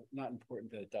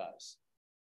important that it does.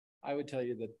 I would tell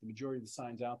you that the majority of the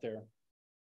signs out there,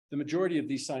 the majority of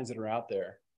these signs that are out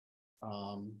there,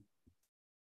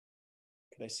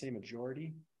 could I say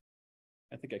majority?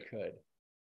 I think I could.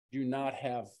 Do not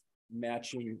have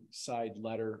matching side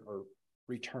letter or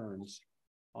returns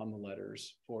on the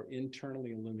letters for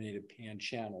internally illuminated pan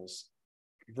channels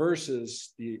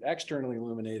versus the externally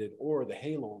illuminated or the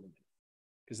halo illuminated,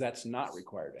 because that's not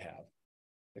required to have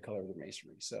the color of the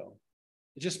masonry. So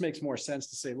it just makes more sense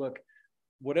to say, look,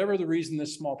 whatever the reason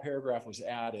this small paragraph was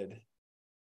added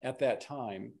at that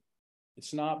time,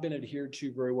 it's not been adhered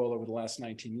to very well over the last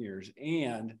 19 years.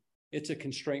 And it's a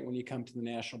constraint when you come to the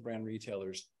national brand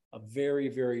retailers, a very,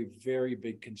 very, very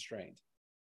big constraint,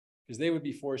 because they would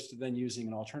be forced to then using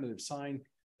an alternative sign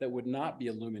that would not be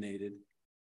illuminated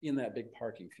in that big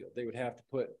parking field. They would have to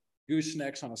put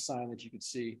goosenecks on a sign that you could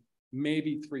see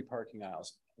maybe 3 parking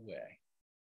aisles away.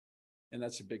 And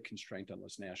that's a big constraint on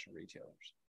those national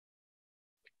retailers.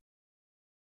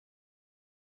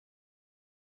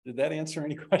 Did that answer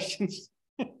any questions?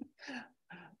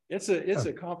 It's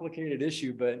a complicated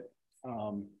issue, but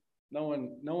no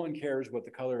one cares what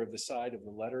the color of the side of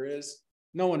the letter is.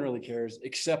 No one really cares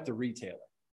except the retailer.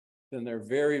 Then they're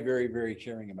very, very, very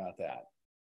caring about that.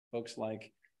 Folks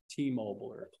like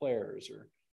T-Mobile or Claire's or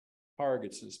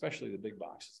Targets, and especially the big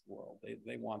boxes of the world,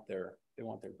 they want their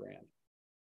brand.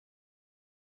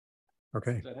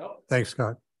 Okay. Does that help? Thanks,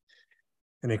 Scott.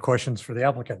 Any questions for the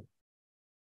applicant?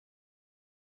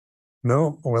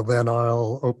 No? Well, then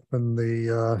I'll open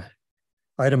the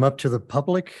item up to the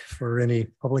public for any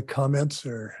public comments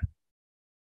or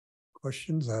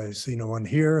questions. I see no one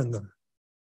here in the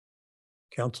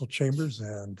council chambers,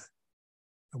 and I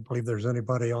don't believe there's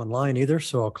anybody online either.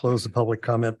 So I'll close the public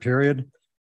comment period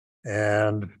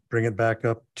and bring it back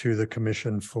up to the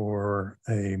commission for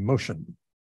a motion.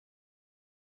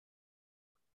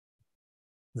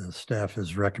 The staff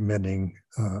is recommending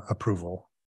approval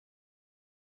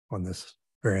on this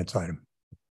variance item.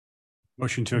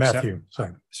 Motion to accept. Matthew,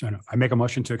 sorry. So no, I make a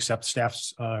motion to accept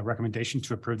staff's recommendation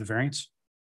to approve the variance.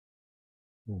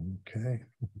 Okay.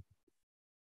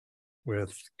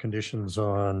 With conditions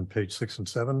on page 6 and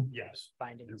 7? Yes.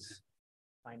 Findings.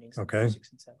 Okay. 6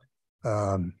 and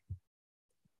 7.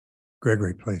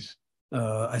 Gregory, please.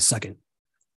 I second.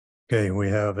 Okay, we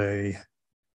have a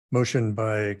motion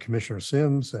by Commissioner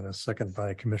Sims and a second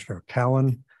by Commissioner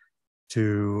Cowan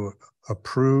to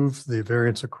approve the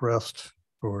variance request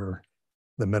for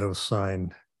the Meadows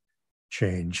sign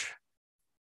change.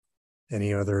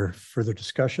 Any other further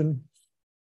discussion?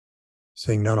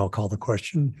 Seeing none, I'll call the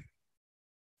question.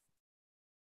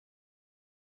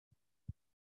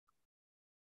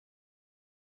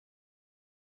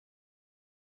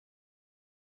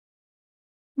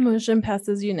 Motion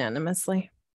passes unanimously.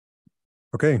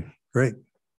 Okay, great.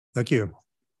 Thank you.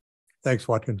 Thanks,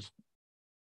 Watkins.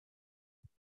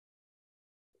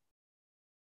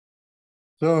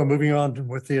 So moving on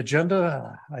with the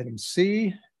agenda, item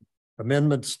C,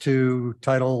 amendments to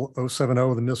Title 070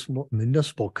 of the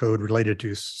Municipal Code related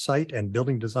to site and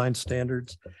building design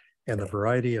standards and the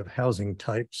variety of housing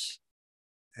types.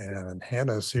 And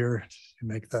Hannah's here to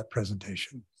make that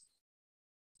presentation.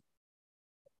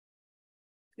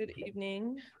 Good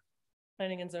evening,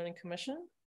 Planning and Zoning Commission.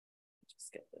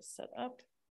 Just get this set up.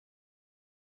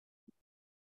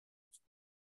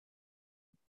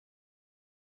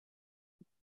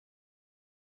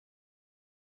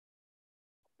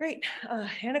 Great.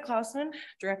 Hannah Klausman,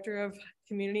 Director of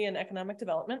Community and Economic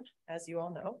Development, as you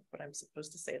all know, but I'm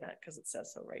supposed to say that because it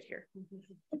says so right here.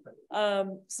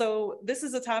 So this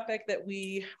is a topic that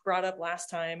we brought up last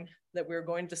time that we were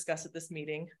going to discuss at this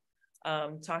meeting,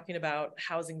 talking about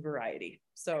housing variety.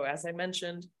 So as I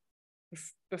mentioned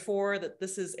before, that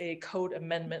this is a code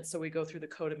amendment. So we go through the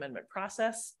code amendment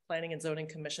process. Planning and Zoning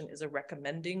Commission is a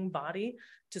recommending body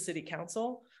to City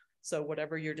Council. So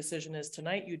whatever your decision is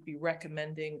tonight, you'd be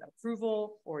recommending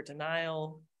approval or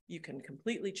denial. You can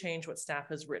completely change what staff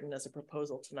has written as a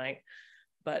proposal tonight.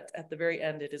 But at the very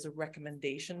end, it is a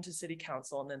recommendation to City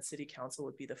Council, and then City Council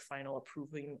would be the final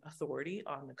approving authority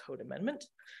on the code amendment.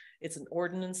 It's an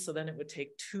ordinance, so then it would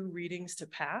take 2 readings to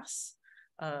pass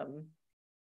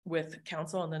with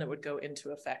council, and then it would go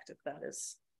into effect if that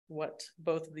is what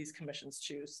both of these commissions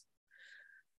choose.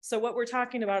 So what we're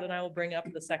talking about, and I will bring up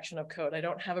the section of code. I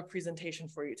don't have a presentation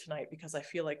for you tonight because I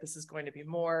feel like this is going to be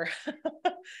more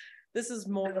this is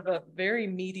more of a very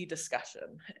meaty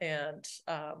discussion and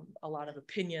a lot of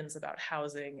opinions about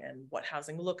housing and what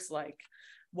housing looks like,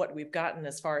 what we've gotten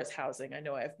as far as housing. I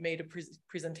know I've made a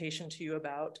presentation to you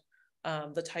about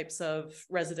the types of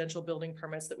residential building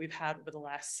permits that we've had over the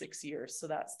last 6 years. So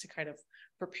that's to kind of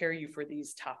prepare you for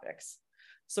these topics.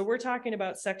 So we're talking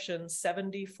about section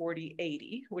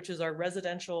 704080, which is our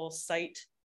residential site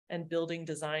and building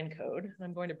design code. And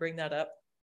I'm going to bring that up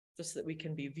just so that we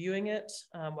can be viewing it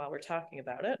while we're talking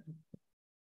about it.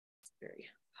 It's a very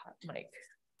hot mic.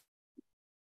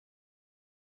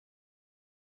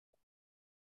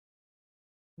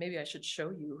 Maybe I should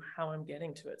show you how I'm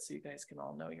getting to it so you guys can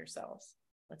all know yourselves.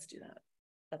 Let's do that.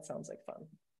 That sounds like fun.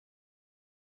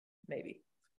 Maybe.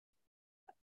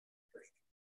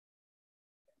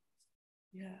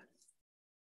 Yeah.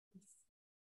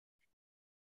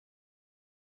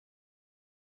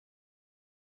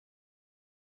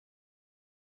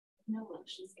 No,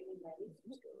 she's getting ready.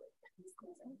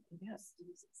 Yes.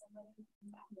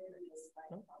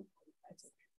 No.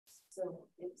 So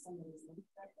if somebody's looking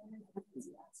at them, you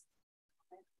ask.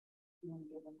 You want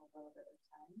to give them a little bit of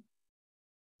time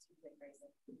to raise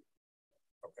it.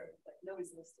 Okay. But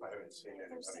nobody's listening. I haven't seen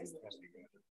anybody.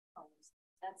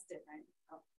 That's different.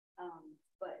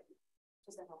 But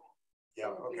just a whole.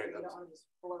 Yeah, so okay. You don't want to just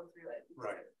blow through it.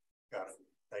 Right. Got it.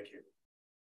 Thank you.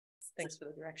 Thanks for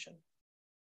the direction.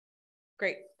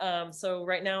 Great. So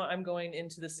right now I'm going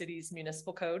into the city's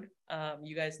municipal code.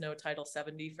 You guys know Title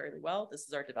 70 fairly well. This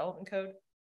is our development code.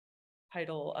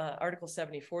 Article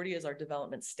 7040 is our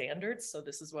development standards. So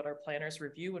this is what our planners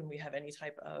review when we have any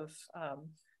type of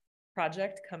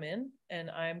project come in.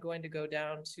 And I'm going to go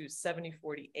down to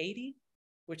 704080,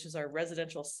 which is our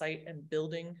residential site and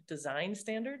building design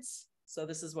standards. So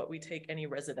this is what we take any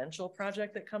residential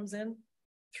project that comes in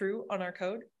through on our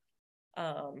code.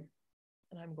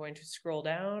 And I'm going to scroll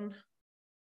down.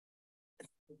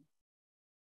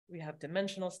 We have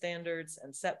dimensional standards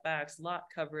and setbacks, lot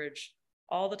coverage,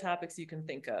 all the topics you can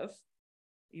think of,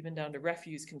 even down to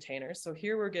refuse containers. So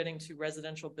here we're getting to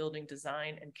residential building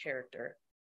design and character.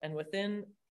 And within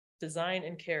design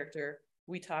and character,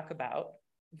 we talk about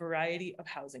variety of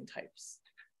housing types.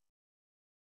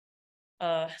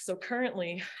 So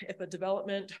currently, if a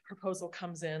development proposal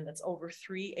comes in that's over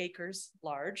 3 acres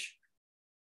large,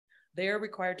 they are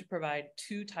required to provide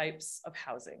 2 types of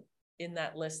housing in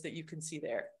that list that you can see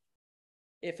there.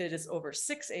 If it is over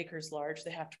 6 acres large,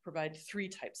 they have to provide 3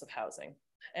 types of housing.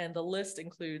 And the list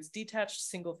includes detached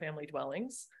single-family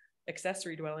dwellings,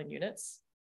 accessory dwelling units,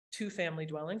 2-family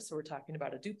dwellings, so we're talking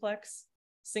about a duplex,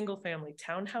 single-family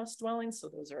townhouse dwellings, so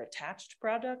those are attached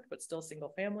product, but still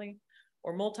single-family,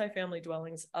 or multifamily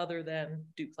dwellings other than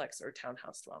duplex or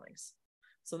townhouse dwellings.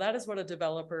 So that is what a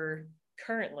developer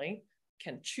currently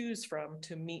can choose from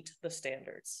to meet the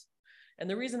standards. And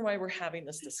the reason why we're having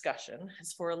this discussion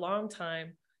is for a long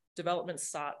time, development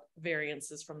sought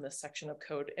variances from this section of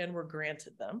code and were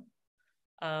granted them.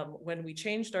 When we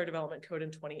changed our development code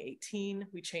in 2018,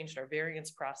 we changed our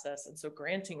variance process. And so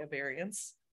granting a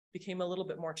variance became a little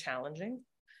bit more challenging.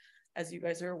 As you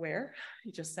guys are aware,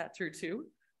 you just sat through 2.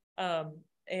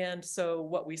 And so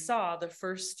what we saw, the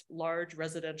first large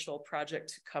residential project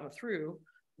to come through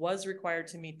was required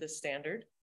to meet this standard.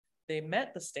 They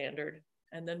met the standard.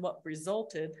 And then what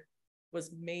resulted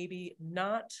was maybe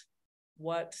not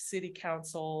what city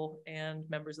council and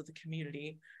members of the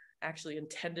community actually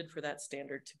intended for that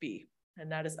standard to be.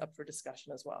 And that is up for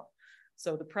discussion as well.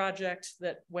 So the project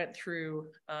that went through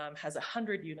has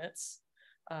 100 units,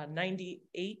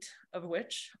 98 of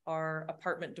which are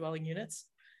apartment dwelling units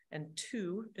and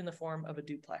 2 in the form of a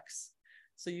duplex.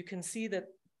 So you can see that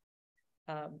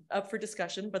up for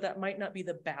discussion, but that might not be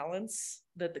the balance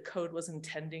that the code was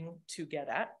intending to get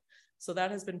at. So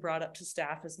that has been brought up to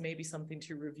staff as maybe something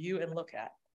to review and look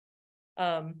at.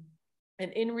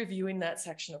 And in reviewing that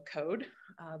section of code,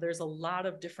 there's a lot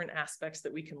of different aspects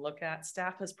that we can look at.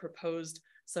 Staff has proposed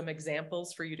some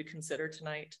examples for you to consider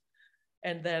tonight.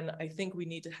 And then I think we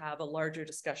need to have a larger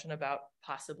discussion about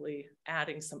possibly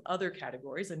adding some other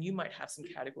categories, and you might have some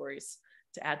categories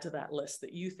to add to that list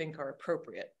that you think are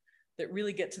appropriate, that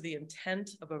really get to the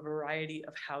intent of a variety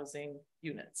of housing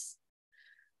units.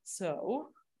 So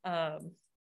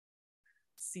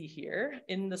see here.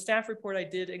 In the staff report, I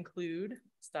did include,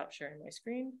 stop sharing my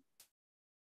screen.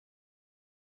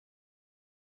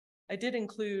 I did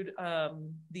include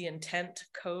the intent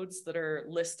codes that are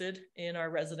listed in our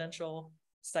residential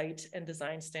site and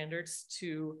design standards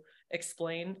to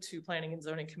explain to Planning and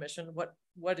Zoning Commission what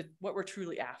we're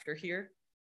truly after here.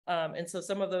 And so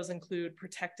some of those include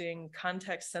protecting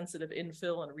context-sensitive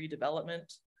infill and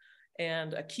redevelopment.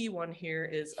 And a key one here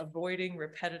is avoiding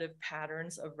repetitive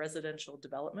patterns of residential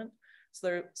development.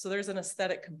 So there's an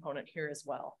aesthetic component here as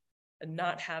well, and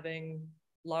not having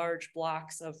large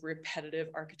blocks of repetitive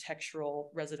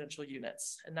architectural residential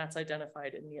units. And that's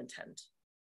identified in the intent.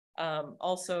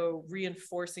 Also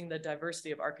reinforcing the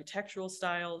diversity of architectural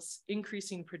styles,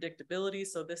 increasing predictability.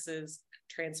 So this is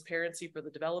transparency for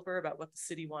the developer about what the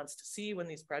city wants to see when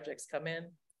these projects come in.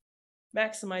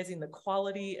 Maximizing the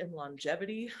quality and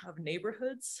longevity of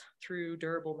neighborhoods through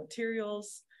durable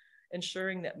materials,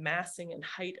 ensuring that massing and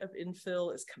height of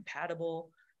infill is compatible,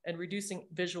 and reducing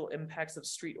visual impacts of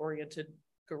street-oriented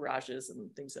garages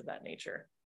and things of that nature.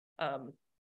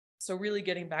 So really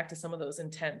getting back to some of those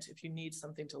intent, if you need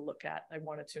something to look at, I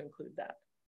wanted to include that.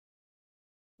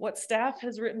 What staff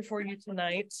has written for you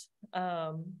tonight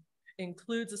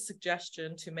includes a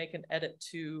suggestion to make an edit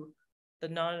to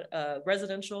the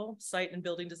residential site and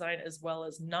building design, as well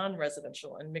as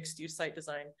non-residential and mixed-use site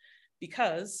design,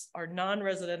 because our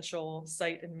non-residential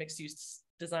site and mixed-use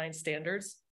design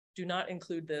standards do not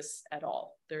include this at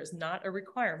all. There is not a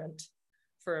requirement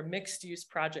for a mixed-use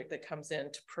project that comes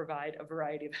in to provide a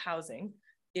variety of housing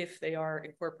if they are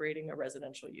incorporating a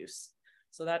residential use.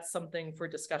 So that's something for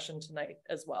discussion tonight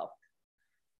as well.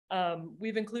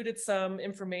 We've included some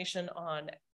information on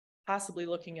possibly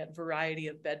looking at variety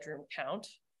of bedroom count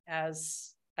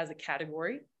as a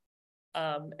category.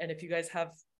 And if you guys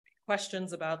have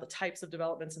questions about the types of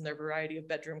developments and their variety of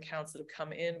bedroom counts that have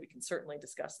come in, we can certainly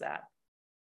discuss that.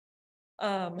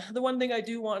 The one thing I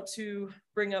do want to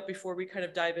bring up before we kind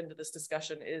of dive into this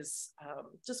discussion is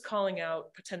just calling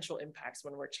out potential impacts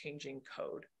when we're changing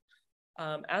code.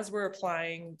 As we're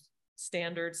applying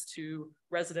standards to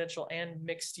residential and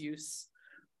mixed use,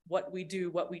 what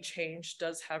we change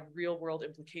does have real world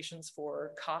implications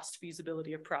for cost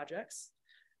feasibility of projects.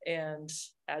 And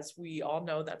as we all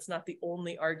know, that's not the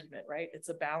only argument, right? It's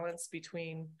a balance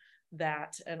between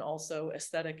that and also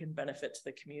aesthetic and benefit to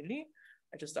the community.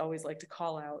 I just always like to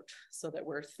call out so that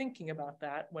we're thinking about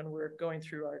that when we're going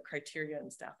through our criteria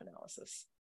and staff analysis.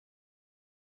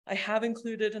 I have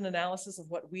included an analysis of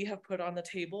what we have put on the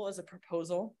table as a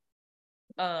proposal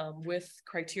with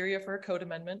criteria for a code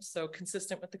amendment. So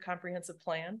consistent with the comprehensive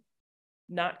plan,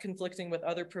 not conflicting with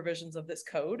other provisions of this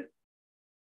code,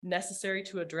 necessary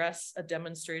to address a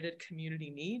demonstrated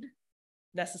community need,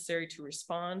 necessary to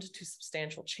respond to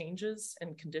substantial changes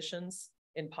and conditions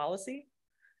in policy,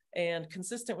 and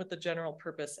consistent with the general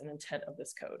purpose and intent of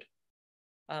this code.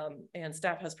 And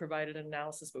staff has provided an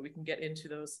analysis, but we can get into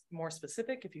those more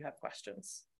specific if you have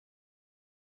questions.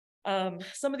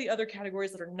 Some of the other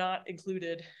categories that are not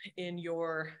included in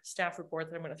your staff report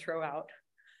that I'm going to throw out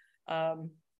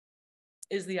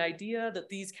is the idea that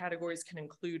these categories can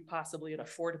include possibly an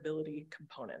affordability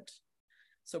component.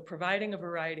 So providing a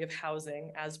variety of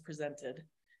housing as presented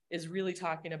is really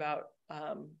talking about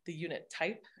the unit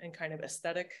type and kind of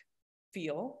aesthetic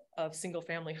feel of single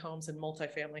family homes and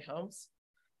multifamily homes.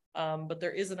 But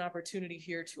there is an opportunity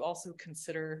here to also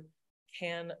consider,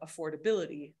 can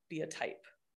affordability be a type?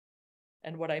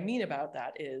 And what I mean about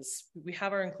that is we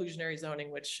have our inclusionary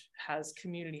zoning, which has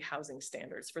community housing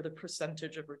standards for the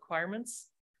percentage of requirements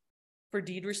for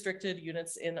deed restricted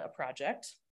units in a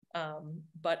project.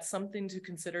 But something to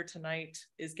consider tonight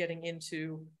is getting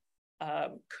into,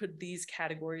 could these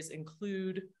categories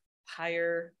include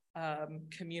higher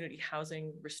community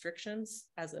housing restrictions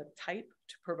as a type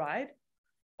to provide?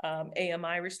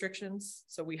 AMI restrictions.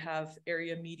 So we have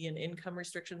area median income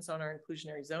restrictions on our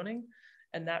inclusionary zoning,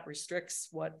 and that restricts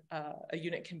what a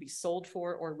unit can be sold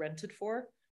for or rented for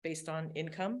based on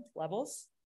income levels.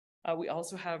 We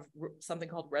also have something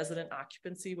called resident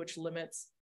occupancy, which limits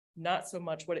not so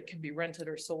much what it can be rented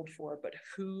or sold for, but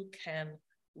who can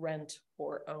rent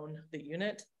or own the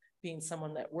unit, being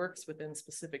someone that works within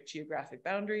specific geographic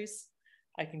boundaries.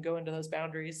 I can go into those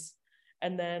boundaries.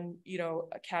 And then, you know,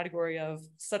 a category of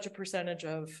such a percentage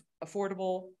of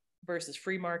affordable versus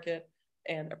free market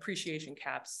and appreciation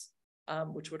caps,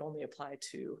 which would only apply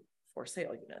to for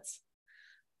sale units.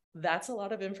 That's a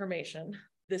lot of information.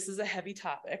 This is a heavy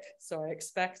topic, so I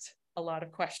expect a lot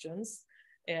of questions,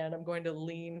 and I'm going to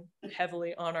lean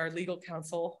heavily on our legal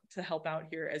counsel to help out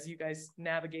here as you guys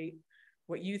navigate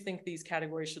what you think these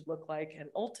categories should look like. And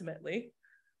ultimately,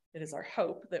 It is our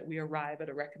hope that we arrive at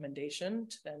a recommendation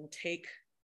to then take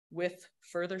with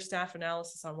further staff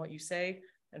analysis on what you say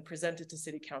and present it to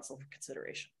City Council for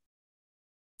consideration.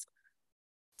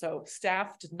 So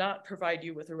staff did not provide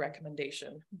you with a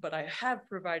recommendation, but I have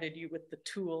provided you with the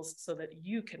tools so that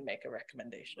you can make a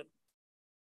recommendation.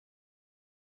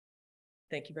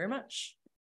 Thank you very much.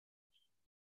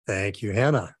 Thank you,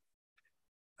 Hannah.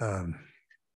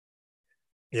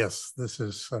 Yes, this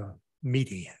is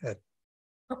meaty at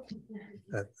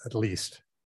least.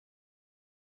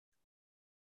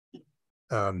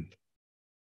 Well,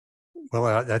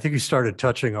 I think you started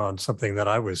touching on something that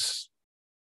I was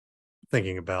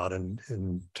thinking about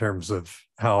in terms of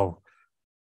how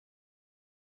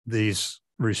these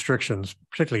restrictions,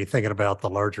 particularly thinking about the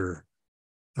larger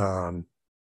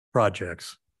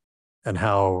projects and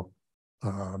how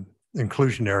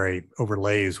inclusionary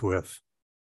overlays with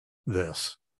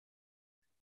this.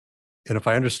 And if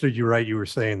I understood you right, you were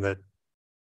saying that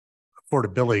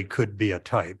affordability could be a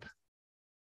type.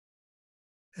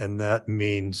 And that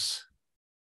means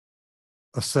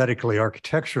aesthetically,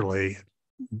 architecturally,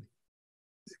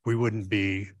 we wouldn't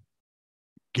be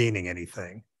gaining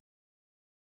anything,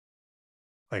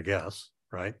 I guess,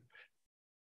 right?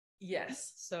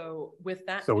 Yes. So with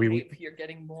that, So you're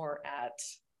getting more at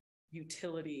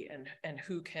utility and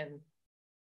who can.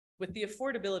 With the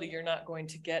affordability, you're not going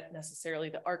to get necessarily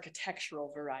the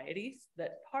architectural variety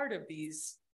that part of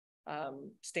these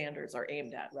standards are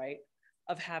aimed at, right?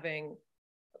 Of having,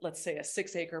 let's say, a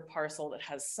 6-acre parcel that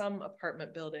has some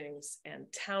apartment buildings and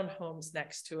townhomes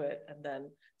next to it, and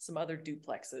then some other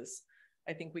duplexes.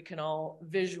 I think we can all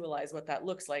visualize what that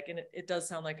looks like. And it does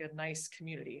sound like a nice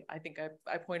community. I think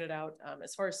I pointed out,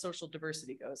 as far as social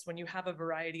diversity goes, when you have a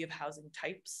variety of housing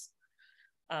types,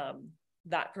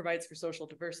 that provides for social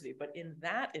diversity. But in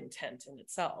that intent in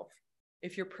itself,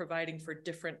 if you're providing for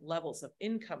different levels of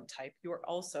income type, you're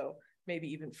also maybe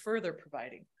even further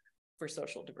providing for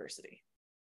social diversity.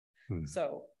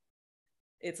 So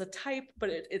it's a type, but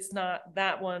it's not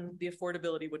that one. The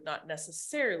affordability would not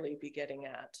necessarily be getting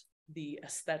at the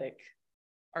aesthetic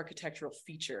architectural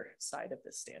feature side of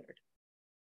this standard.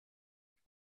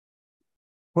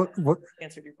 What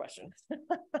answered your question?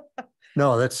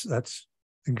 No, that's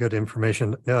good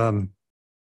information. I'm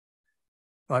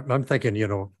thinking, I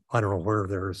don't know where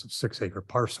there's a 6-acre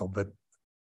parcel, but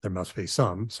there must be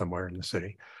somewhere in the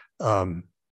city.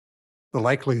 The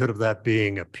likelihood of that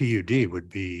being a PUD would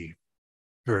be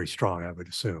very strong, I would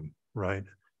assume, right?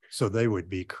 So they would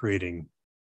be creating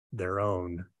their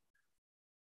own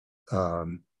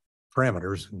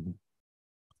parameters and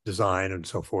design and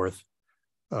so forth,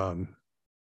 but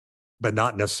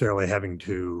not necessarily having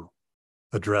to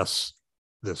address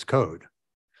this code.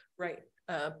 Right.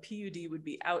 PUD would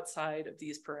be outside of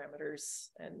these parameters,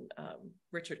 and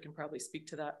Richard can probably speak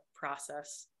to that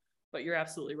process, but you're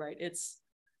absolutely right.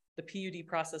 The PUD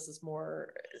process is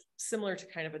more similar to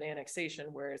kind of an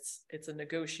annexation, where it's a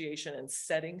negotiation and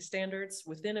setting standards.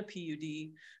 Within a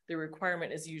PUD, the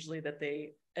requirement is usually that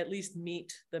they at least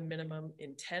meet the minimum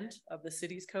intent of the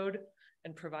city's code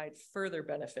and provide further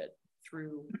benefit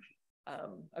through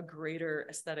a greater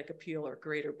aesthetic appeal or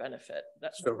greater benefit.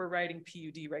 That's what we're writing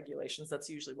PUD regulations. That's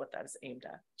usually what that is aimed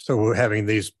at. So having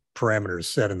these parameters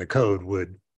set in the code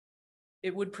would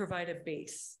provide a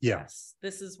base. Yeah. Yes.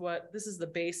 This is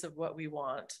the base of what we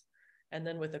want. And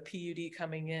then with a PUD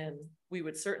coming in, we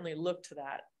would certainly look to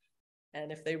that.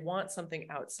 And if they want something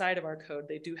outside of our code,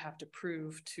 they do have to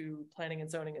prove to planning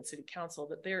and zoning and city council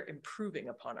that they're improving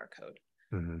upon our code.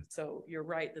 Mm-hmm. So you're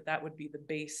right that would be the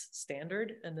base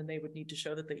standard. And then they would need to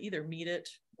show that they either meet it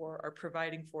or are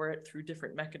providing for it through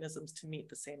different mechanisms to meet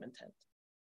the same intent.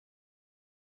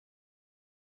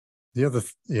 The other,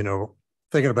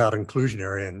 thinking about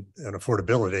inclusionary and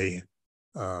affordability,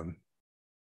 have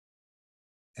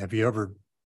you ever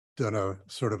done a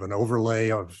sort of an overlay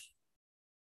of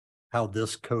how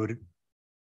this code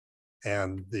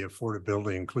and the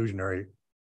affordability inclusionary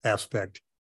aspect,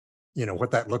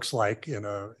 what that looks like in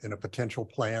a potential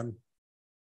plan?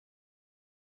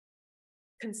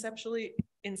 Conceptually,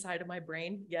 inside of my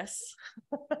brain, yes.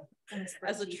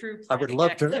 As a true I would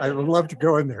love to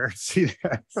go in there and see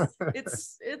that.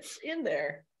 it's in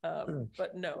there,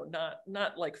 but no,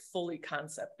 not like fully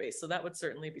concept based. So that would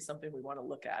certainly be something we want to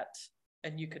look at,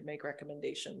 and you could make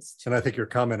recommendations to. And I think your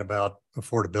comment about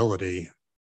affordability,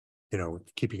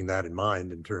 keeping that in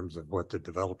mind in terms of what the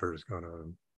developer is going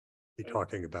to be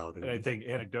talking about. And I think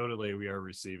anecdotally, we are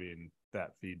receiving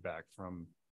that feedback from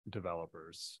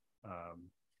developers,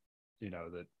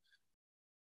 that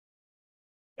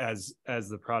as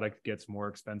the product gets more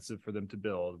expensive for them to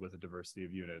build with a diversity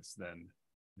of units, then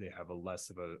they have a less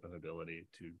of an ability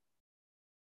to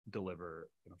deliver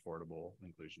an affordable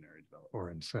inclusionary development. Or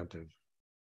incentive.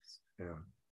 Yeah.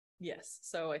 Yes,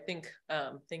 so I think,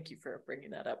 thank you for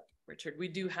bringing that up, Richard. We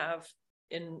do have,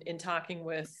 in talking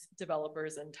with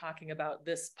developers and talking about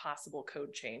this possible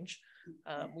code change,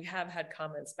 we have had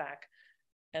comments back.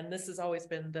 And this has always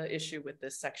been the issue with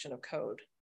this section of code,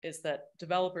 is that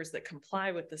developers that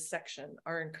comply with this section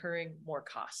are incurring more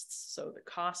costs. So the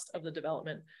cost of the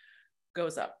development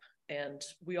goes up, and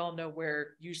we all know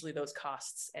where usually those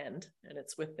costs end, and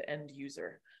it's with the end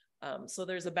user. So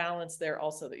there's a balance there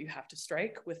also that you have to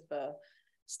strike with the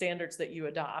standards that you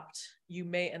adopt. You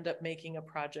may end up making a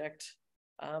project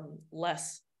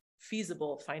less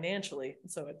feasible financially,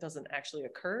 so it doesn't actually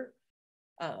occur.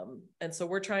 And so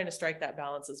we're trying to strike that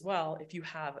balance as well. If you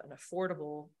have an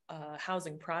affordable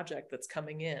housing project that's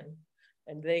coming in,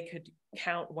 and they could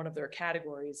count one of their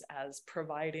categories as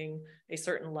providing a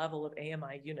certain level of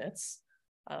AMI units.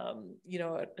 You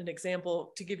know, an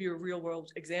example, to give you a real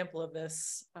world example of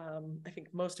this, I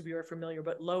think most of you are familiar,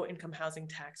 but low income housing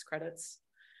tax credits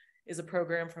is a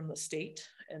program from the state.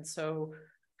 And so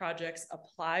projects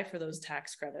apply for those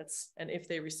tax credits. And if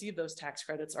they receive those tax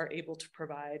credits, are able to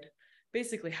provide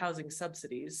basically housing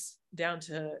subsidies down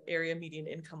to area median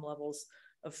income levels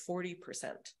of 40%.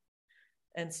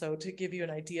 And so to give you an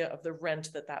idea of the rent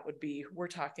that would be, we're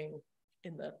talking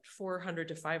in the $400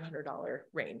 to $500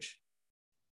 range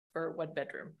for one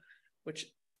bedroom, which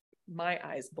my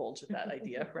eyes bulge at that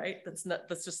idea, right?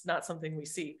 That's just not something we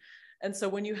see. And so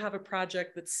when you have a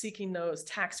project that's seeking those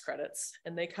tax credits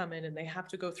and they come in and they have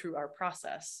to go through our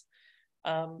process,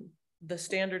 the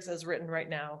standards as written right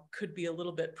now could be a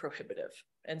little bit prohibitive.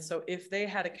 And so if they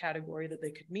had a category that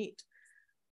they could meet,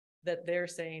 that they're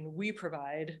saying we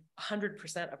provide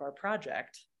 100% of our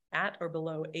project at or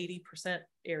below 80%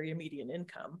 area median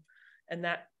income, and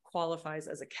that qualifies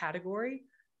as a category,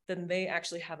 then they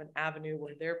actually have an avenue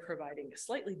where they're providing a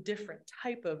slightly different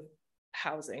type of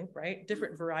housing, right?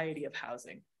 Different variety of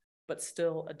housing, but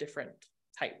still a different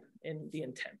type in the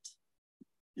intent.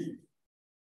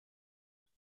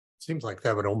 Seems like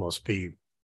that would almost be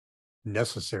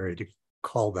necessary to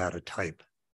call that a type.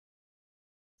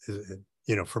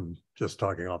 You know, from just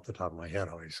talking off the top of my head,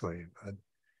 obviously, but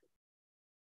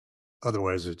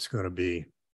otherwise it's going to be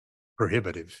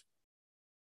prohibitive,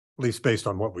 at least based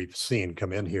on what we've seen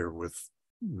come in here with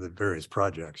the various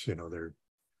projects. You know, they're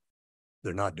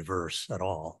not diverse at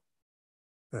all.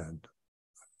 And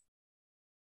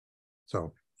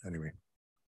so anyway,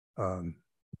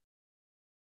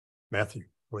 Matthew,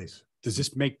 please. Does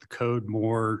this make the code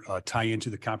more tie into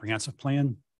the comprehensive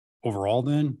plan overall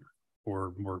then,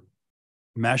 or more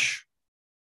mesh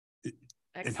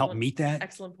and help meet that?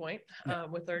 Excellent point.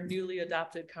 With our newly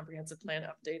adopted comprehensive plan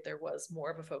update, there was more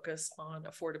of a focus on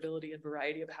affordability and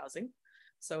variety of housing.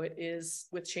 So it is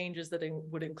with changes that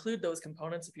would include those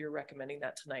components. If you're recommending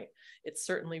that tonight, it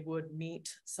certainly would meet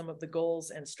some of the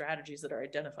goals and strategies that are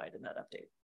identified in that update.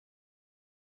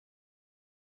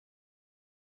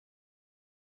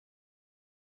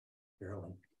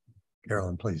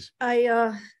 Carolyn, please.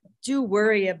 I do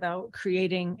worry about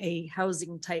creating a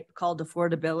housing type called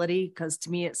affordability, because to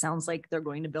me, it sounds like they're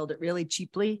going to build it really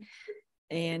cheaply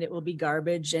and it will be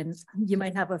garbage. And you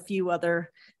might have a few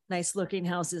other nice looking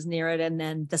houses near it. And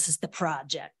then this is the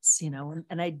projects, you know,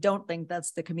 and I don't think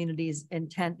that's the community's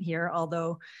intent here.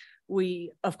 Although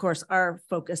we, of course, are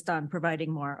focused on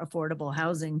providing more affordable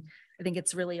housing. I think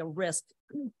it's really a risk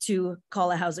to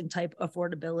call a housing type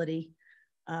affordability.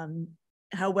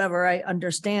 However, I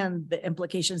understand the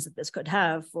implications that this could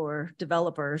have for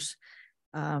developers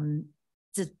to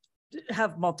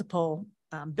have multiple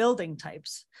building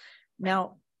types.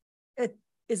 Now,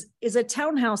 is a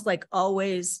townhouse like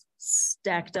always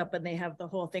stacked up and they have the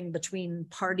whole thing between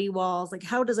party walls? Like,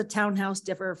 how does a townhouse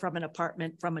differ from an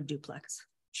apartment from a duplex?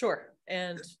 Sure.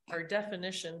 And our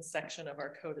definition section of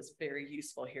our code is very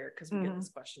useful here because we get this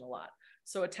question a lot.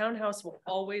 So a townhouse will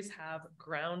always have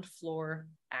ground floor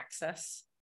access.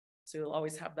 So you'll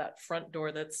always have that front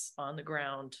door that's on the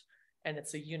ground and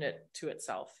it's a unit to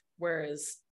itself.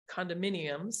 Whereas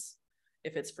condominiums,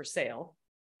 if it's for sale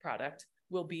product,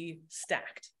 will be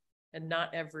stacked. And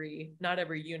not every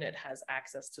unit has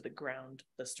access to the ground,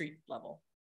 the street level.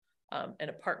 And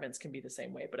apartments can be the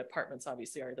same way, but apartments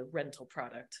obviously are the rental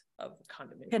product of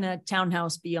condominium. Can a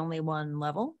townhouse be only one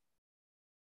level?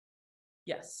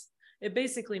 Yes. It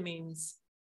basically means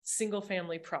single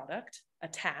family product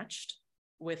attached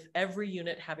with every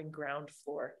unit having ground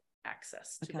floor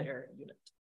access to their unit.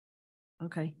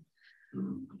 Okay.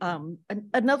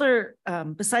 Another,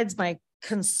 besides my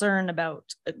concern about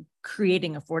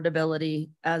creating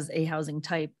affordability as a housing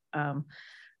type,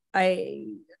 I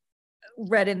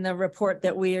read in the report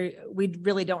that we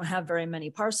really don't have very many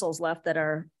parcels left that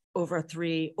are over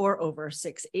 3 or over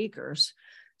 6 acres.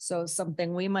 So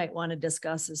something we might want to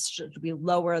discuss is, should we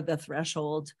lower the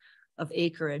threshold of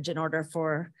acreage in order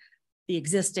for the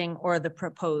existing or the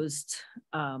proposed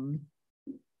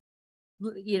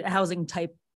housing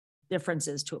type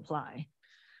differences to apply?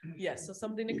 Yes, so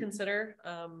something to consider,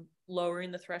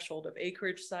 lowering the threshold of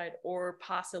acreage side or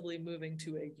possibly moving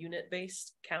to a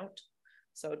unit-based count.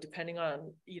 So depending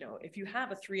on, if you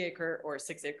have a 3 acre or a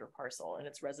 6 acre parcel and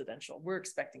it's residential, we're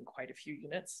expecting quite a few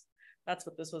units. That's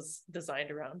what this was designed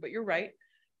around, but you're right.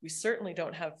 We certainly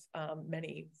don't have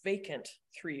many vacant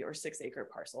 3 or 6 acre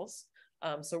parcels.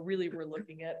 So really we're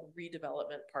looking at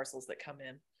redevelopment parcels that come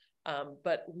in,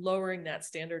 but lowering that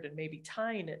standard and maybe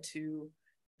tying it to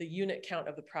the unit count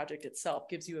of the project itself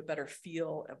gives you a better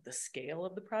feel of the scale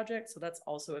of the project. So that's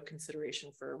also a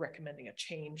consideration for recommending a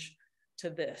change to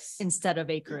this. Instead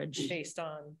of acreage. Based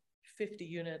on 50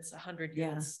 units, 100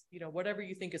 units, whatever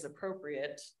you think is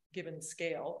appropriate given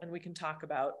scale. And we can talk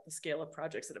about the scale of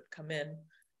projects that have come in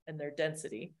and their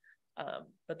density.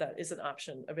 But that is an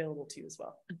option available to you as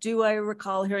well. Do I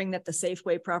recall hearing that the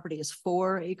Safeway property is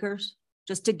 4 acres?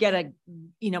 Just to get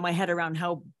my head around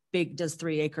how big does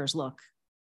 3 acres look?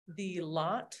 The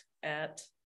lot at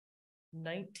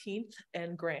 19th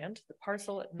and Grand, the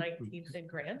parcel at 19th and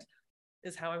Grand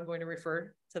is how I'm going to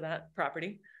refer to that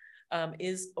property,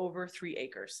 is over 3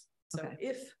 acres. So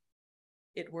if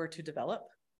it were to develop,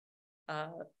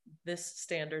 this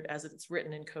standard as it's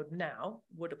written in code now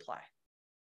would apply.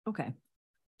 Okay.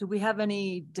 Do we have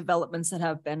any developments that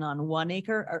have been on 1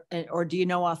 acre or do you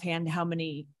know offhand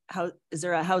how is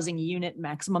there a housing unit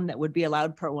maximum that would be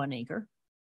allowed per 1 acre?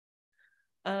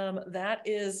 That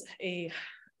is a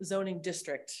zoning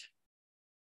district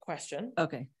question.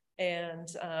 Okay. And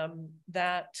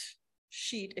that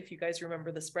sheet, if you guys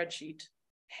remember the spreadsheet,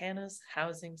 Hannah's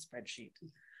housing spreadsheet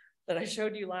that I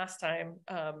showed you last time,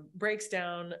 breaks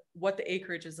down what the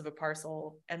acreage is of a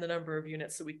parcel and the number of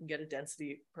units so we can get a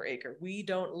density per acre. We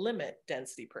don't limit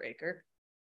density per acre.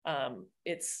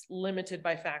 It's limited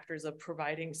by factors of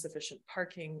providing sufficient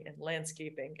parking and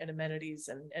landscaping and amenities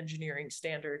and engineering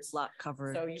standards. Lot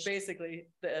coverage. So you basically,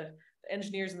 the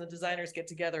engineers and the designers get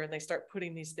together and they start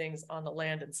putting these things on the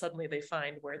land, and suddenly they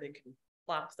find where they can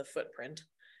plop the footprint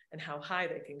and how high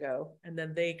they can go. And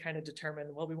then they kind of determine,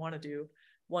 well, we want to do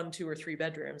 1, 2, or 3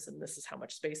 bedrooms, and this is how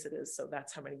much space it is. So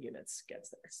that's how many units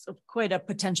gets there. So quite a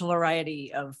potential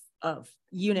variety of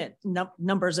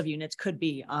numbers of units could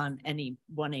be on any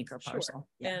 1 acre parcel. Sure.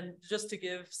 Yeah. And just to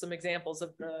give some examples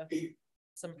of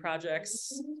some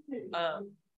projects,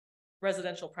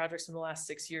 residential projects in the last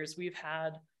 6 years, we've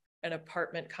had an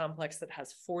apartment complex that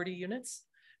has 40 units.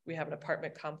 We have an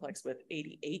apartment complex with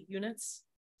 88 units,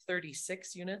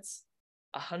 36 units,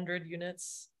 100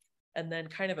 units, and then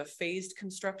kind of a phased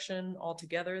construction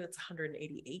altogether that's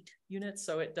 188 units.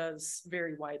 So it does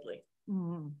vary widely.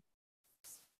 Mm.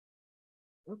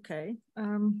 Okay.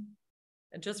 And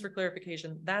just for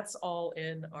clarification, that's all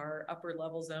in our upper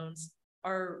level zones.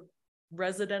 Our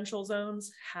residential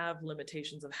zones have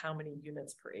limitations of how many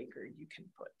units per acre you can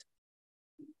put.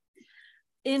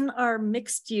 In our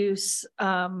mixed use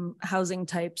housing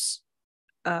types,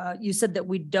 you said that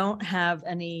we don't have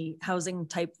any housing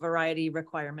type variety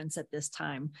requirements at this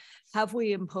time. Have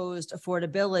we imposed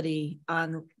affordability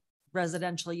on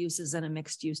residential uses in a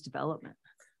mixed use development?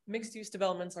 Mixed use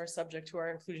developments are subject to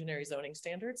our inclusionary zoning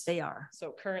standards. They are.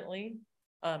 So currently,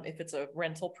 if it's a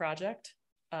rental project,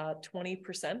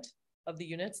 20% of the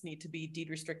units need to be deed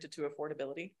restricted to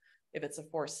affordability. If it's a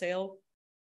for sale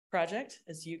project,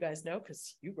 as you guys know,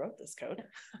 because you wrote this code,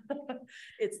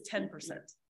 it's 10%.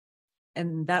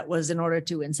 And that was in order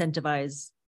to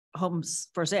incentivize homes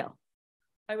for sale.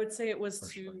 I would say it was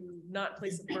to not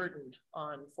place a burden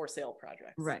on for sale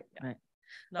projects. Right, yeah. right.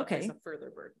 Not Okay. place a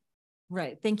further burden.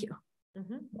 Right, thank you.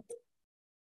 Mm-hmm.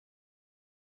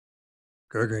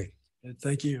 Gregory.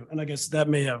 Thank you. And I guess that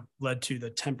may have led to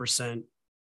the 10%,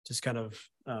 just kind of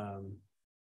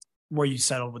where you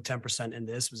settled with 10% in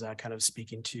this. Was that kind of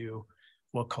speaking to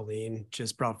what Colleen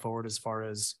just brought forward as far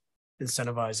as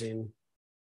incentivizing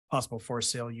possible for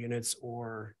sale units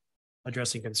or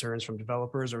addressing concerns from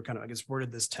developers, or kind of, I guess, where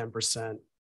did this 10%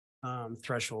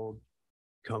 threshold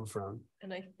come from?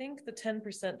 And I think the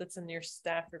 10% that's in your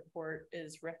staff report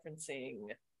is referencing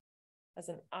as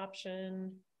an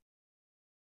option.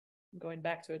 I'm going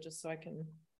back to it just so I can.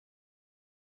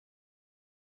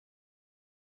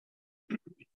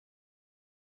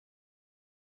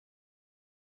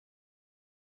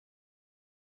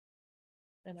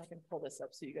 And I can pull this up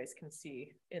so you guys can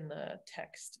see in the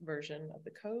text version of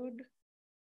the code.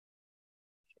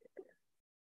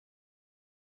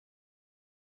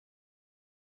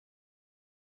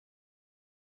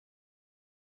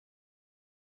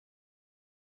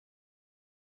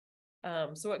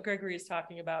 So what Gregory is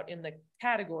talking about in the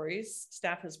categories,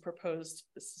 staff has proposed,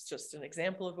 this is just an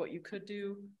example of what you could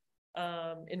do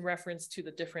in reference to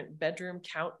the different bedroom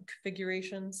count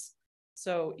configurations.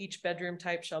 So each bedroom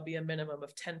type shall be a minimum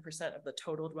of 10% of the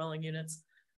total dwelling units.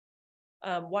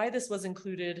 Why this was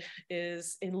included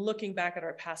is in looking back at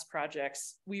our past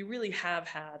projects, we really have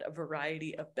had a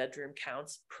variety of bedroom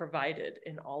counts provided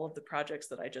in all of the projects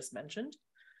that I just mentioned.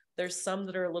 There's some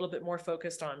that are a little bit more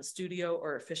focused on studio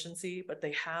or efficiency, but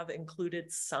they have included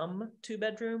some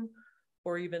 2-bedroom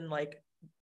or even like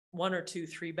 1 or 2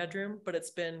 3-bedroom, but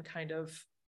it's been kind of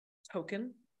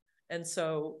token. And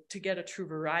so to get a true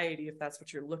variety, if that's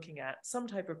what you're looking at, some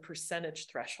type of percentage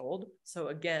threshold. So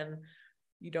again,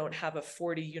 you don't have a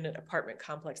 40-unit apartment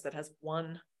complex that has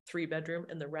 1 3-bedroom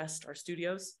and the rest are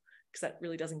studios, because that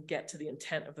really doesn't get to the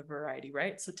intent of the variety,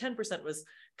 right? So 10% was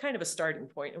kind of a starting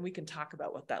point, and we can talk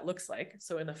about what that looks like.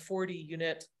 So in a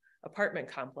 40-unit apartment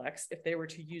complex, if they were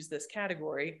to use this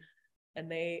category, and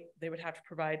they would have to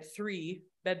provide 3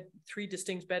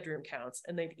 distinct bedroom counts,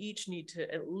 and they'd each need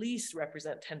to at least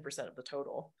represent 10% of the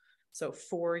total. So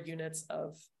 4 units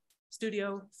of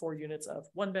studio, 4 units of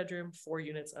 1-bedroom, 4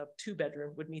 units of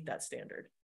 2-bedroom would meet that standard.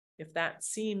 If that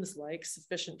seems like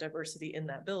sufficient diversity in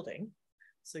that building,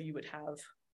 so you would have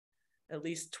at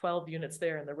least 12 units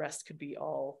there, and the rest could be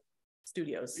all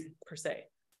studios per se.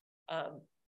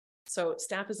 So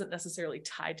staff isn't necessarily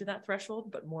tied to that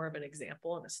threshold, but more of an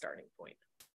example and a starting point.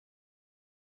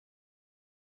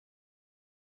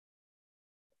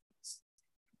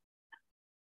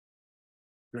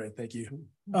 Great, thank you.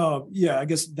 Yeah, I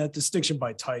guess that distinction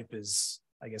by type is,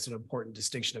 I guess, an important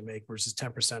distinction to make versus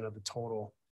 10% of the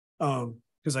total.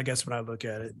 Because I guess when I look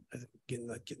at it, getting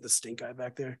the stink eye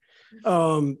back there.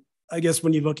 I guess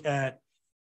when you look at,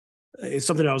 it's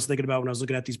something I was thinking about when I was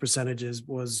looking at these percentages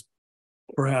was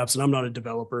perhaps, and I'm not a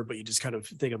developer, but you just kind of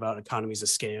think about economies of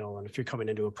scale. And if you're coming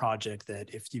into a project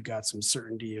that if you've got some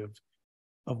certainty of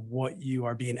what you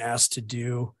are being asked to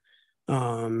do,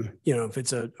 you know, if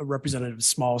it's a representative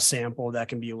small sample, that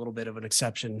can be a little bit of an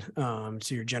exception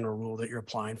to your general rule that you're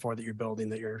applying for, that you're building,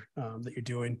 that you're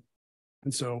doing.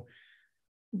 And so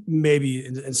maybe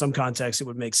in some contexts, it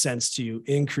would make sense to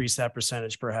increase that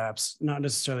percentage, perhaps not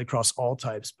necessarily across all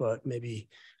types, but maybe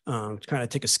kind of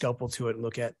take a scalpel to it and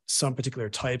look at some particular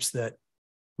types that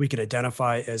we could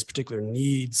identify as particular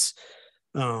needs.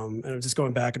 And I'm just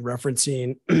going back and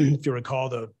referencing, if you recall,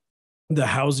 the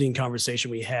housing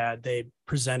conversation we had, they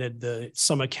presented the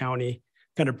Summit County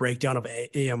kind of breakdown of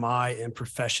AMI and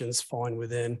professions falling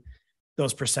within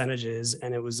those percentages.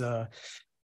 And it was a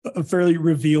fairly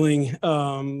revealing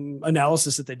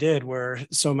analysis that they did, where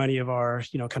so many of our,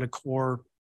 you know, kind of core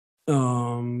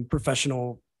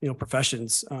professional, you know,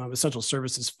 professions, essential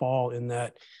services fall in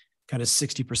that kind of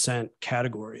 60%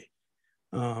 category.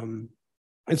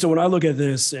 And so when I look at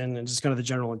this and just kind of the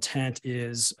general intent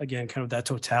is, again, kind of that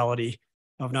totality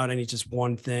of not only just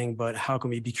one thing, but how can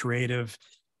we be creative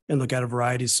and look at a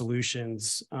variety of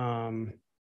solutions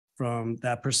from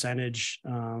that percentage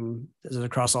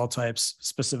across all types,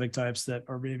 specific types that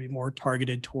are maybe more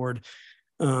targeted toward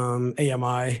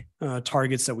AMI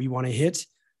targets that we want to hit.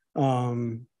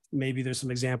 Maybe there's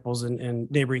some examples in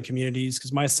neighboring communities,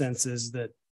 because my sense is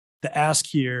that the ask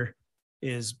here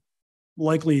is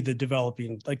likely the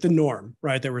developing, like the norm,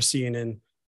 right, that we're seeing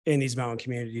in these mountain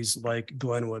communities like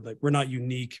Glenwood. Like, we're not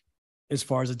unique as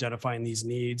far as identifying these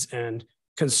needs and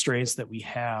constraints that we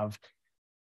have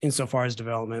insofar as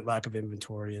development, lack of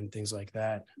inventory, and things like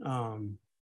that.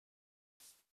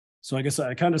 So I guess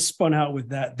I kind of spun out with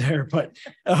that there, but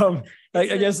I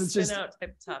guess it's just,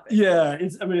 yeah,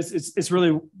 it's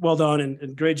really well done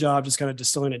and great job just kind of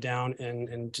distilling it down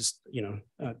and just, you know,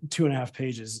 2.5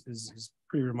 pages is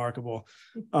pretty remarkable.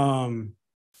 And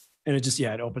it just,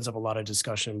 yeah, it opens up a lot of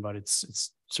discussion, but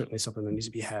it's certainly something that needs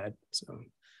to be had. So,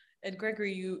 and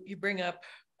Gregory, you bring up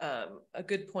a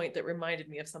good point that reminded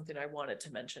me of something I wanted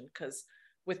to mention, because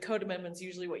with code amendments,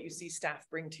 usually what you see staff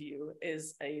bring to you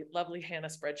is a lovely HANA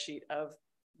spreadsheet of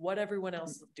what everyone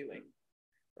else is doing,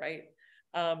 right?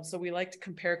 So we like to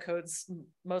compare codes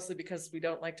mostly because we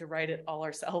don't like to write it all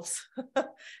ourselves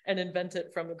and invent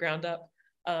it from the ground up.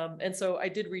 And so I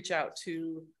did reach out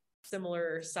to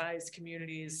similar sized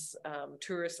communities,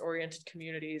 tourist-oriented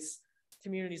communities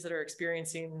that are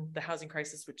experiencing the housing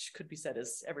crisis, which could be said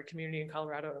as every community in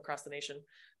Colorado and across the nation,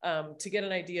 to get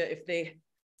an idea if they,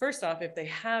 first off, if they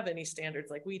have any standards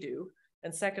like we do,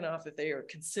 and second off, if they are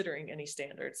considering any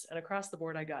standards. And across the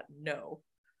board, I got no,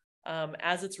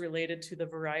 as it's related to the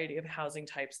variety of housing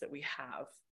types that we have.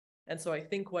 And so I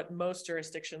think what most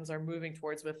jurisdictions are moving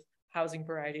towards with housing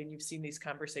variety, and you've seen these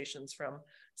conversations from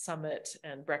Summit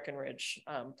and Breckenridge,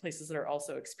 places that are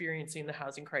also experiencing the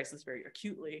housing crisis very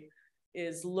acutely,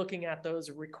 is looking at those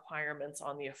requirements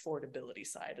on the affordability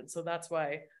side. And so that's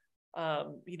why,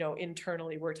 you know,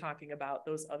 internally we're talking about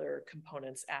those other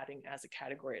components adding as a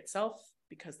category itself,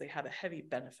 because they have a heavy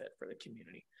benefit for the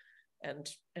community.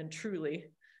 And truly,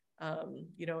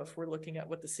 you know, if we're looking at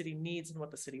what the city needs and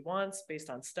what the city wants based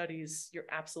on studies, you're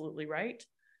absolutely right.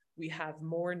 We have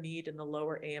more need in the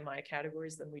lower AMI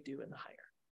categories than we do in the higher.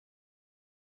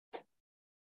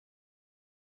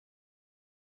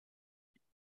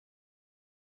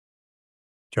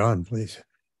 John, please.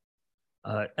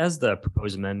 As the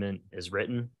proposed amendment is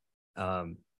written,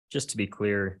 just to be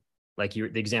clear, like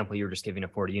the example you were just giving, a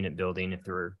 40-unit building, if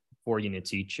there were 4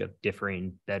 units each of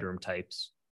differing bedroom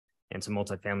types and some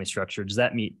multifamily structure, does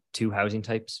that meet 2 housing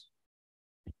types?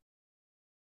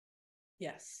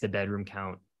 Yes. The bedroom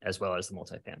count as well as the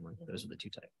multifamily. Those are the 2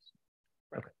 types.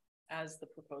 Right. Okay. As the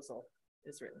proposal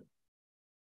is written.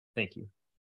 Thank you.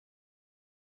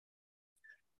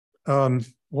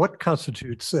 What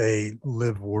constitutes a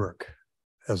live work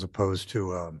as opposed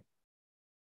to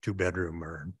 2-bedroom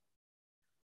or?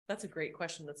 That's a great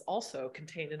question. That's also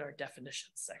contained in our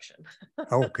definitions section.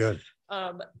 Oh, good.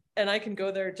 And I can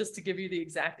go there just to give you the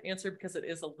exact answer, because it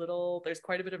is a little, there's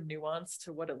quite a bit of nuance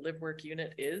to what a live work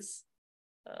unit is.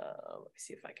 Let me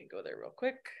see if I can go there real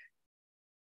quick.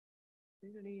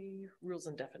 Any rules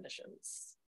and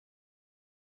definitions.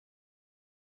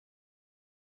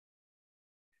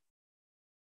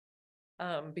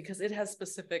 Because it has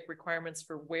specific requirements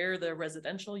for where the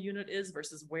residential unit is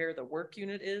versus where the work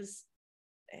unit is.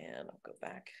 And I'll go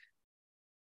back.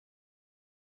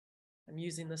 I'm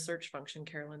using the search function,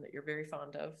 Carolyn, that you're very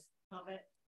fond of. Love it.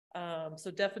 So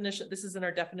definition, this is in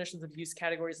our definitions of use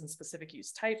categories and specific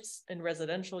use types. In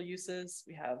residential uses,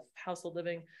 we have household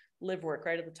living, live work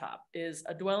right at the top, is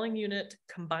a dwelling unit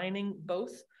combining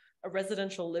both a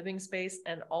residential living space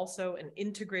and also an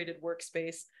integrated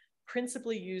workspace,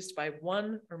 principally used by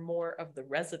one or more of the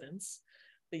residents.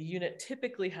 The unit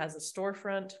typically has a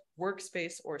storefront,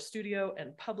 workspace, or studio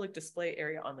and public display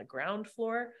area on the ground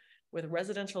floor, with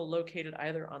residential located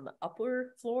either on the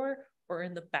upper floor or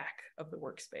in the back of the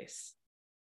workspace.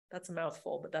 That's a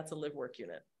mouthful, but that's a live work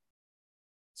unit.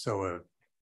 So a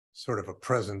sort of a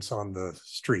presence on the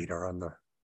street or on the,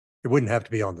 it wouldn't have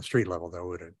to be on the street level though,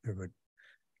 would it? It would.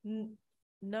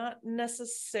 Not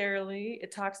necessarily.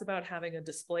 It talks about having a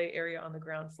display area on the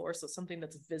ground floor. So something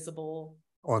that's visible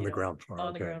on the ground floor.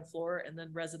 On the ground floor, and then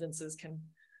residences can,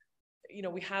 you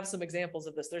know, we have some examples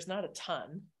of this. There's not a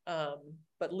ton,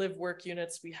 but live work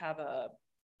units, we have a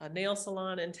nail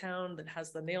salon in town that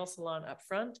has the nail salon up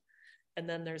front. And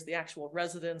then there's the actual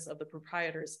residence of the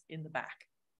proprietors in the back.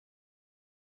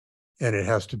 And it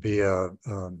has to be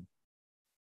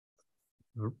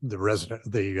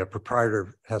the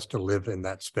proprietor has to live in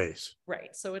that space.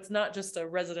 Right. So it's not just a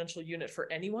residential unit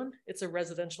for anyone. It's a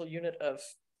residential unit of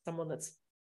someone that's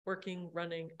working,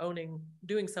 running, owning,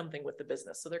 doing something with the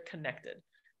business. So they're connected.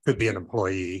 Could be an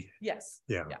employee. Yes.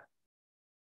 Yeah. Yeah.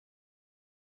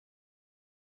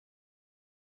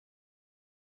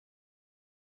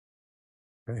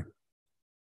 Okay.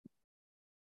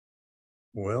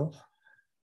 Well,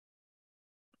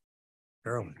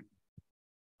 Carolyn.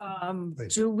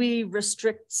 Please. Do we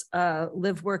restrict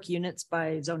live work units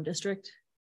by zone district?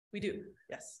 We do,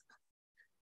 yes.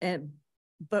 And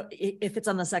but if it's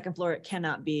on the second floor, it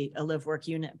cannot be a live work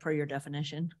unit per your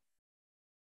definition.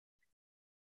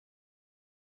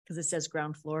 Because it says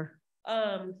ground floor.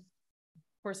 Of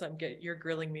course, you're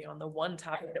grilling me on the one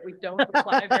topic that we don't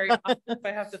apply very often. If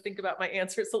I have to think about my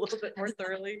answers a little bit more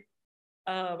thoroughly.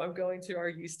 I'm going to our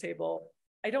use table.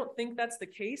 I don't think that's the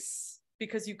case,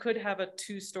 because you could have a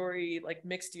 2-story like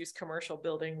mixed use commercial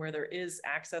building where there is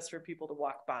access for people to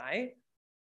walk by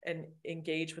and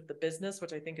engage with the business,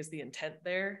 which I think is the intent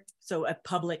there. So a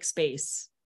public space,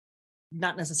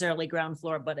 not necessarily ground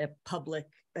floor, but a public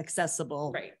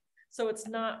accessible. Right. So it's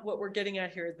not, what we're getting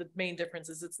at here, the main difference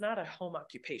is it's not a home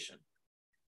occupation.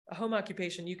 A home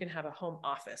occupation, you can have a home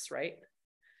office, right?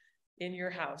 In your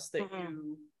house that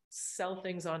you sell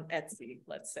things on Etsy,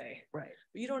 let's say. Right.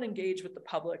 But you don't engage with the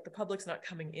public. The public's not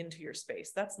coming into your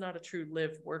space. That's not a true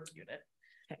live work unit,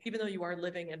 even though you are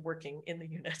living and working in the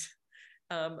unit.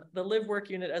 The live work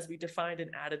unit, as we defined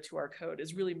and added to our code,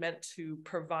 is really meant to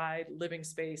provide living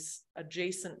space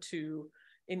adjacent to,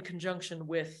 in conjunction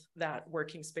with that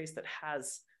working space that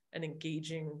has an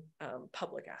engaging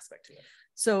public aspect to it.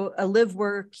 So a live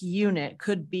work unit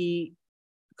could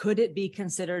it be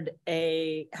considered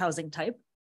a housing type?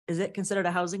 Is it considered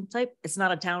a housing type? It's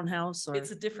not a townhouse or?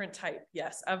 It's a different type,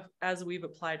 yes. As we've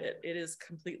applied it, it is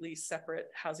completely separate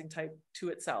housing type to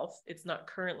itself. It's not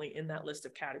currently in that list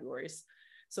of categories.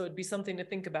 So it'd be something to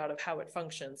think about of how it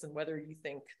functions and whether you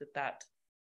think that that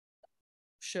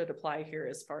should apply here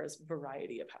as far as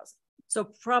variety of housing. So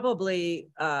probably,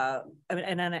 I mean,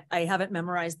 and I haven't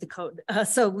memorized the code.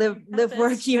 So live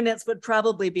work units would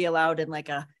probably be allowed in like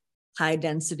a high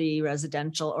density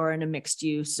residential or in a mixed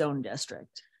use zone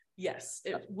district. Yes,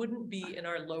 it wouldn't be in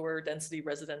our lower density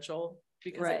residential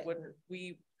because Right. it wouldn't,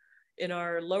 in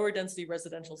our lower density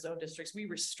residential zone districts, we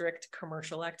restrict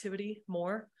commercial activity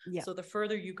more. Yeah. So the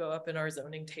further you go up in our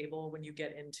zoning table, when you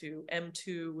get into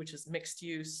M2, which is mixed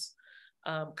use,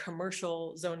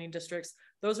 commercial zoning districts,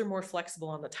 those are more flexible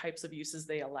on the types of uses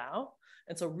they allow.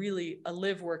 And so really a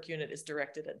live work unit is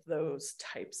directed at those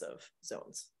types of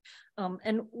zones.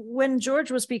 And when George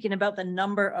was speaking about the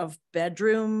number of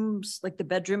bedrooms, like the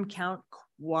bedroom count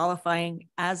qualifying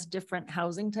as different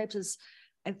housing types,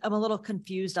 I'm a little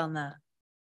confused on that.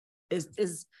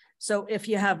 So if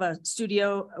you have a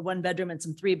studio, a 1 bedroom and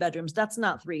some 3 bedrooms, that's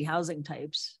not 3 housing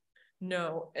types.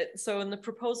 No, so in the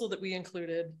proposal that we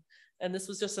included, and this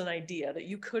was just an idea that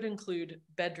you could include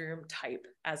bedroom type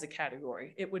as a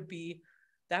category.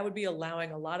 That would be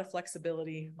allowing a lot of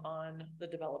flexibility on the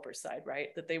developer side, right?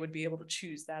 That they would be able to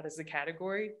choose that as a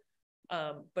category.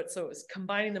 But so it's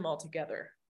combining them all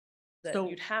together that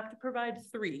you'd have to provide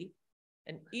 3,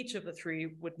 and each of the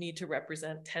 3 would need to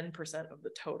represent 10% of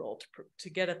the total to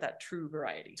get at that true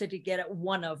variety. So to get at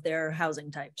one of their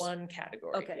housing types. One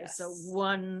category. Okay, yes. so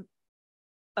one.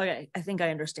 Okay, I think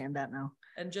I understand that now.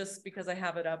 And just because I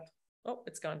have it up, oh,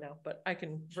 it's gone now, but I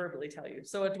can verbally tell you.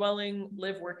 So a dwelling,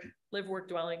 live work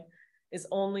dwelling is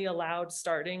only allowed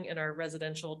starting in our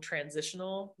residential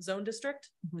transitional zone district,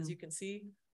 as you can see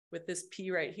with this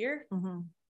P right here.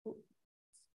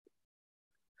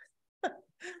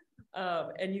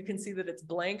 And you can see that it's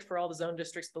blank for all the zone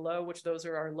districts below, which those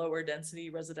are our lower density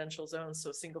residential zones.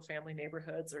 So single family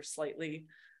neighborhoods or slightly,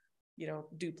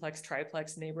 duplex,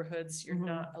 triplex neighborhoods. You're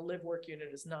not, a live work unit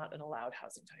is not an allowed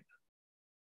housing type.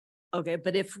 Okay,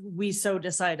 but if we so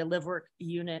decide a live work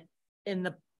unit in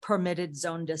the permitted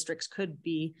zone districts could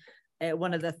be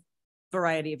one of the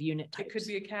variety of unit types. It could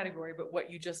be a category, but what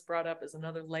you just brought up is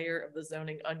another layer of the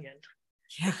zoning onion.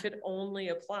 Yeah. It could only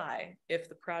apply if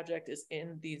the project is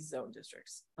in these zone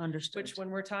districts. Understood. Which when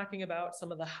we're talking about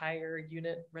some of the higher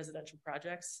unit residential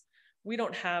projects, we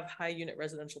don't have high unit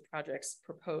residential projects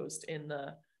proposed in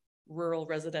the rural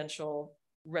residential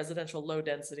low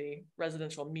density,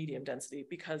 residential medium density,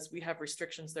 because we have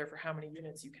restrictions there for how many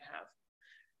units you can have.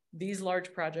 These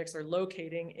large projects are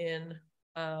locating in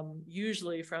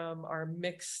usually from our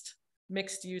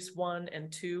mixed use 1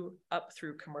 and 2 up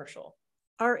through commercial.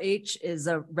 RH is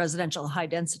a residential high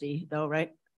density though, right?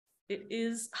 It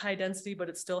is high density, but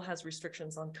it still has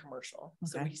restrictions on commercial. Okay.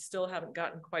 So we still haven't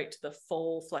gotten quite to the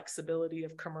full flexibility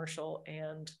of commercial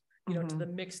and, to the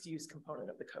mixed use component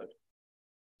of the code.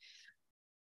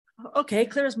 Okay,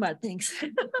 clear as mud, thanks.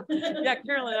 Yeah,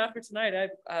 Carolyn, after tonight,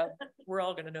 we're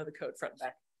all gonna know the code front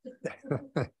and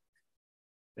back.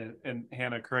 And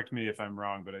Hannah, correct me if I'm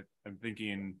wrong, but I'm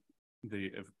thinking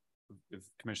if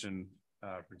Commission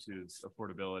pursues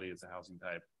affordability as a housing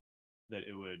type, that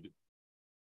it would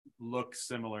look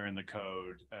similar in the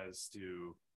code as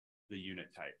to the unit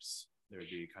types. There would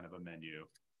be kind of a menu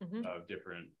of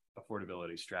different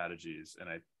affordability strategies. And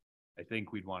I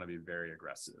think we'd want to be very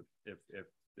aggressive. If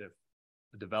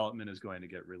the development is going to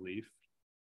get relief,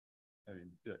 I mean,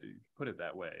 put it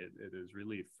that way, it is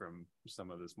relief from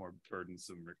some of this more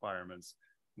burdensome requirements.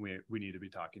 We need to be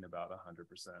talking about 100%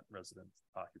 resident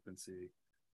occupancy,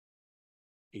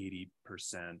 80%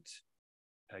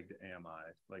 pegged to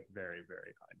AMI, like very,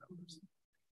 very high numbers.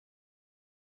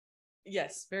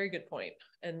 Yes, very good point.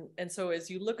 And so as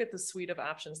you look at the suite of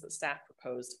options that staff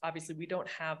proposed, obviously we don't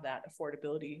have that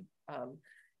affordability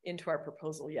into our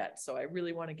proposal yet. So I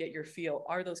really want to get your feel.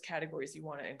 Are those categories you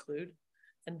want to include?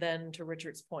 And then to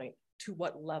Richard's point, to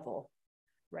what level,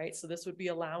 right? So this would be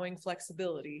allowing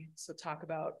flexibility. So talk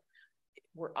about,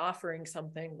 we're offering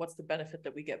something, what's the benefit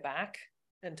that we get back?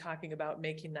 And talking about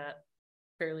making that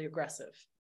fairly aggressive.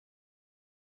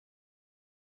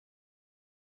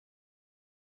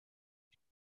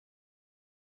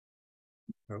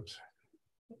 Oops.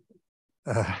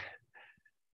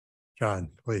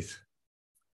 John, please.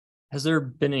 Has there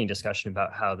been any discussion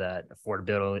about how that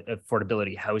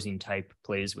affordability housing type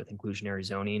plays with inclusionary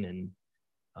zoning,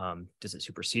 and does it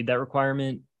supersede that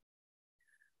requirement?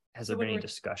 Has there been any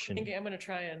discussion? I'm going to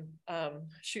try and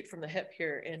shoot from the hip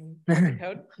here in the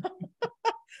code.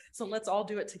 So let's all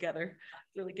do it together,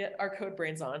 really get our code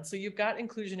brains on. So you've got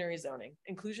inclusionary zoning.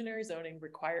 Inclusionary zoning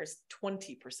requires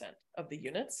 20% of the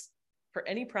units for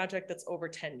any project that's over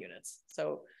 10 units.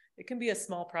 So it can be a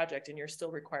small project and you're still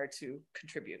required to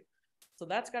contribute. So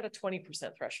that's got a 20%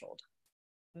 threshold.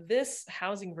 This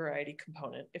housing variety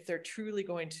component, if they're truly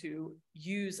going to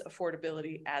use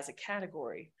affordability as a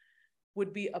category,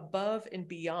 would be above and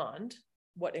beyond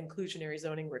what inclusionary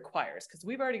zoning requires, because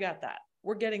we've already got that.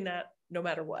 We're getting that no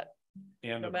matter what,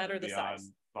 And no matter the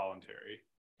size. Voluntary.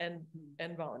 And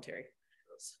voluntary.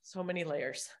 So many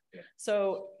layers. Yeah.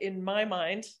 So in my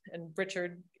mind, and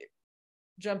Richard,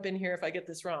 jump in here if I get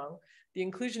this wrong, the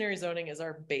inclusionary zoning is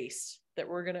our base that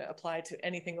we're going to apply to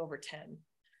anything over 10.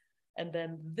 And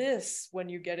then this, when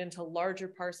you get into larger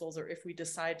parcels, or if we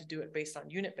decide to do it based on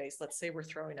unit base, let's say we're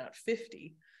throwing out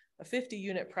 50, a 50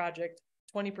 unit project,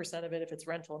 20% of it, if it's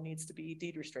rental, needs to be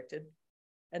deed restricted.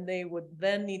 And they would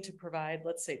then need to provide,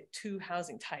 let's say, 2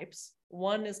 housing types.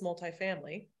 One is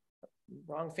multifamily.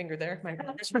 Wrong finger there. My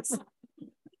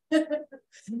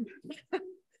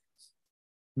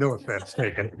No offense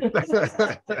taken.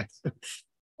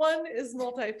 One is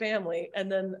multifamily, and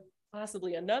then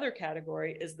possibly another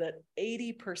category is that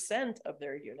 80% of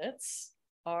their units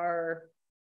are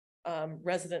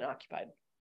resident occupied.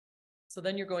 So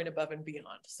then you're going above and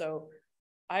beyond. So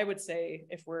I would say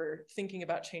if we're thinking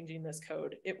about changing this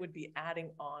code, it would be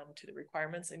adding on to the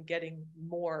requirements and getting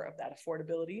more of that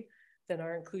affordability than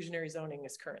our inclusionary zoning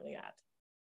is currently at.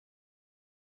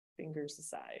 Fingers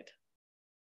aside.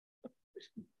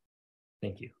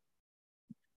 Thank you.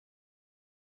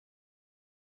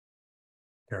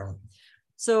 Carolyn.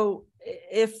 So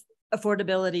if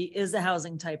affordability is a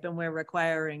housing type and we're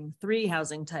requiring 3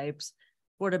 housing types,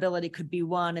 affordability could be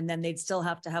one, and then they'd still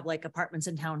have to have like apartments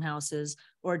and townhouses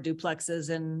or duplexes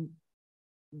and,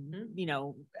 you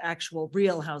know, actual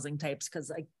real housing types. Cause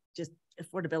I just,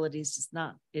 affordability is just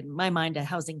not in my mind a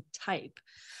housing type.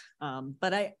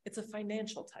 But it's a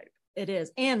financial type. It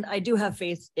is. And I do have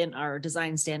faith in our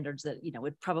design standards that, you know,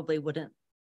 it probably wouldn't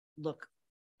look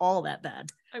all that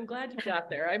bad. I'm glad you got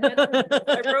there. I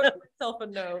wrote myself a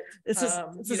note. This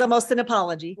is almost an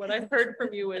apology. What I heard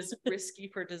from you is risky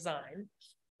for design,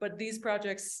 but these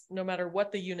projects, no matter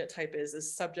what the unit type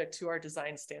is subject to our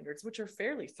design standards, which are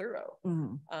fairly thorough.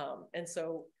 And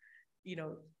so, you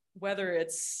know, whether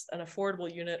it's an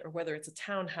affordable unit or whether it's a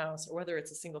townhouse or whether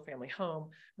it's a single family home,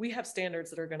 we have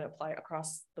standards that are going to apply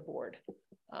across the board.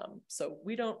 So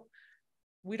we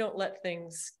don't let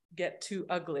things get too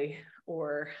ugly,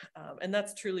 or and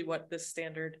that's truly what this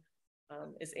standard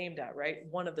is aimed at, right?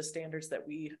 One of the standards that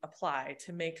we apply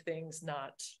to make things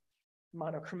not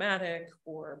monochromatic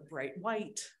or bright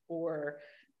white or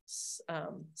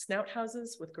snout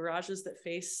houses with garages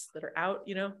that are out,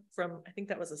 you know, from, I think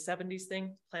that was a 70s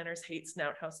thing. Planners hate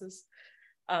snout houses.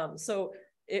 So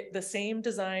the same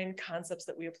design concepts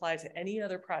that we apply to any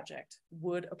other project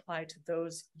would apply to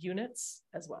those units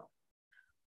as well.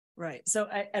 Right. So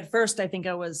at first, I think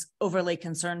I was overly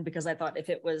concerned because I thought if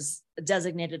it was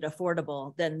designated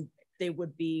affordable, then they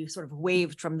would be sort of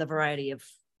waived from the variety of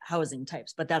housing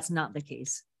types, but that's not the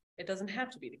case. It doesn't have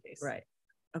to be the case. Right.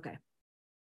 Okay.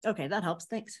 Okay, that helps.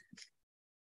 Thanks.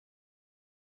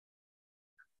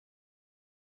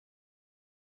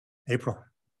 April.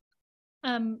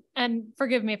 And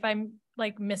forgive me if I'm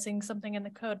like missing something in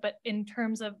the code, but in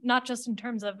terms of, not just in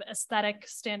terms of aesthetic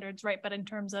standards, right, but in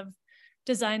terms of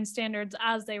design standards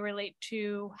as they relate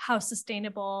to how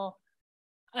sustainable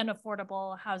an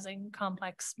affordable housing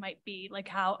complex might be, like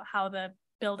how the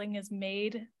building is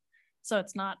made. So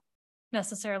it's not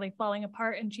necessarily falling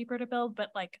apart and cheaper to build,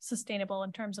 but like sustainable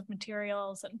in terms of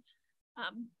materials and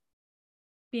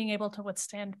being able to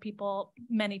withstand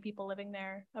many people living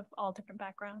there of all different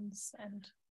backgrounds. And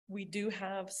we do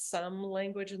have some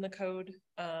language in the code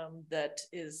that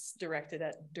is directed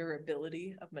at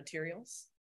durability of materials.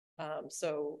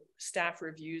 So staff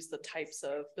reviews the types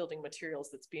of building materials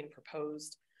that's being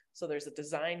proposed. So there's a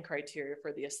design criteria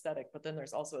for the aesthetic, but then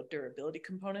there's also a durability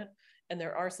component. And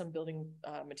there are some building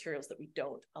materials that we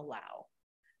don't allow.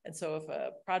 And so if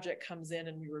a project comes in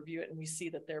and we review it and we see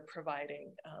that they're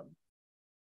providing,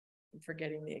 I'm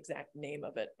forgetting the exact name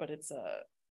of it, but it's a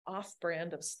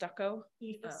off-brand of stucco.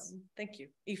 EFS. Thank you,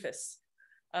 EFS.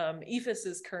 EFS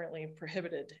is currently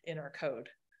prohibited in our code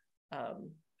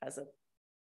as a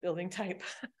building type.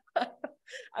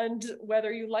 And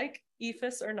whether you like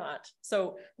EFS or not.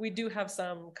 So we do have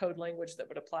some code language that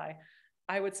would apply.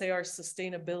 I would say our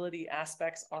sustainability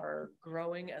aspects are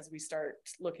growing as we start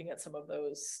looking at some of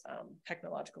those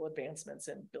technological advancements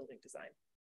in building design.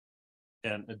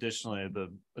 And additionally,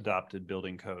 the adopted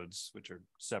building codes, which are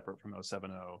separate from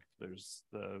 070, there's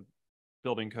the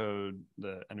building code,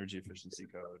 the energy efficiency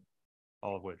code,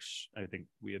 all of which I think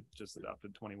we had just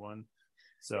adopted 21.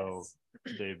 So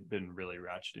they've been really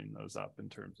ratcheting those up in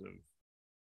terms of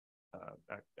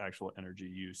actual energy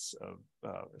use of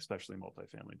especially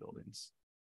multifamily buildings.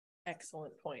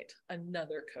 Excellent point.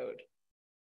 Another code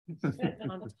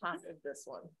on top of this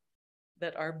one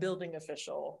that our building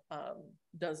official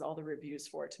does all the reviews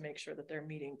for to make sure that they're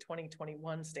meeting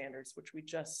 2021 standards, which we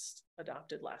just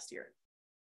adopted last year.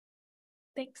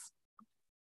 Thanks.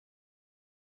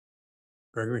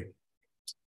 Gregory.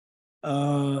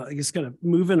 I guess kind of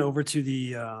moving over to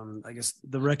the, I guess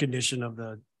the recognition of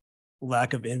the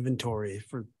lack of inventory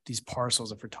for these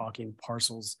parcels, if we're talking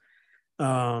parcels,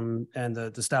 and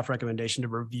the staff recommendation to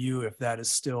review if that is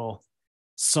still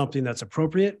something that's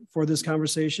appropriate for this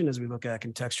conversation as we look at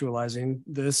contextualizing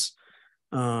this,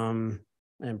 and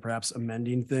perhaps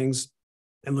amending things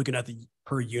and looking at the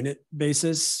per unit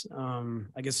basis.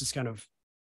 I guess it's kind of,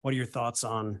 what are your thoughts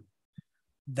on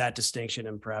that distinction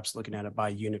and perhaps looking at it by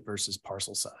unit versus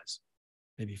parcel size,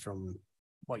 maybe from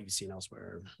what you've seen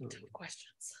elsewhere?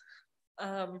 Questions.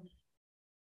 I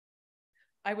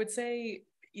would say,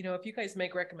 you know, if you guys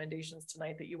make recommendations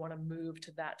tonight that you want to move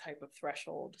to that type of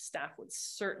threshold, staff would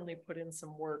certainly put in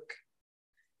some work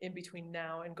in between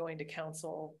now and going to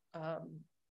council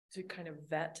to kind of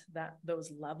vet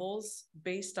those levels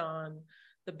based on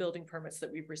the building permits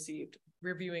that we've received,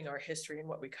 reviewing our history and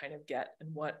what we kind of get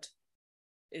and what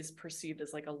is perceived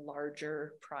as like a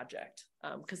larger project,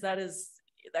 because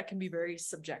that can be very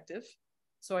subjective.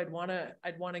 So I'd want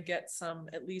to get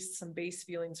at least some base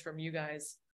feelings from you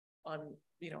guys on,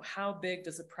 you know, how big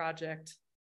does a project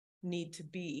need to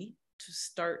be to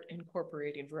start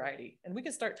incorporating variety? And we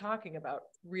can start talking about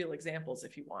real examples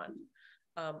if you want,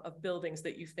 of buildings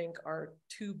that you think are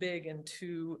too big and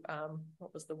too,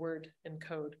 what was the word in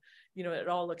code? You know, it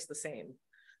all looks the same.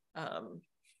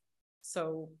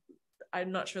 So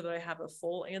I'm not sure that I have a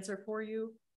full answer for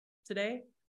you today,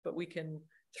 but we can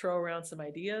throw around some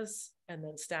ideas and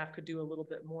then staff could do a little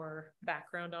bit more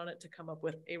background on it to come up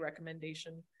with a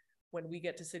recommendation when we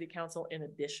get to city council in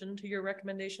addition to your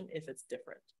recommendation, if it's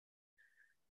different.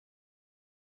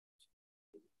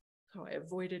 Oh, I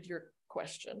avoided your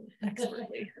question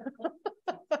expertly.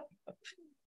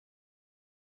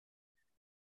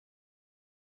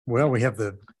 Well, we have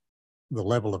the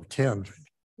level of 10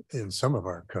 in some of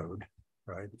our code,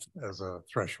 right, as a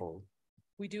threshold.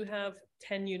 We do have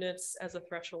 10 units as a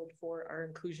threshold for our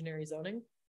inclusionary zoning.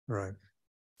 Right.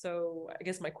 So I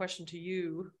guess my question to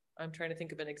you, I'm trying to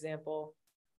think of an example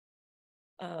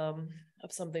of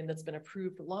something that's been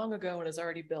approved long ago and is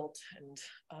already built and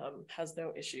has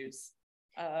no issues.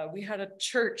 We had a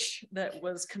church that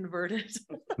was converted.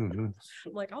 Mm-hmm.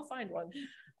 I'm like, I'll find one.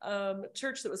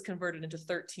 Church that was converted into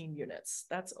 13 units.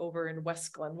 That's over in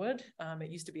West Glenwood. It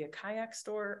used to be a kayak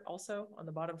store also on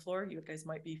the bottom floor. You guys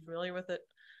might be familiar with it.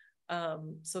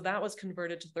 So that was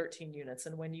converted to 13 units.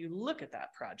 And when you look at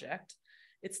that project,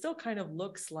 it still kind of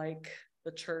looks like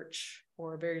the church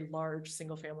or a very large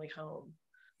single family home,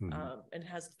 and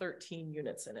has 13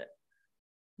 units in it.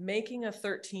 Making a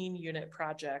 13 unit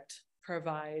project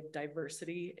provide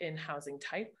diversity in housing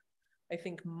type, I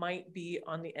think might be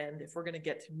on the end, if we're going to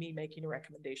get to me making a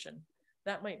recommendation,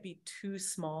 that might be too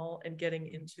small and getting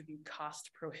into the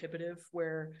cost prohibitive,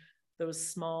 where those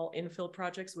small infill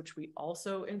projects, which we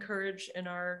also encourage in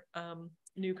our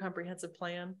new comprehensive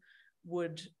plan,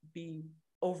 would be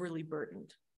overly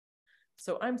burdened.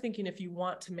 So I'm thinking if you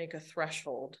want to make a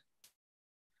threshold,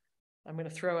 I'm going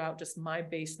to throw out just my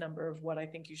base number of what I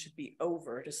think you should be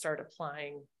over to start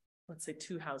applying, let's say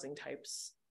 2 housing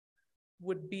types,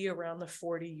 would be around the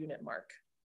 40 unit mark.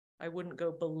 I wouldn't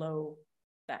go below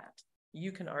that.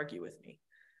 You can argue with me.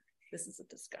 This is a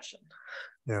discussion.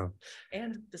 Yeah.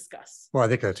 And discuss. Well, I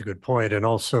think that's a good point. And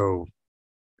also,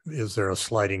 is there a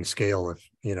sliding scale? If,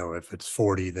 you know, if it's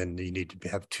 40, then you need to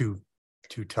have two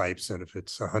types. And if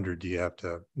it's 100, you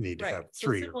need to have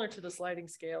 3. So similar to the sliding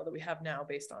scale that we have now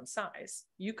based on size,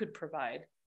 you could provide,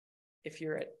 if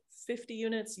you're at 50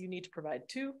 units, you need to provide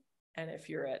 2. And if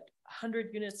you're at 100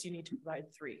 units, you need to provide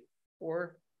 3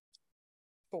 or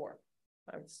 4.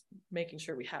 I was making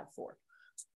sure we have 4.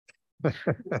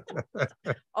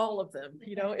 All of them,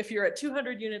 you know, if you're at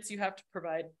 200 units, you have to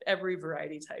provide every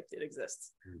variety type that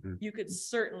exists. You could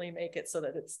certainly make it so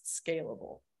that it's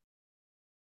scalable.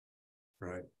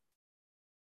 Right.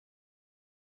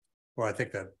 Well, I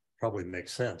think that probably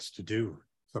makes sense to do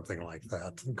something like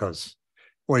that, because,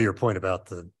 well, your point about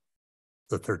the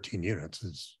 13 units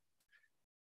is,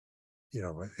 you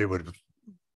know,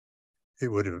 it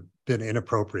would have been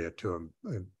inappropriate to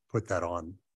put that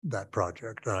on that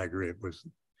project. And I agree, it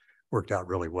worked out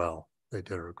really well. They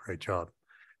did a great job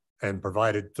and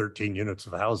provided 13 units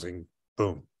of housing,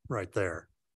 boom, right there.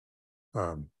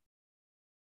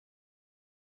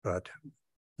 But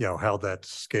you know, how that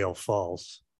scale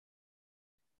falls.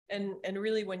 And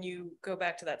really, when you go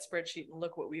back to that spreadsheet and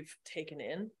look what we've taken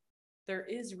in, there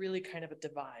is really kind of a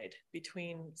divide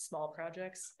between small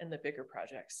projects and the bigger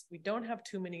projects. We don't have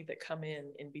too many that come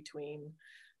in between,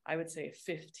 I would say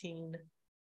 15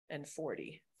 and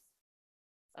 40.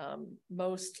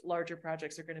 Most larger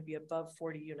projects are going to be above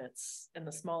 40 units, and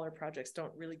the smaller projects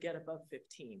don't really get above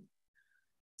 15.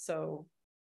 So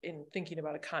in thinking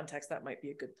about a context, that might be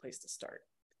a good place to start.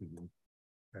 Mm-hmm.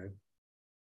 Okay.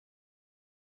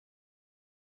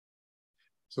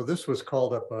 So this was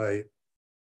called up by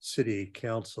City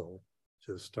Council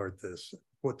to start this.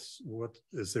 What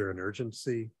is there an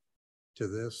urgency to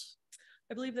this?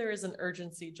 I believe there is an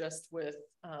urgency just with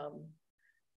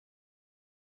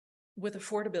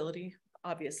affordability,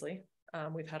 obviously.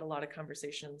 We've had a lot of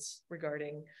conversations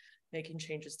regarding making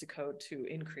changes to code to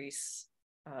increase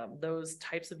those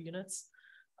types of units.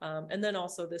 And then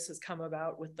also this has come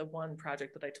about with the one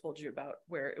project that I told you about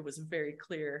where it was very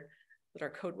clear that our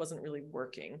code wasn't really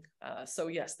working. So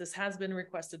yes, this has been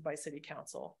requested by City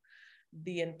Council.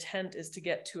 The intent is to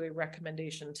get to a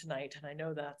recommendation tonight. And I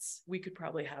know we could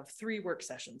probably have 3 work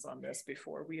sessions on this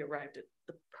before we arrived at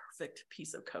the perfect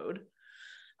piece of code.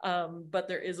 But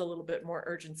there is a little bit more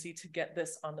urgency to get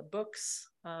this on the books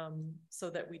so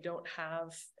that we don't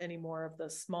have any more of the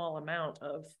small amount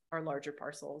of our larger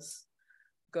parcels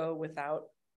go without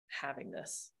having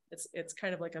this. It's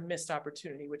kind of like a missed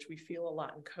opportunity, which we feel a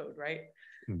lot in code, right?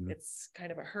 Mm-hmm. It's kind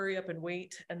of a hurry up and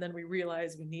wait, and then we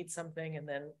realize we need something, and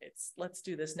then it's let's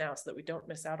do this now so that we don't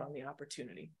miss out on the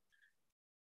opportunity.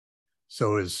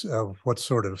 So what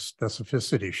sort of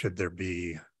specificity should there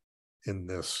be in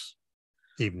this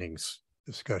evening's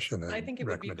discussion? And I think it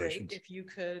would be great if you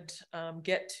could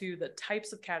get to the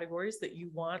types of categories that you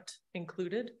want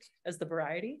included as the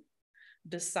variety.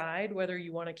 Decide whether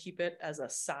you want to keep it as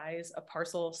a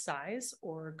parcel size,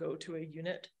 or go to a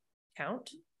unit count,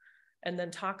 and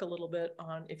then talk a little bit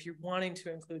on if you're wanting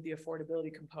to include the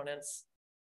affordability components.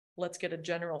 Let's get a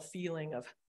general feeling of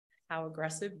how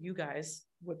aggressive you guys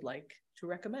would like to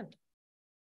recommend.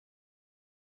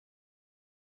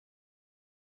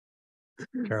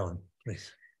 Carolyn,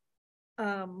 please.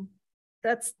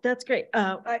 That's great.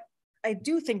 I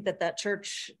do think that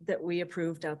church that we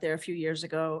approved out there a few years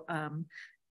ago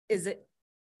is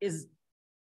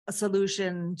a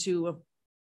solution to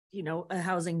a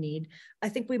housing need. I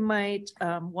think we might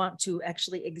want to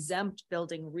actually exempt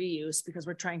building reuse because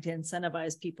we're trying to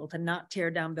incentivize people to not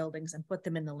tear down buildings and put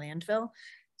them in the landfill.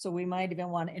 So we might even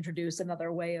want to introduce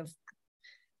another way of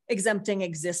exempting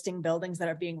existing buildings that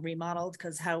are being remodeled,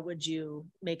 because how would you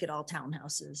make it all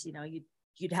townhouses?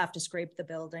 You'd have to scrape the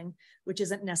building, which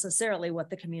isn't necessarily what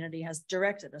the community has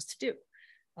directed us to do.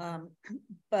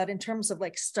 But in terms of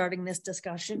like starting this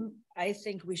discussion, I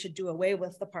think we should do away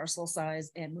with the parcel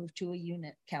size and move to a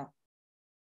unit count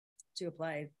to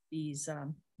apply these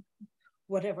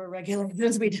whatever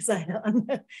regulations we decide on.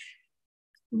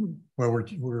 Well,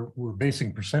 we're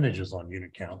basing percentages on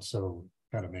unit count, so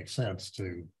kind of makes sense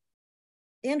to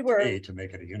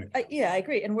make it a unit. Yeah, I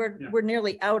agree. And we're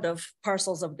nearly out of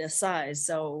parcels of this size.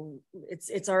 So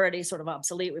it's already sort of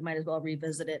obsolete. We might as well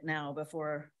revisit it now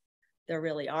before there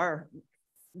really are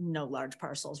no large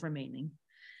parcels remaining.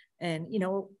 And,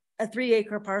 a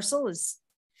 3-acre parcel is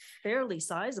fairly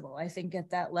sizable. I think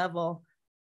at that level,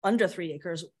 under 3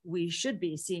 acres, we should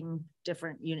be seeing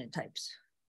different unit types.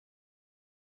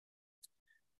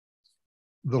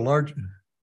 The larger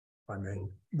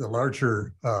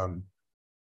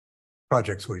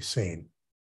projects we've seen,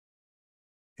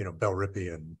 Bell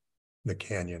Rippey and the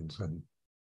Canyons, and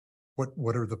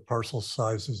what are the parcel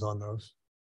sizes on those?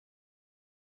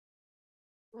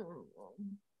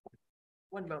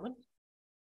 One moment.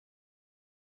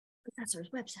 Professor's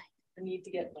website. I need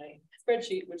to get my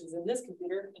spreadsheet, which is in this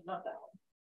computer and not that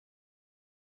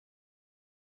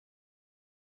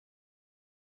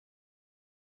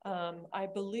one. I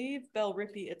believe Bell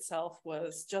Rippey itself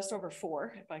was just over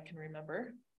 4, if I can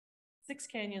remember. 6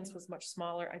 Canyons was much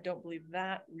smaller. I don't believe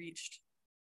that reached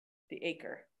the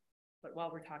acre. But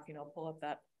while we're talking, I'll pull up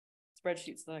that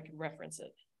spreadsheet so that I can reference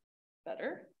it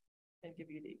better and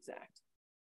give you the exact.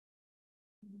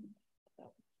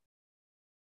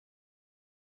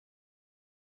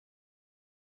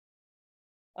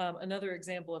 Another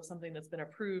example of something that's been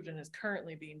approved and is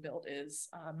currently being built is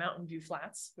Mountain View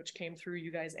Flats, which came through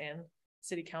you guys and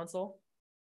City Council.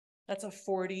 That's a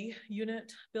 40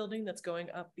 unit building that's going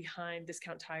up behind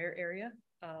Discount Tire area.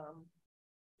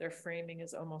 Their framing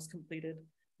is almost completed.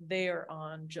 They are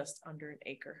on just under an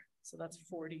acre. So that's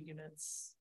 40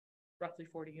 units, roughly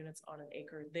 40 units on an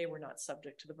acre. They were not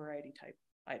subject to the variety type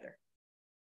either.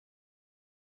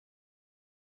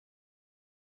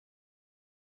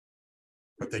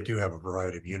 But they do have a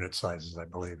variety of unit sizes, I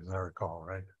believe, as I recall,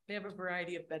 right? They have a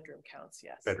variety of bedroom counts,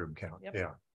 yes. Bedroom count, Yep.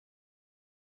 yeah.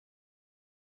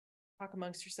 Talk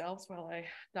amongst yourselves while I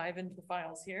dive into the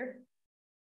files here.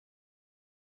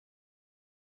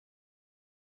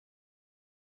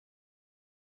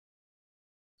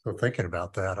 So thinking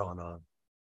about that on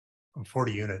a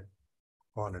 40 unit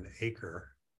on an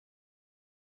acre.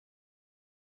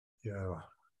 Yeah.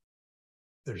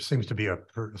 There seems to be a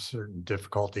certain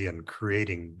difficulty in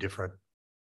creating different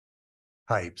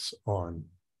types on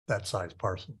that size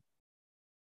parcel,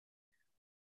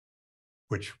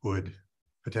 which would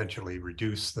potentially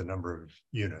reduce the number of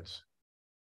units.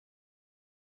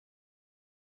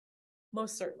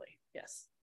 Most certainly, yes.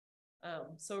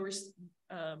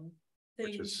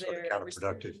 Which Things is sort of there counterproductive.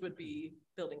 restrictions would be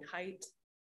building height,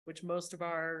 which most of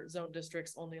our zone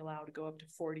districts only allow to go up to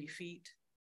 40 feet.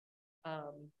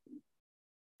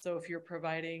 So if you're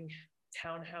providing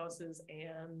townhouses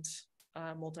and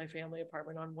multifamily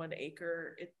apartment on 1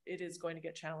 acre, it is going to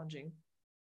get challenging.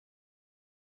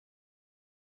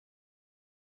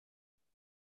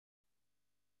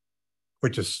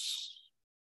 Which is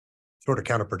sort of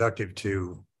counterproductive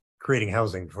to creating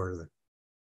housing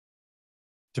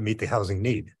to meet the housing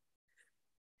need.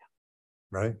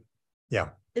 Right? Yeah.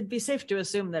 It'd be safe to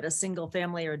assume that a single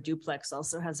family or duplex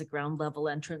also has a ground level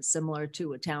entrance similar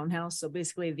to a townhouse. So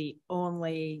basically the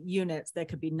only units that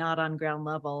could be not on ground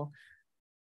level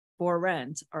for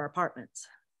rent are apartments,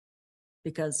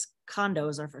 because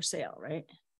condos are for sale, right?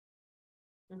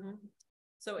 Mm-hmm.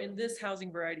 So in this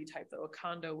housing variety type, though, a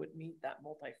condo would meet that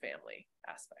multifamily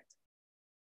aspect.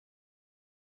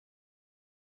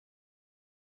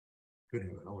 Good.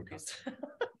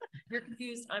 You're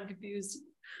confused, I'm confused.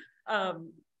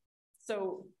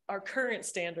 So our current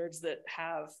standards that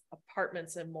have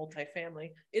apartments and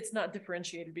multifamily, it's not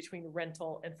differentiated between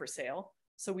rental and for sale.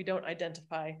 So we don't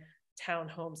identify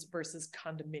townhomes versus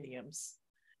condominiums.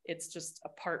 It's just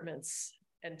apartments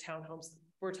and townhomes.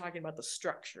 We're talking about the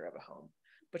structure of a home.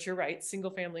 But you're right,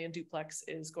 single family and duplex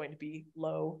is going to be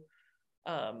low.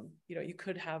 You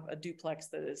could have a duplex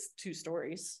that is 2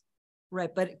 stories.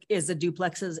 Right, but is a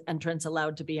duplex's entrance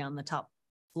allowed to be on the top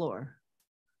floor?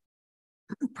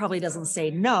 Probably doesn't say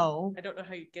no. I don't know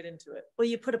how you get into it. Well,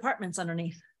 you put apartments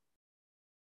underneath.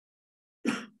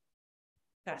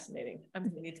 Fascinating. I'm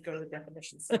gonna need to go to the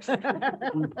definition section.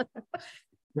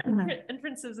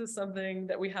 Entrances is something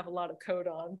that we have a lot of code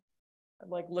on. I'm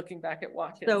like looking back at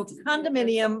Watkins. So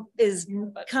condominium is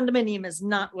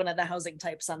not one of the housing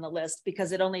types on the list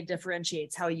because it only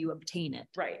differentiates how you obtain it.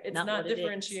 Right. It's not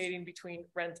differentiating between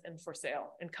rent and for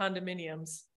sale. And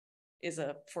condominiums is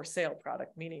a for sale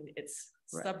product, meaning it's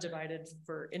subdivided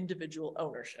for individual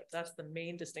ownership. That's the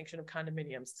main distinction of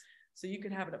condominiums. So you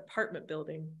can have an apartment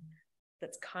building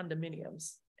that's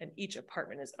condominiums, and each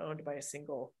apartment is owned by a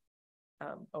single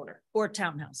owner. Or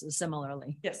townhouses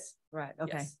similarly. Yes. Right.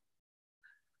 Okay. Yes.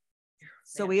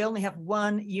 So we only have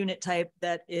one unit type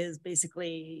that is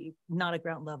basically not a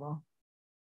ground level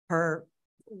per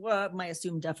what my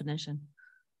assumed definition.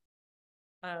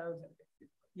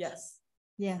 Yes.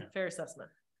 Yeah. Fair assessment.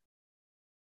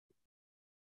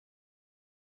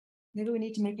 Maybe we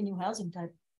need to make a new housing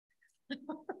type.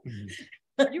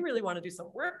 You really want to do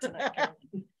some work tonight.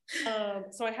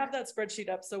 So I have that spreadsheet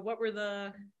up. So what were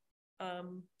the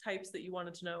types that you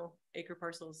wanted to know? Acre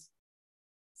parcels?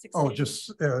 16? Oh,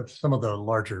 just some of the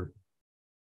larger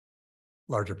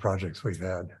projects we've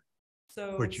had.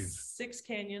 So 6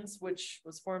 Canyons, which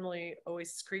was formerly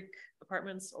Oasis Creek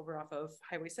Apartments over off of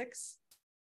Highway 6.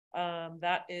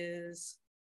 That is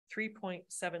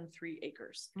 3.73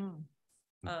 acres.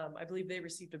 I believe they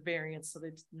received a variance, so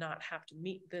they did not have to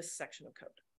meet this section of code.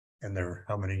 And there are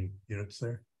how many units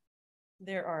there?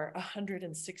 There are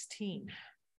 116.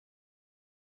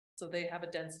 So they have a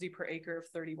density per acre of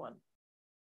 31.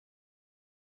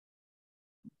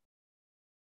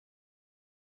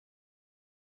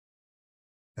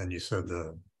 And you said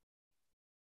the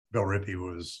Bell Rippey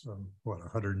was what,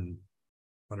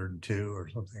 102 or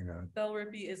something? Bell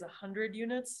Rippey is 100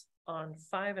 units on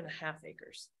 5.5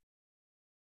 acres.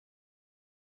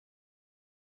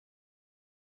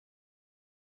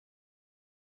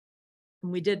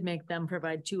 And we did make them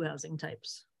provide 2 housing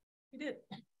types. We did.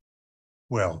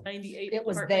 Well, 98. It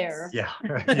was there. Yeah.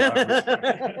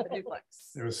 The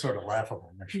duplex. It was sort of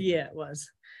laughable. Yeah, it was.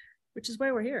 which is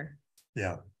why we're here.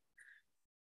 Yeah.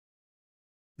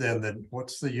 Then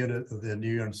what's the unit, the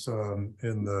units in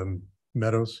the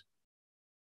meadows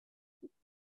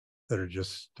that are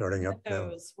just starting up now?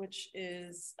 Those, which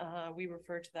is, we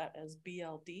refer to that as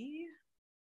BLD.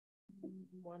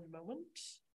 One moment,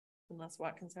 unless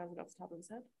Watkins has it off the top of his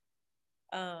head.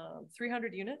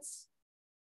 300 units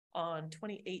on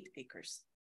 28 acres.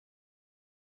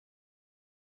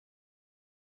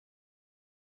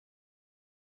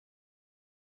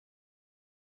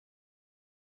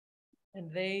 And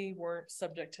they weren't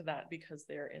subject to that because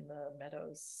they're in the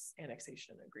Meadows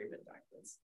annexation agreement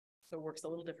documents. So it works a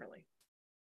little differently.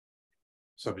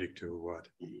 Subject to what?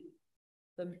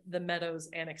 The Meadows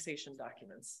annexation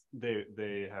documents.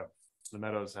 They have, the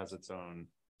Meadows has its own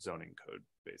zoning code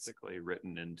basically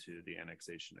written into the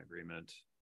annexation agreement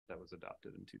that was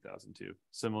adopted in 2002,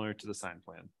 similar to the sign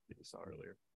plan that you saw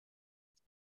earlier.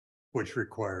 Which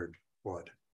required what?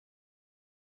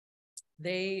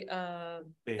 They That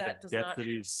have does not-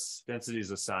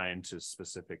 densities assigned to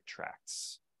specific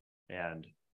tracts and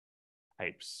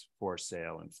types for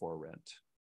sale and for rent,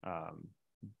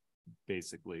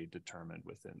 basically determined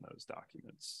within those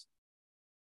documents.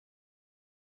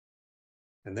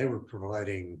 And they were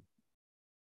providing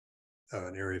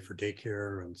an area for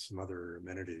daycare and some other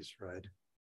amenities, right?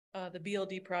 The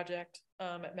BLD project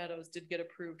at Meadows did get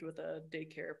approved with a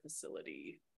daycare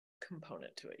facility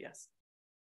component to it, yes.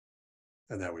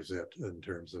 And that was it in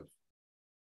terms of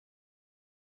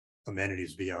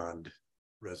amenities beyond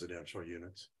residential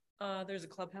units. There's a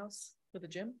clubhouse with a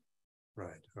gym.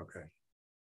 Right, okay.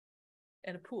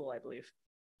 And a pool, I believe.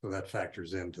 So that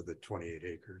factors into the 28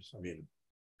 acres, I mean,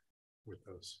 with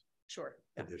those. Sure.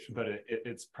 Yeah. Additions. But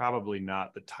it's probably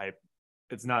not the type,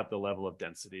 it's not the level of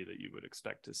density that you would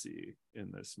expect to see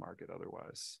in this market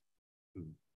otherwise.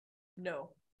 No,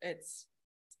 it's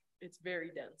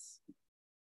very dense.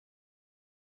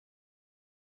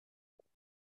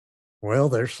 Well,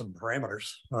 there's some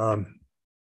parameters.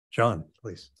 John,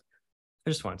 please. I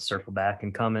just want to circle back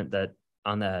and comment that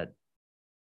on that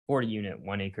 40 unit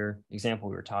 1 acre example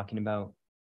we were talking about,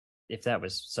 if that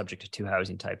was subject to 2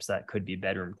 housing types, that could be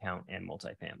bedroom count and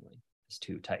multifamily as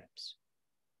 2 types,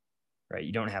 right?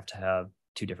 You don't have to have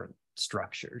 2 different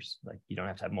structures. Like you don't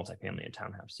have to have multifamily and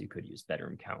townhouse. You could use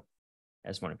bedroom count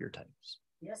as one of your types.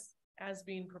 Yes. As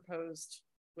being proposed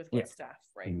with what staff,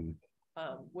 right?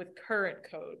 With current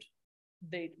code,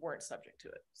 they weren't subject to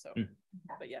it. So,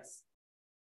 but yes.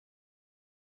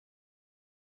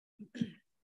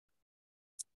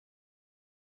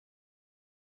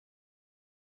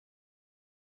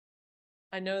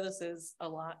 I know this is a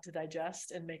lot to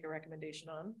digest and make a recommendation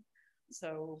on.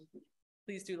 So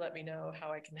please do let me know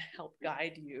how I can help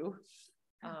guide you.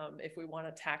 If we want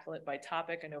to tackle it by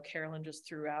topic, I know Carolyn just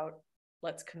threw out,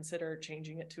 let's consider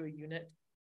changing it to a unit.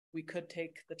 We could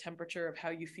take the temperature of how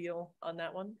you feel on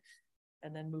that one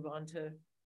and then move on to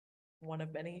one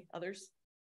of many others.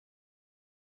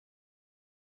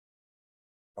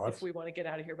 If we want to get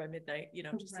out of here by midnight, you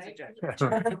know, just Right. a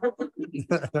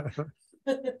suggestion.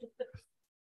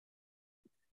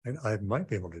 I might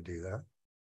be able to do that.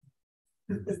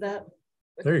 Is that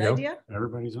a There you good go. idea?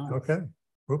 Everybody's on. Okay,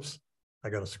 whoops, I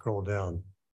gotta scroll down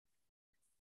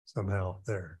somehow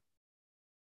there.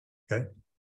 Okay,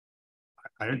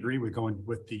 I agree with going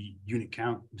with the unit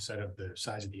count instead of the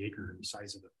size of the acre and the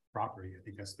size of the property. I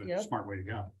think that's the Yep. smart way to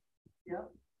go. Yeah.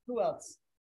 Who else?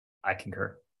 I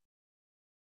concur.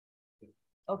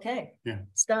 Okay. Yeah.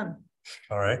 It's done.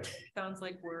 all right. Sounds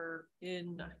like we're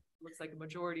in, looks like a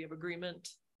majority of agreement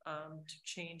to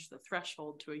change the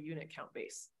threshold to a unit count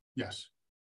base. Yes,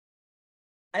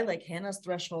 I like Hannah's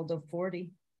threshold of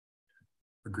 40.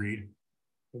 agreed.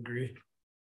 Agree.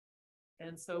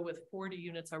 And so with 40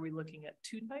 units, are we looking at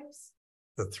 2 types?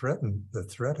 The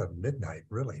threat of midnight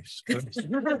really. Good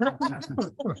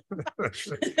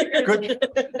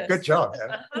job.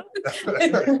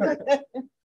 Anna.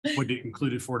 Would it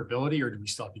include affordability, or do we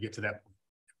still have to get to that point?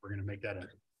 We're gonna make that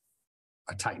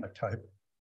a type.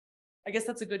 I guess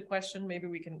that's a good question. Maybe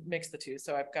we can mix the two.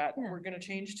 So I've got, Yeah. we're going to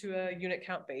change to a unit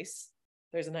count base.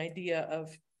 There's an idea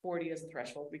of 40 as a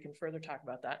threshold. We can further talk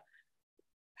about that.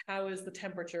 How is the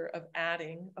temperature of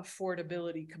adding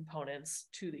affordability components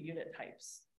to the unit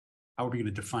types? How are we gonna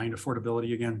define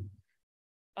affordability again?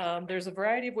 There's a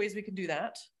variety of ways we can do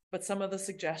that, but some of the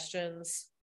suggestions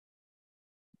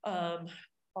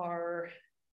are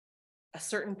a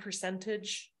certain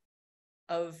percentage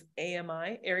of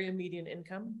AMI, area median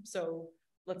income. So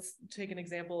let's take an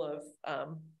example of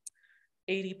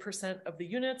 80% of the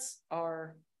units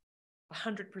are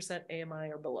 100%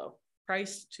 AMI or below,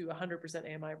 priced to 100%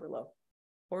 AMI or below.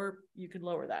 or you could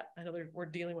lower that. I know we're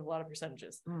dealing with a lot of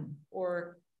percentages,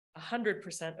 or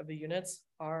 100% of the units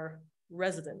are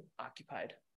resident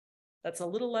occupied. That's a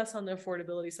little less on the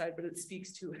affordability side, but it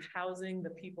speaks to housing the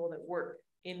people that work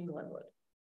in Glenwood,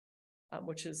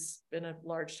 which has been a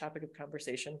large topic of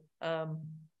conversation.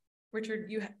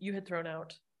 Richard, you had thrown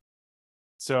out.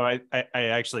 So I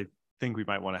actually think we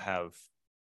might want to have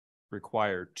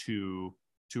require two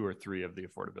or three of the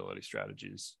affordability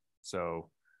strategies. So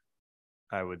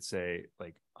I would say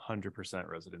like 100%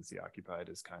 residency occupied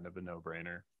is kind of a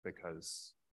no-brainer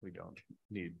because we don't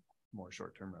need more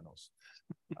short-term rentals.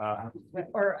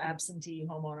 Or absentee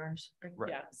homeowners.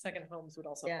 Right. Yeah, second homes would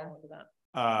also fall into that.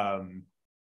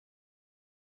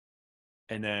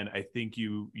 And then I think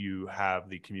you have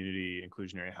the community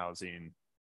inclusionary housing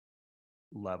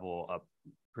level up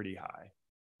pretty high,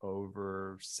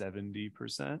 over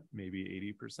 70%,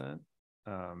 maybe 80%.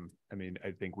 I mean,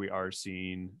 I think we are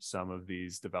seeing some of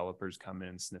these developers come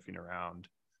in sniffing around,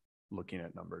 looking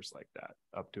at numbers like that,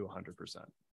 up to 100%.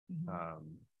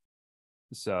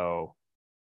 So,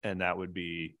 and that would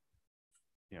be,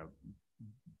 you know,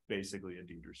 basically a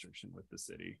deed restriction with the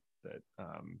city that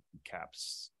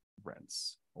caps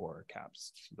rents or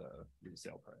caps the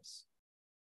resale price.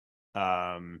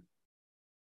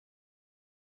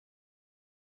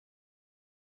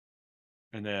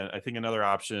 And then I think another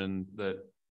option that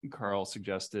Carl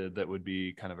suggested that would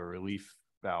be kind of a relief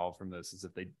valve from this is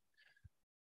if they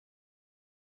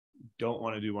don't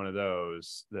want to do one of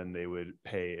those, then they would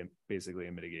pay basically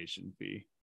a mitigation fee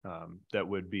that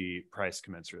would be priced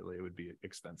commensurately. It would be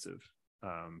expensive.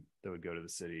 That would go to the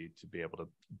city to be able to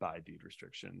buy deed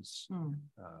restrictions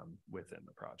within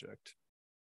the project.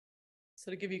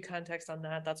 So to give you context on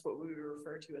that, that's what we would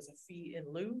refer to as a fee in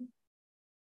lieu.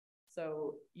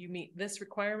 So you meet this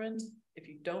requirement. If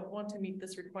you don't want to meet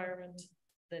this requirement,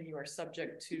 then you are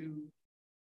subject to,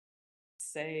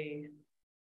 say,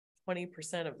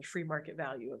 20% of the free market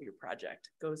value of your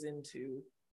project goes into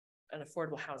an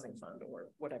affordable housing fund or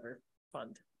whatever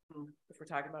fund. If we're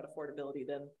talking about affordability,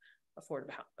 then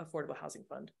affordable housing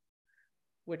fund,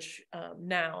 which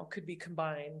now could be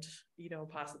combined, you know,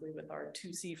 possibly with our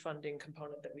 2C funding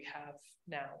component that we have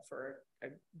now for a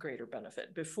greater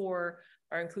benefit. Before,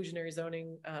 our inclusionary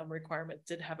zoning requirement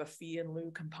did have a fee in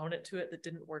lieu component to it that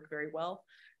didn't work very well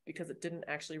because it didn't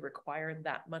actually require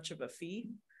that much of a fee.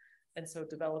 And so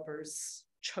developers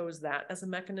chose that as a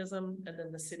mechanism, and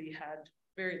then the city had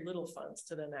very little funds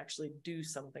to then actually do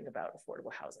something about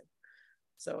affordable housing.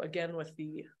 So again, with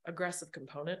the aggressive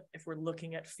component, if we're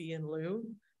looking at fee in lieu,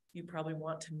 you probably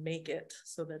want to make it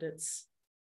so that it's,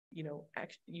 you know,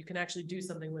 you can actually do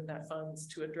something with that funds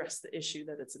to address the issue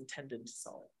that it's intended to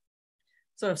solve.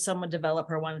 So if some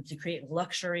developer wanted to create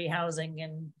luxury housing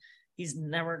and he's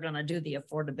never going to do the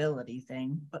affordability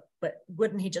thing, but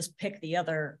wouldn't he just pick the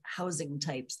other housing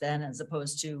types then, as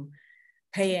opposed to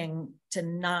paying to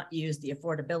not use the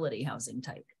affordability housing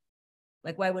type?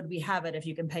 Like, why would we have it if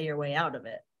you can pay your way out of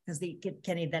it? Because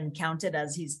can he then count it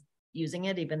as he's using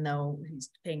it, even though he's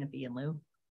paying a fee in lieu?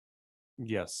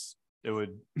 Yes, it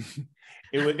would.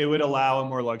 it would allow a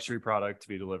more luxury product to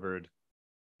be delivered,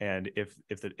 and if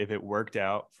it worked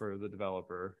out for the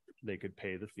developer, they could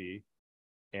pay the fee,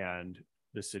 and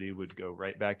the city would go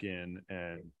right back in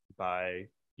and buy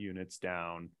units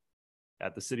down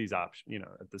at the city's option. You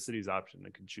know, at the city's option,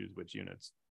 they can choose which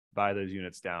units. Buy those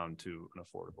units down to an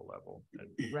affordable level.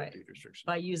 Right.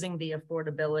 By using the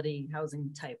affordability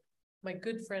housing type. My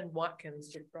good friend Watkins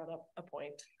just brought up a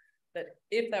point that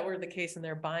if that were the case and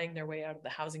they're buying their way out of the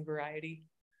housing variety,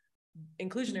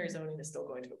 inclusionary zoning is still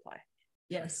going to apply.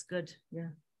 Yes, good.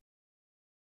 Yeah.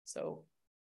 So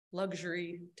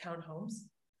luxury townhomes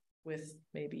with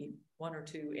maybe one or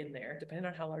two in there, depending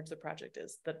on how large the project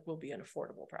is, that will be an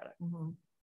affordable product.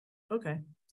 Okay.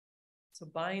 So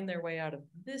buying their way out of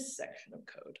this section of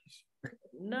code,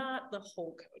 not the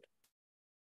whole code.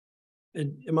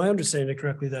 And am I understanding it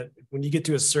correctly that when you get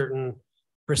to a certain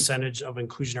percentage of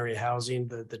inclusionary housing,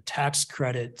 the tax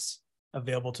credits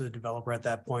available to the developer at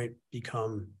that point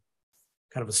become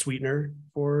kind of a sweetener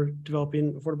for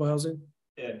developing affordable housing?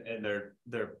 And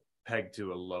they're pegged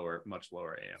to a much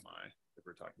lower AMI if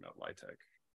we're talking about LIHTC.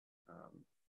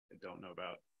 I don't know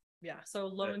about. Yeah, so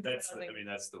low income housing. I mean,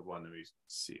 that's the one that we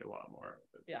see a lot more.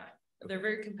 Yeah, they're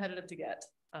very competitive to get.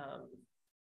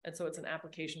 And so it's an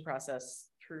application process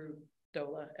through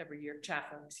DOLA every year,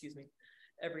 CHAFA, excuse me,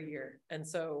 every year. And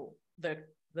so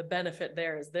the benefit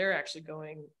there is they're actually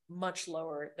going much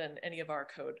lower than any of our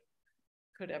code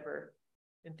could ever,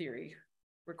 in theory,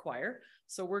 require.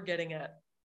 So we're getting at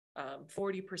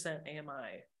 40%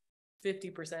 AMI,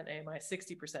 50% AMI,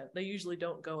 60%. They usually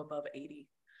don't go above 80.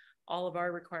 all of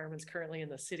our requirements currently in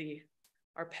the city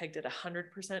are pegged at 100%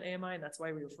 AMI, and that's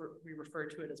why we refer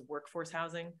to it as workforce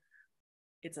housing.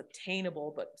 It's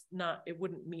attainable, but not, it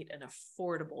wouldn't meet an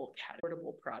affordable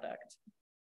product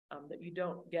that you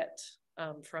don't get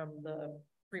from the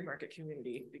free market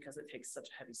community because it takes such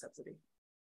a heavy subsidy.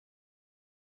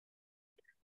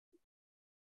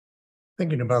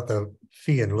 Thinking about the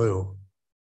fee in lieu,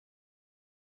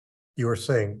 you were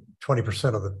saying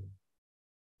 20% of the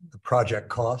project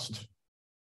cost,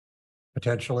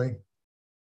 potentially.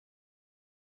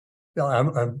 Yeah,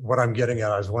 what I'm getting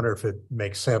at, I was wondering if it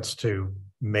makes sense to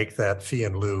make that fee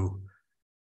in lieu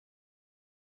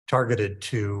targeted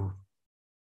to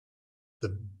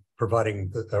the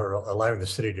providing or allowing the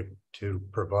city to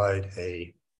provide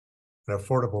an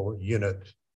affordable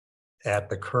unit at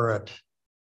the current,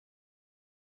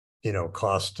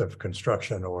 cost of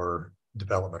construction or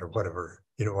development or whatever.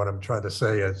 What I'm trying to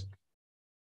say is,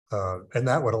 and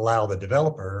that would allow the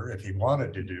developer, if he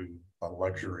wanted to do a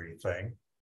luxury thing,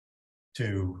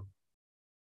 to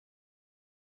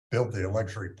build the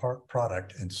luxury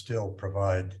product and still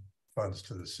provide funds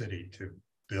to the city to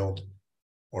build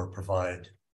or provide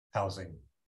housing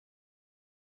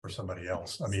for somebody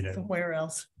else. I mean, Where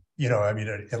else?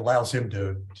 It allows him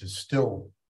to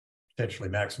still potentially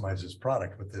maximize his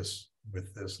product with this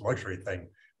luxury thing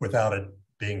without it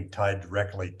being tied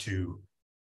directly to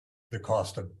the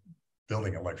cost of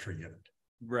building a luxury unit.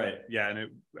 Right. Yeah. And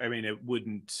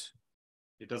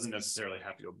it doesn't necessarily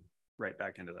have to go right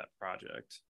back into that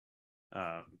project.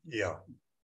 Yeah.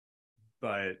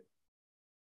 But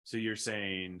so you're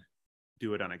saying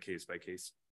do it on a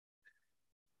case-by-case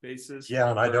basis?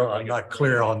 Yeah, and I'm not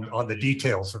clear on the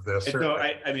details of this. So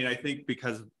I think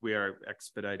because we are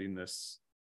expediting this,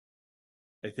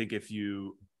 I think if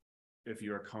you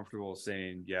are comfortable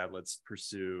saying, yeah, let's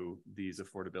pursue these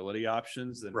affordability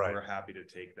options, then we're happy to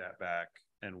take that back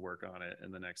and work on it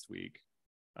in the next week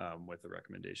with a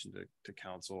recommendation to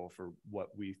council for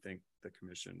what we think the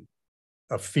commission.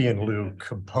 A fee in lieu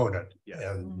component.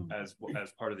 Yeah, and as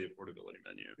part of the affordability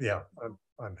menu. Yeah,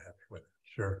 I'm happy with it.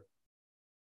 Sure.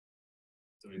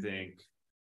 So we think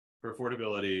for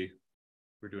affordability,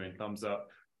 we're doing thumbs up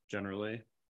generally,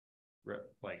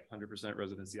 like 100%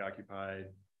 residency occupied.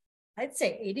 I'd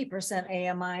say 80%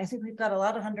 AMI. I think we've got a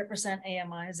lot of 100%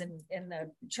 AMIs in the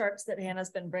charts that Hannah's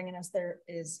been bringing us.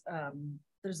 There's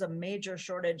a major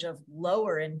shortage of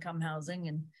lower income housing,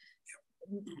 and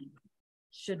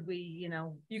should we,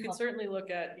 you can certainly look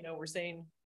at, we're saying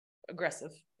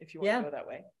aggressive if you want to go that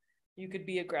way. You could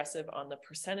be aggressive on the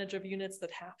percentage of units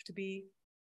that have to be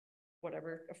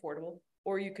whatever affordable,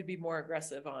 or you could be more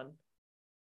aggressive on,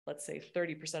 let's say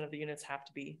 30% of the units have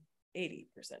to be 80%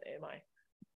 AMI.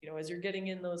 As you're getting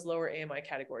in those lower AMI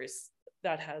categories,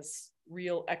 that has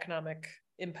real economic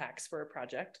impacts for a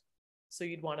project. So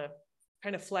you'd want to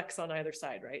kind of flex on either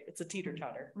side, right? It's a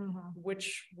teeter-totter.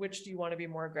 Which do you want to be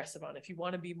more aggressive on? If you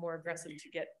want to be more aggressive to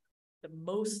get the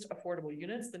most affordable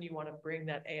units, then you want to bring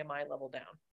that AMI level down.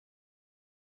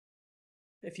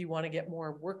 If you want to get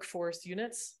more workforce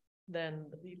units, then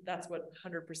that's what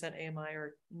 100% AMI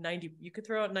or 90, you could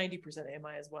throw out 90%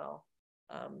 AMI as well.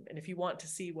 And if you want to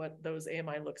see what those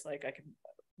AMI looks like, I can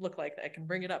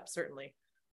bring it up certainly.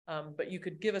 But you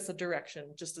could give us a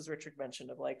direction, just as Richard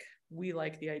mentioned, of like, we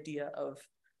like the idea of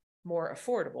more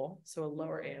affordable, so a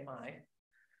lower AMI,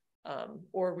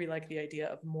 or we like the idea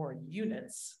of more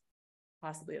units,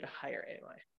 possibly at a higher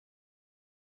AMI.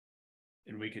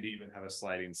 And we could even have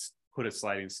put a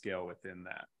sliding scale within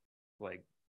that. Like,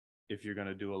 if you're going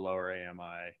to do a lower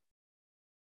AMI,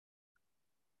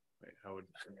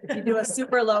 if you do a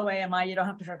super low AMI, you don't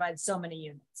have to provide so many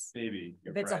units. Maybe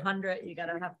if it's 100, you got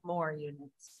to have more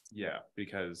units. Yeah,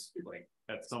 because like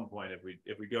at some point, if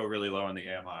we go really low on the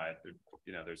AMI,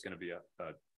 there's going to be a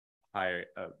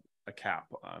cap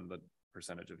on the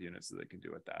percentage of units that they can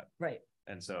do with that. Right.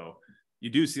 And so you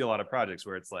do see a lot of projects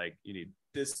where it's like you need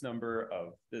this number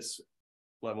of this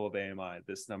level of AMI,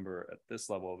 this number at this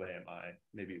level of AMI,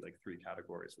 maybe like 3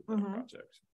 categories within a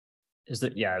project. Is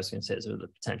there, I was going to say, is there the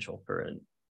potential for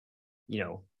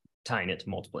tying it to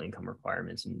multiple income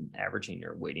requirements and averaging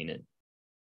or weighting it?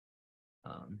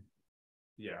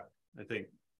 Yeah, I think,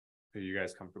 are you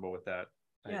guys comfortable with that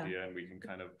idea? And we can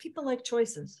kind of, people like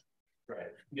choices.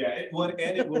 Right. Yeah, it will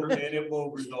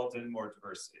result in more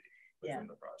diversity within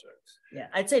the project. Yeah,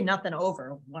 I'd say nothing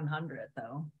over 100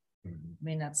 though. I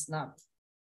mean, that's not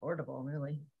affordable,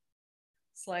 really.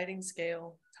 Sliding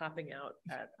scale topping out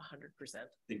at 100%. I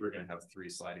think we're going to have 3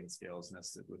 sliding scales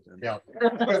nested within.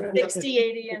 60,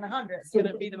 80, and 100. It's going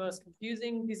to be the most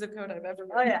confusing piece of code I've ever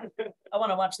read. Oh yeah, I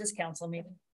want to watch this council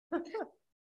meeting.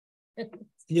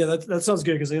 Yeah, that sounds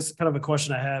good, because I guess kind of a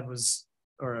question I had was,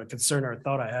 or a concern or a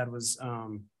thought I had was,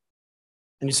 and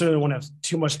you certainly don't want to have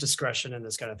too much discretion in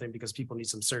this kind of thing, because people need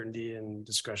some certainty, and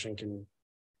discretion can,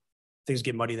 things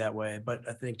get muddy that way. But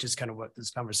I think just kind of what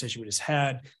this conversation we just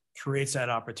had creates that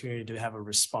opportunity to have a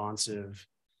responsive,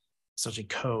 such a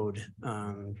code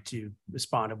to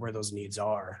respond to where those needs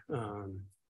are,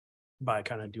 by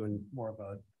kind of doing more of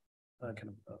a kind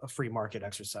of a free market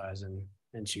exercise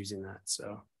and choosing that.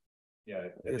 So Yeah,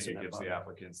 I Yes, think or it no, gives the Bob?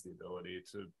 applicants the ability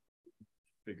to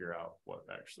figure out what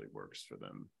actually works for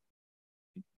them.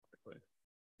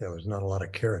 Yeah, there's not a lot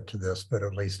of carrot to this, but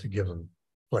at least to give them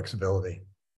flexibility.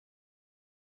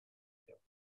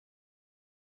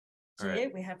 All right. Okay,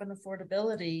 we have an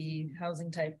affordability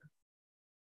housing type.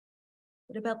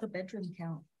 What about the bedroom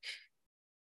count?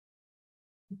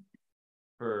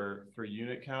 For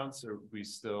unit counts, or we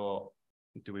still,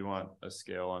 do we want a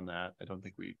scale on that? I don't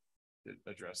think we did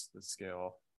address the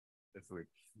scale. If we're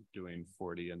doing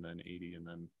 40 and then 80 and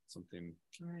then something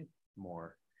Right.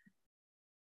 more.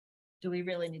 Do we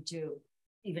really need to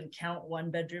even count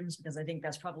one bedrooms? Because I think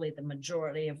that's probably the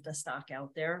majority of the stock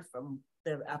out there from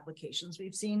the applications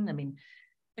we've seen. I mean,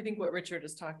 I think what Richard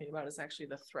is talking about is actually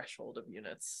the threshold of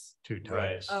units. 2 times.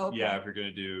 Right. Oh, okay. Yeah, if we're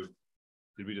gonna do,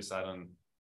 did we decide on,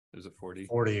 is it 40?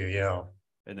 40, yeah,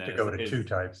 And then to go to if- 2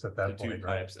 types at to that 2 point,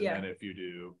 right? types, and Yeah. then if you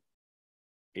do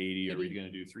 80, are we 80.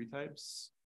 gonna do 3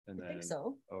 types? And I then think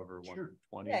so. over Sure.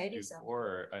 120, Yeah, 80 do sounds 4,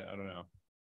 or I don't know.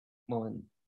 Well, and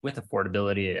with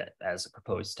affordability as a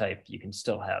proposed type, you can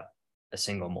still have a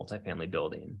single multifamily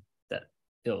building that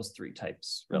fills 3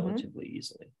 types relatively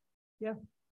easily. Yeah.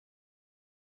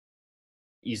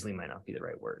 Easily might not be the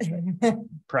right word, but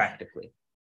practically.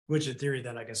 which in theory,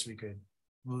 then I guess we could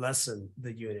lessen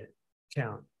the unit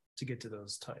count to get to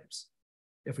those types.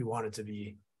 If we wanted to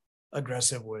be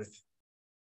aggressive with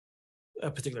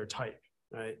a particular type,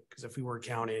 right? Because if we were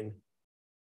counting,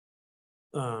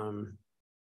 yeah,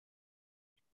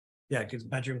 because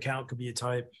bedroom count could be a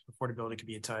type, affordability could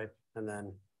be a type, and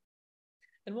then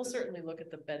And we'll certainly look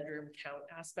at the bedroom count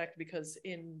aspect, because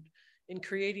in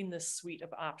creating this suite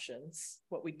of options,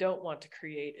 what we don't want to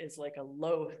create is like a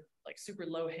low, like super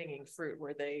low hanging fruit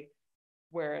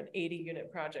where an 80 unit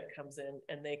project comes in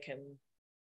and they can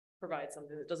provide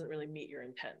something that doesn't really meet your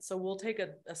intent. So we'll take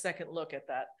a second look at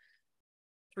that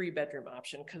 3-bedroom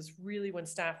option, because really when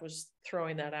staff was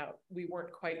throwing that out, we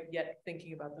weren't quite yet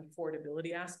thinking about the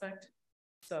affordability aspect.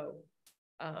 So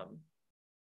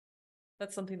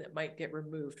that's something that might get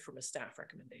removed from a staff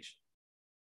recommendation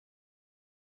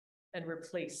and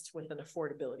replaced with an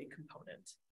affordability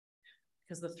component.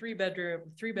 Because the three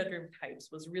bedroom types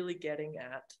was really getting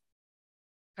at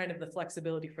kind of the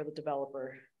flexibility for the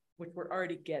developer, which we're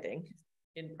already getting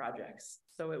in projects.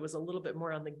 So it was a little bit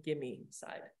more on the gimme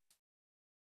side,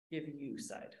 give you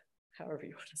side, however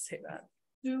you want to say that.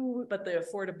 But the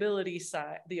affordability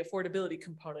side, the affordability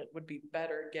component would be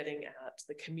better getting at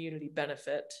the community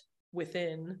benefit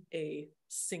within a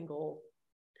single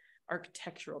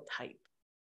architectural type.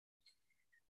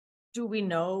 Do we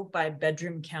know by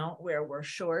bedroom count where we're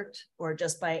short, or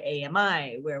just by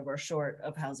AMI where we're short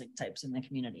of housing types in the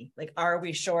community? Like, are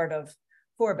we short of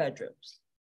 4 bedrooms?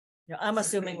 You know, I'm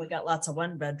assuming we got lots of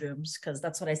 1 bedrooms because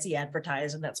that's what I see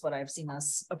advertised and that's what I've seen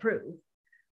us approve.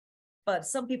 But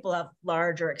some people have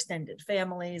large or extended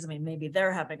families. I mean, maybe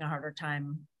they're having a harder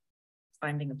time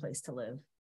finding a place to live.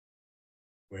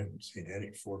 We haven't seen any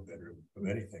 4-bedroom of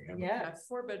anything. have we? Yeah.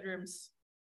 4 bedrooms.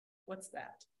 What's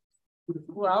that?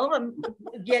 Well,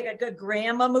 yeah, a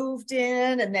grandma moved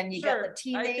in, and then you got Sure,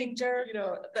 the I think, teenager. you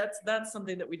know, that's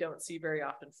something that we don't see very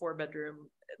often, 4-bedroom,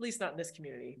 at least not in this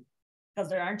community. Because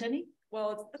there aren't any?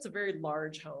 Well, that's a very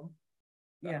large home.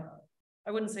 Yeah.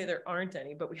 I wouldn't say there aren't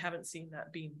any, but we haven't seen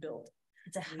that being built.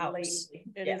 It's a house. lately.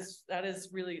 That is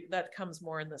really, that comes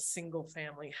more in the single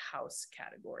family house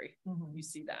category. Mhm. You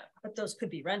see that. But those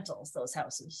could be rentals, those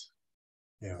houses.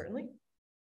 Yeah. Certainly.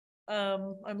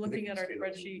 I'm looking at our can see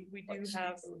those spreadsheet. We do Like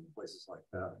have, places like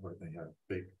that where they have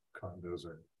big condos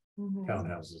or Mhm.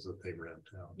 townhouses that they rent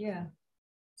out. Yeah.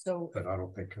 So But I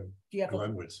don't think if you have a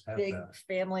Glenwood's have big that.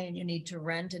 family and you need to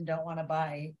rent and don't want to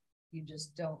buy, you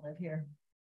just don't live here.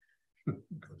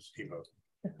 Go Steve-O.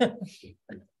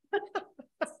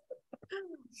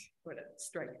 we're gonna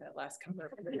strike that last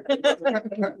comment.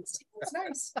 It's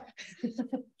nice.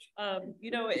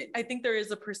 You know, I think there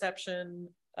is a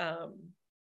perception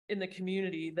in the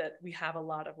community that we have a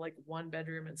lot of like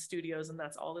 1-bedroom and studios, and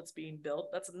that's all that's being built.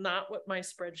 That's not what my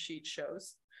spreadsheet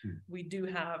shows. We do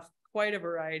have quite a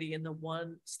variety in the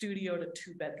 1 studio to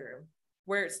 2-bedroom.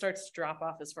 Where it starts to drop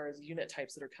off as far as unit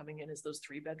types that are coming in is those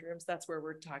 3 bedrooms. That's where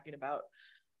we're talking about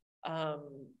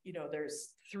You know, there's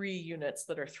 3 units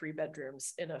that are 3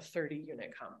 bedrooms in a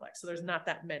 30-unit complex. So there's not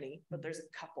that many, but there's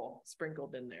a couple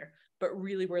sprinkled in there. But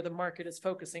really where the market is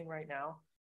focusing right now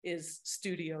is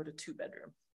studio to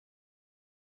 2-bedroom.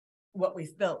 What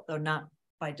we've built, though, not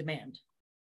by demand.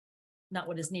 Not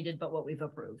what is needed, but what we've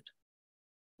approved.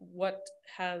 What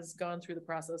has gone through the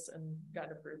process and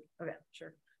gotten approved. Okay,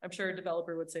 sure. I'm sure a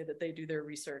developer would say that they do their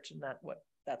research and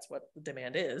that's what the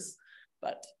demand is,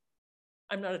 but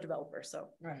I'm not a developer, so.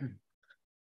 Right.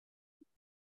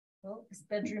 Well, is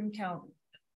bedroom count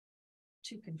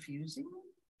too confusing?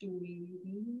 Do we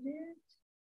need it?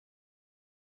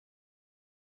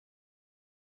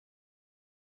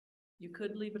 You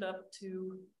could leave it up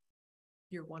to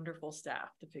your wonderful staff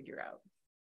to figure out.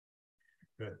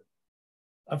 Good.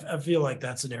 I feel like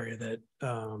that's an area that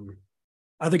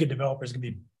I think a developer is going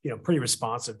to be, pretty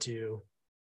responsive to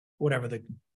whatever the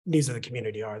needs of the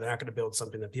community are. They're not going to build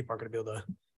something that people aren't going to be able to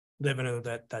live in, or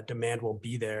that demand will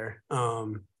be there.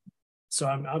 So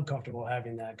I'm comfortable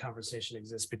having that conversation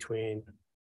exist between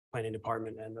planning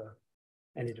department and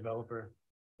any developer.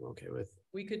 I'm okay with.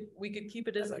 We could keep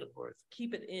it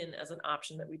in as an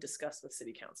option that we discuss with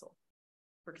city council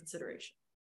for consideration.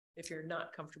 If you're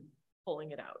not comfortable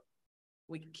pulling it out,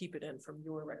 we can keep it in from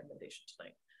your recommendation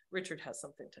tonight. Richard has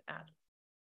something to add.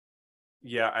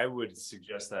 Yeah, I would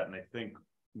suggest that. And I think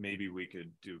maybe we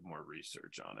could do more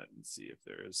research on it and see if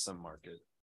there is some market.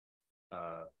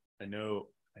 I know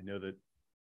that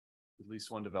at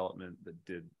least one development that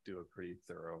did do a pretty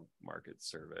thorough market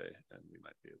survey, and we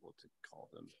might be able to call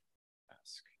them,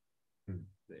 ask if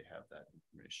they have that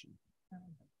information.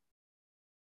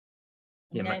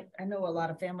 I know a lot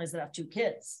of families that have 2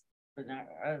 kids, but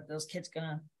are those kids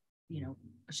gonna,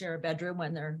 share a bedroom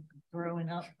when they're growing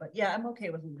up? But yeah, I'm okay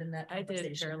with leaving that. I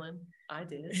did, Carolyn. I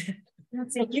did.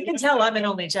 You can tell I'm an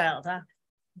only child, huh?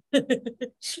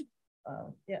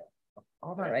 Yeah.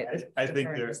 All right. I think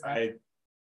there's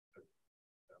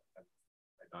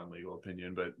non-legal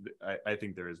opinion, but I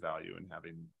think there is value in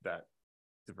having that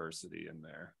diversity in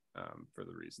there for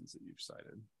the reasons that you've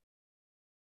cited.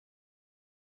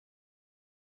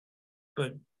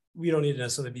 But we don't need to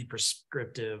necessarily be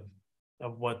prescriptive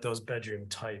of what those bedroom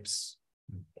types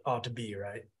ought to be,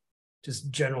 right? Just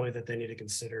generally that they need to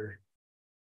consider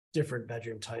different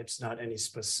bedroom types, not any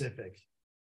specific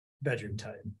bedroom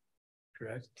type,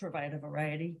 correct? Provide a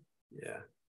variety. Yeah.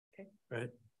 Okay. Right.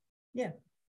 Yeah.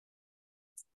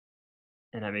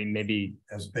 And I mean, maybe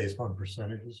as based on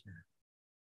percentages.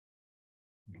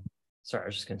 Sorry, I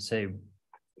was just gonna say,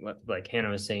 like Hannah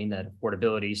was saying, that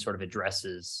affordability sort of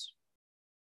addresses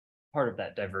part of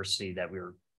that diversity that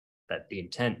that the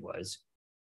intent was.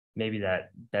 Maybe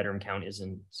that bedroom count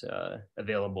isn't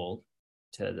available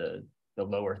to the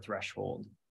lower threshold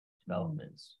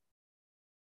developments,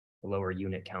 the lower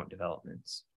unit count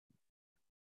developments.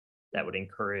 That would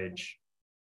encourage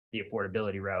the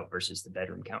affordability route versus the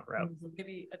bedroom count route.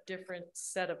 Maybe a different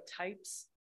set of types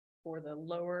for the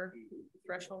lower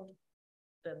threshold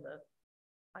than the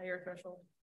higher threshold.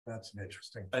 That's an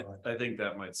interesting thought. I think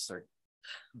that might start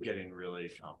getting really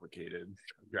complicated.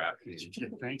 Drafting.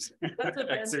 Thanks.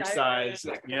 Exercise.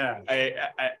 Yeah.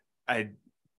 I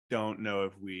don't know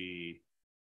if we.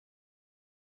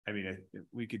 I mean, if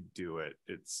we could do it.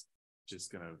 It's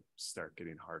just gonna start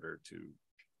getting harder to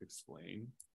explain.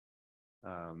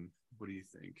 What do you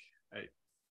think?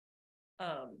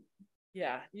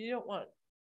 Yeah, you don't want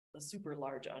a super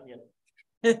large onion.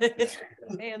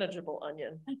 Manageable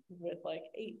onion with like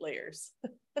 8 layers.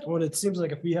 Well, it seems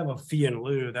like if we have a fee in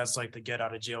lieu, that's like the get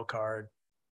out of jail card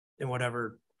in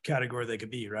whatever category they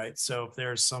could be, right? So if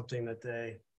there's something that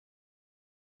they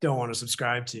don't want to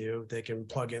subscribe to, they can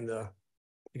plug in they can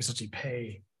essentially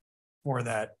pay for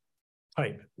that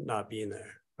type not being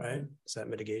there, right? Is that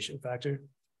mitigation factor?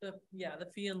 The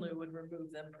fee in lieu would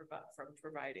remove them from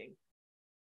providing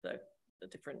the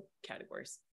different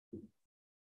categories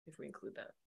if we include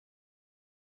that.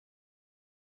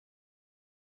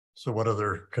 So what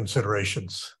other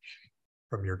considerations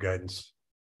from your guidance?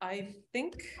 I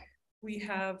think we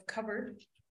have covered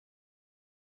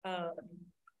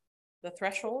the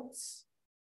thresholds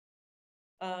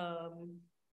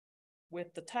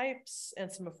with the types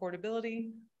and some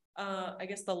affordability. I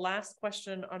guess the last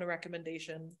question on a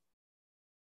recommendation,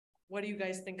 what do you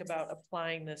guys think about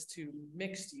applying this to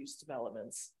mixed use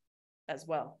developments as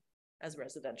well as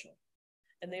residential?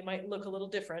 And they might look a little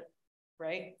different,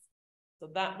 right? So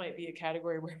that might be a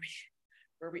category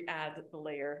where we add the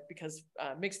layer, because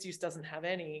mixed use doesn't have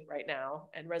any right now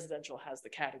and residential has the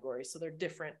category. So they're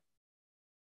different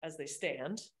as they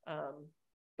stand.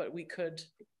 But we could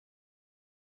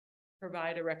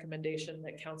provide a recommendation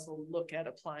that council look at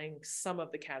applying some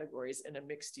of the categories in a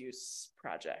mixed use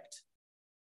project.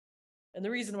 And the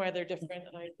reason why they're different,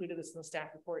 and I included this in the staff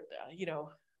report,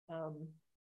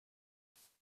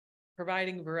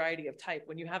 providing variety of type.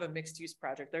 When you have a mixed use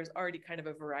project, there's already kind of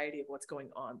a variety of what's going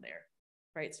on there,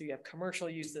 right? So you have commercial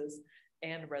uses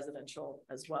and residential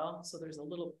as well. So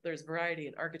there's variety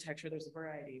in architecture, there's a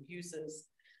variety of uses.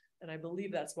 And I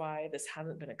believe that's why this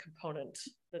hasn't been a component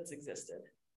that's existed.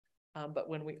 But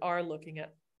when we are looking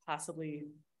at possibly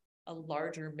a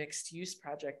larger mixed use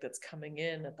project that's coming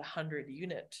in at the 100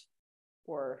 unit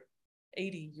or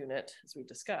 80 unit, as we've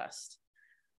discussed,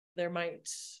 there might,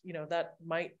 that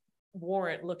might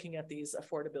warrant looking at these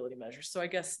affordability measures. So I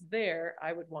guess there,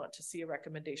 I would want to see a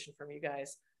recommendation from you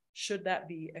guys. Should that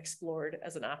be explored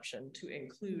as an option to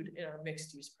include in our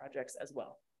mixed use projects as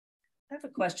well? I have a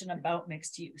question about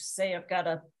mixed use. Say I've got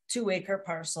a 2-acre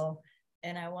parcel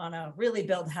and I want to really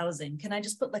build housing. Can I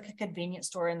just put like a convenience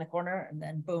store in the corner and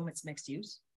then boom, it's mixed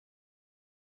use?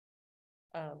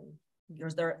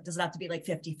 Does it have to be like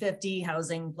 50-50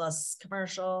 housing plus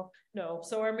commercial? No,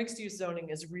 so our mixed use zoning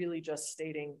is really just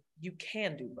stating you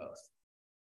can do both,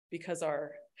 because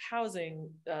our housing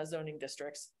zoning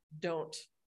districts don't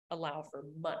allow for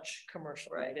much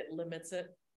commercial, right? It limits it.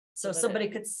 So somebody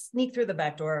could sneak through the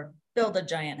back door, build a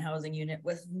giant housing unit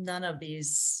with none of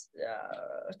these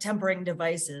tempering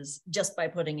devices just by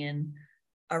putting in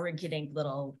a rinky-dink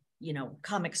little,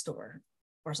 comic store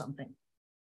or something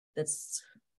that's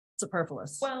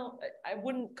superfluous. Well, I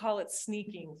wouldn't call it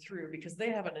sneaking through, because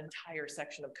they have an entire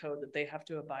section of code that they have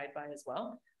to abide by as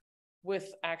well,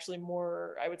 with actually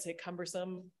more, I would say,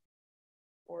 cumbersome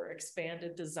or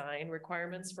expanded design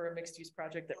requirements for a mixed use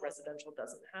project that residential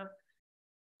doesn't have.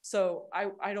 So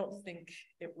I don't think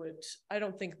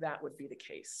that would be the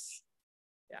case.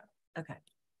 Yeah. Okay.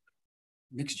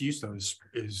 Mixed use though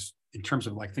is in terms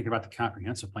of like thinking about the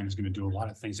comprehensive plan is going to do a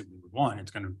lot of things that we would want. It's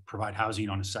going to provide housing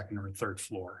on a second or a third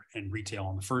floor and retail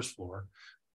on the first floor.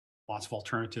 Lots of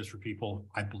alternatives for people.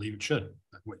 I believe it should.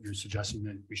 What you're suggesting,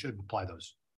 that we should apply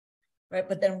those. Right,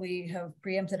 but then we have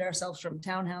preempted ourselves from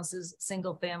townhouses,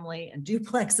 single family and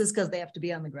duplexes because they have to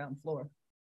be on the ground floor.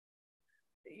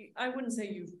 I wouldn't say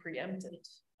you've preempted.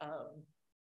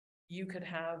 You could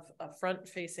have a front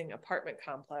facing apartment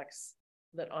complex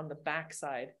that on the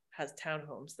backside has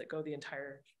townhomes that go the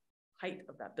entire height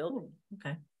of that building.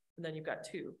 Okay. And then you've got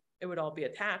two. It would all be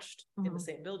attached in the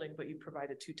same building, but you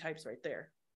provided two types right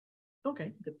there.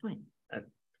 Okay, good point.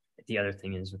 The other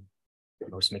thing is with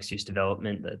most mixed use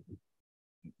development,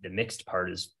 the mixed part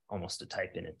is almost a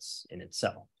type in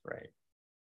itself, right?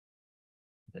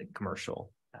 The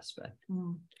commercial aspect.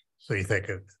 So you think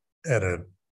at a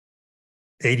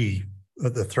 80,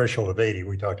 the threshold of 80,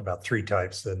 we talked about 3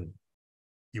 types, then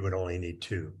you would only need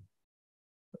 2.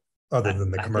 Other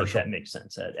than the commercial. I think that makes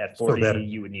sense. At 40,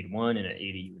 you would need 1, and at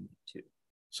 80, you would need 2.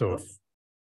 So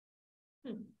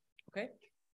Okay.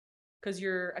 Because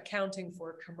you're accounting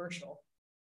for commercial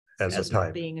as a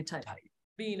type. Being a type.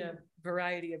 Being a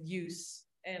variety of use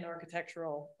and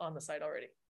architectural on the site already.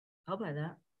 I'll buy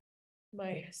that. Am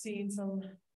I seeing some?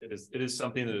 It is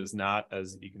something that is not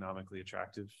as economically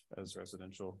attractive as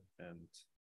residential, and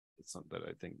it's something that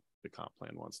I think the comp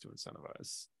plan wants to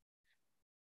incentivize.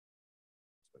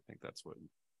 I think that's what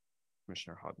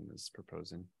Commissioner Hodden is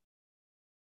proposing.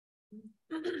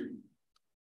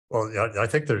 Well, yeah, I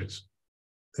think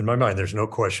in my mind, there's no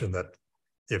question that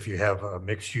if you have a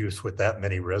mixed use with that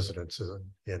many residences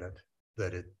in it,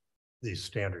 that these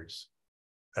standards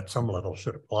at some level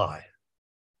should apply.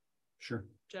 Sure.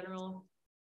 General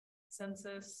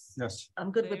census. Yes.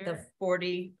 I'm good with the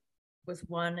 40 with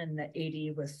 1 and the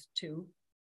 80 with 2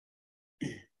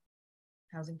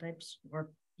 housing types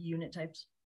or unit types.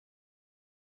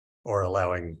 Or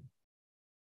allowing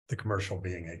the commercial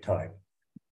being a type.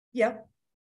 Yep.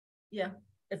 Yeah.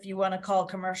 If you want to call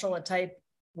commercial a type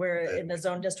where in the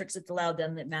zone districts it's allowed,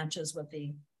 then it matches with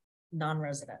the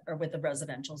non-resident or with the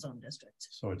residential zone districts.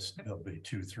 So it'll be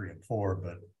 2, 3, and 4,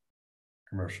 but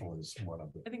commercial is one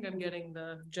of them. I think I'm getting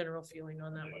the general feeling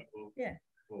on that one. Yeah.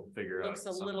 We'll figure out. Looks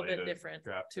a little bit different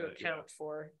to account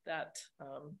for that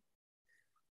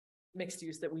mixed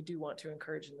use that we do want to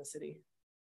encourage in the city.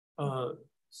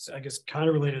 So I guess kind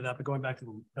of related to that, but going back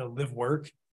to live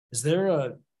work, is there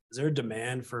a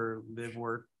demand for live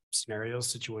work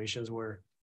scenarios, situations where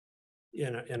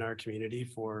in our community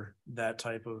for that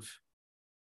type of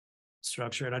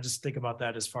structure? And I just think about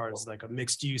that as far as like a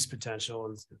mixed use potential,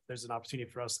 and if there's an opportunity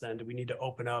for us, then do we need to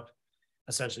open up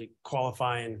essentially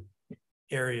qualifying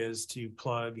areas to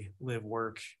plug live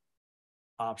work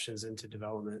options into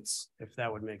developments, if that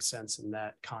would make sense in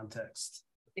that context?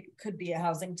 it could be a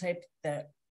housing type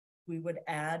that we would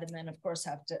add, and then of course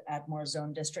have to add more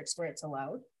zone districts where it's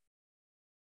allowed.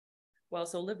 Well,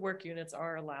 so live work units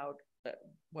are allowed, that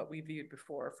what we viewed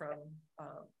before from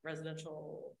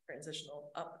residential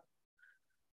transitional up.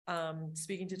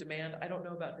 Speaking to demand, I don't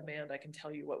know about demand. I can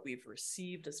tell you what we've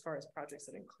received as far as projects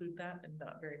that include that, and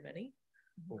not very many.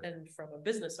 And from a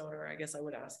business owner, I guess I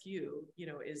would ask you, you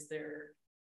know, is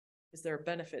there a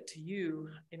benefit to you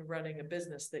in running a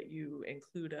business that you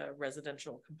include a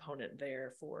residential component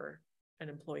there for an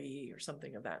employee or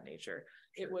something of that nature?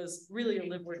 It was really a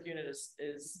live work unit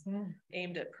is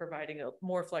aimed at providing a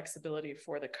more flexibility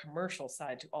for the commercial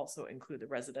side to also include the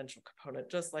residential component,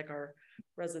 just like our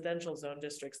residential zone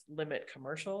districts limit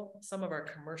commercial. Some of our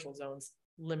commercial zones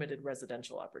limited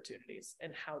residential opportunities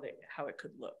and how it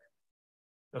could look.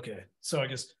 Okay, so I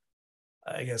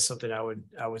guess something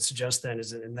I would suggest then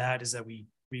is that we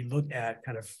look at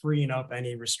kind of freeing up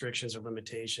any restrictions or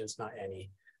limitations, not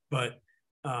any, but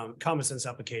common sense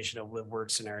application of live work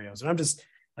scenarios. And I'm just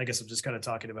kind of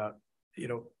talking about, you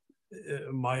know,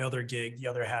 my other gig, the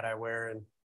other hat I wear,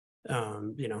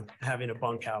 and you know, having a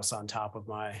bunkhouse on top of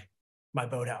my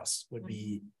boathouse would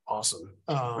be awesome.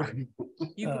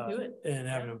 You can do it. And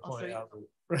have an employee out.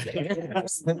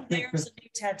 There's a new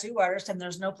tattoo artist and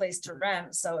there's no place to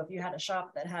rent. So if you had a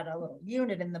shop that had a little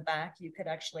unit in the back, you could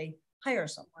actually hire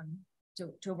someone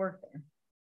to work there.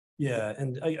 Yeah,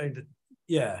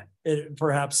 and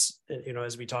perhaps, you know,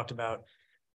 as we talked about,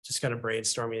 just kind of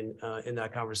brainstorming in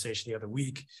that conversation the other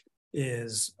week,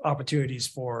 is opportunities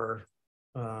for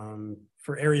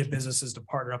area businesses to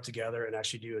partner up together and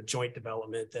actually do a joint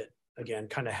development that, again,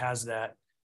 kind of has that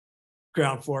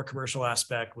ground floor commercial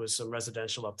aspect with some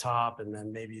residential up top, and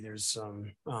then maybe there's some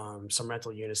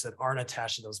rental units that aren't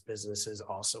attached to those businesses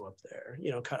also up there.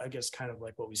 You know, I guess kind of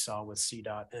like what we saw with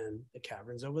CDOT and the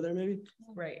caverns over there, maybe.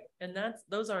 Right, and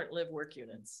those aren't live work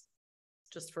units,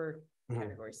 just for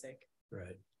category's sake.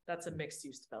 Right. That's a mixed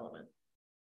use development,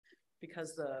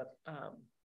 because the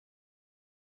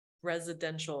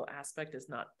residential aspect is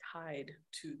not tied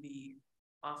to the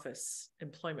office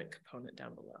employment component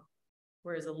down below.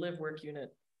 Whereas a live work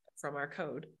unit from our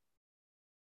code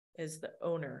is the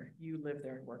owner, you live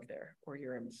there and work there, or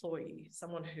your employee,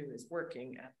 someone who is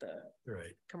working at the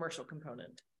commercial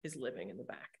component is living in the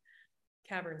back.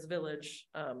 Caverns Village,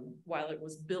 while it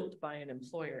was built by an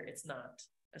employer, it's not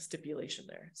a stipulation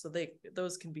there. So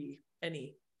those can be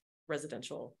any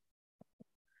residential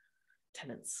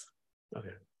tenants.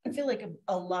 Okay. I feel like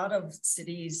a lot of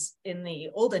cities in the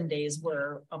olden days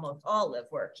were almost all live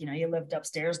work. You know, you lived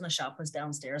upstairs and the shop was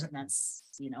downstairs, and that's,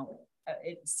 you know,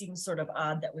 it seems sort of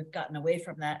odd that we've gotten away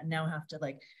from that and now have to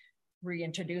like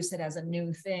reintroduce it as a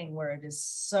new thing where it is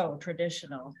so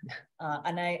traditional.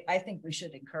 And I think we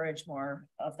should encourage more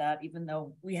of that, even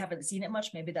though we haven't seen it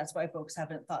much. Maybe that's why folks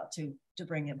haven't thought to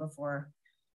bring it before,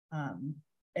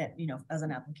 you know, as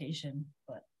an application.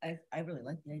 But I really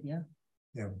like the idea.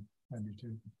 Yeah. I do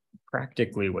too.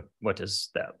 Practically, what does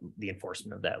the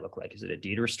enforcement of that look like? Is it a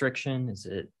deed restriction? Is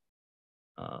it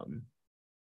how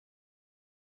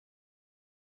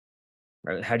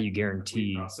do you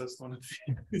guarantee process one of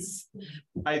these?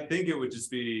 I think it would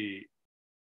just be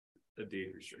a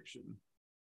deed restriction.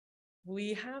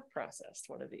 We have processed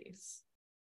one of these,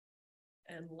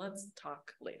 and let's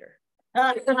talk later.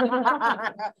 That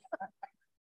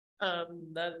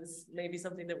is maybe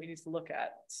something that we need to look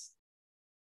at.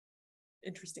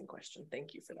 Interesting question.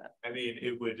 Thank you for that. I mean,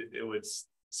 it would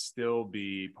still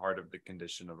be part of the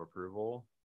condition of approval.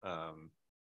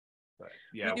 But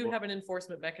yeah, we do have an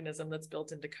enforcement mechanism that's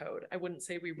built into code. I wouldn't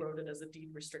say we wrote it as a deed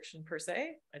restriction per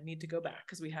se. I'd need to go back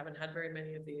because we haven't had very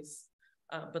many of these.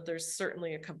 But there's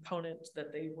certainly a component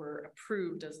that they were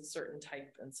approved as a certain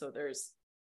type. And so there's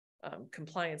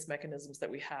compliance mechanisms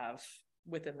that we have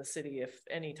within the city if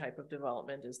any type of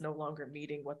development is no longer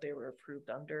meeting what they were approved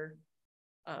under.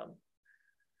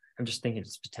 I'm just thinking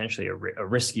it's potentially a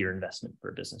riskier investment for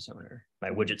a business owner. My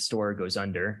widget store goes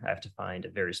under. I have to find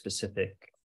a very specific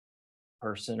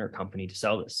person or company to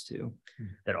sell this to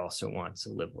that also wants a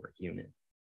live work unit.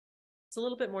 It's a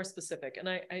little bit more specific, and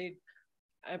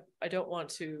I don't want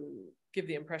to give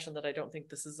the impression that I don't think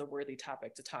this is a worthy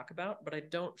topic to talk about, but I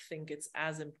don't think it's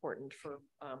as important for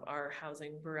our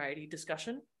housing variety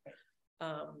discussion.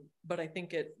 But I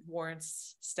think it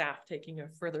warrants staff taking a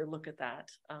further look at that.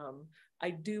 I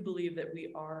do believe that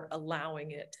we are allowing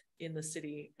it in the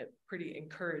city, pretty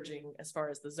encouraging as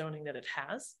far as the zoning that it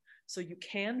has. So you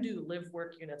can do live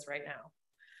work units right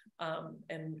now.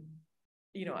 And,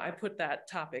 you know, I put that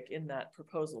topic in that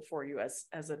proposal for you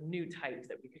as a new type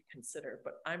that we could consider,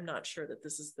 but I'm not sure that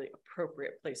this is the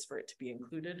appropriate place for it to be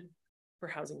included for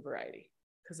housing variety.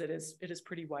 because it is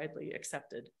pretty widely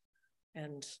accepted.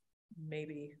 And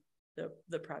maybe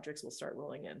the projects will start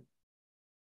rolling in.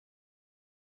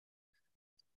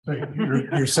 So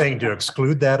you're saying to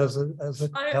exclude that as a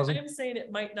housing? I'm saying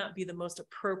it might not be the most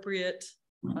appropriate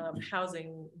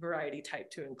housing variety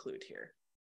type to include here.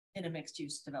 In a mixed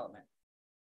use development.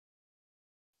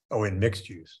 Oh, in mixed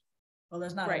use. Well,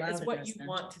 there's not. Right, it's what you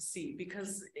want to see,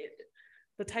 because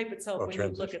the type itself, when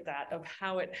you look at that, of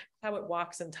how it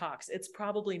walks and talks, it's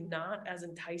probably not as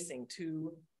enticing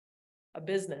to a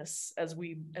business as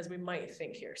we might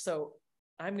think here. So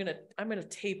I'm gonna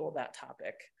table that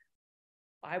topic.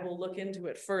 I will look into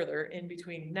it further in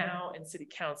between now and city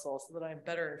council so that I'm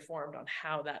better informed on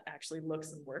how that actually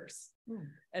looks and works,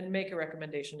 and make a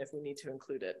recommendation if we need to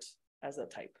include it as a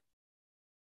type.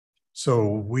 So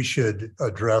we should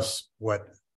address what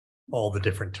all the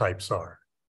different types are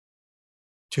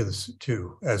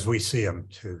as we see them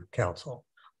to council.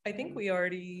 I think we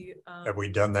already have we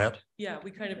done that? Yeah, we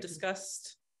kind of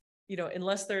discussed,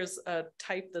 unless there's a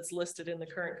type that's listed in the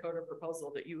current code or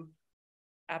proposal that you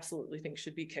absolutely think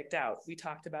should be kicked out. We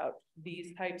talked about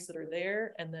these types that are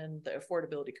there, and then the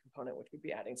affordability component, which would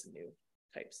be adding some new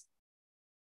types.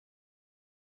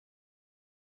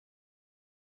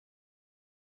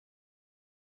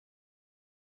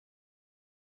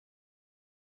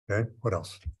 Okay, what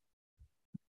else?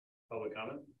 Public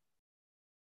comment?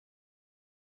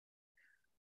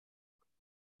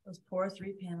 Those poor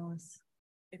 3 panelists.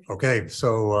 Okay,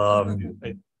 so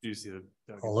I do see that.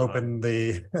 I'll open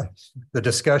the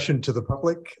discussion to the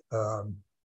public.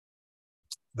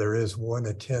 There is one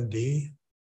attendee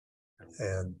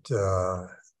and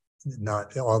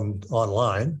not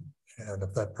online. And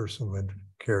if that person would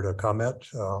care to comment,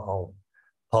 I'll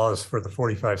pause for the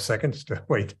 45 seconds to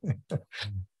wait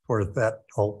for that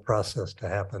whole process to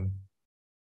happen.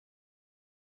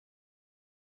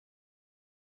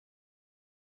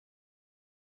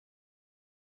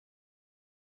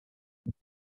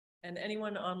 And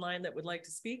anyone online that would like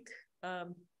to speak,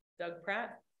 Doug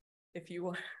Pratt, if you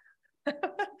want,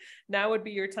 now would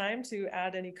be your time to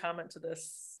add any comment to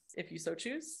this, if you so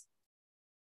choose.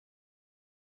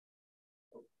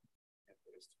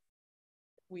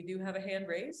 We do have a hand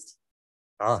raised.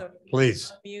 So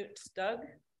please. Mute Doug.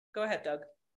 Go ahead, Doug.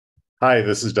 Hi,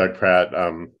 this is Doug Pratt.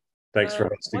 Thanks for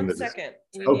hosting this. 1 second.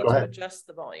 We go need to ahead. adjust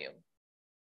the volume.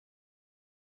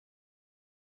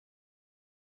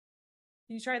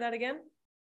 Can you try that again?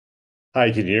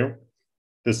 Hi, can you hear?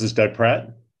 This is Doug Pratt.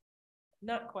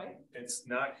 Not quite. It's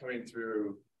not coming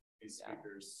through these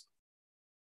speakers.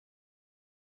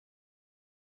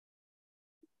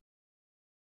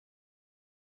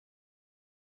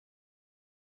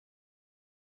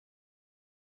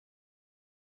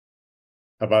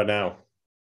 How about now?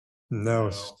 No,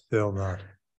 still not.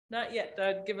 Not yet,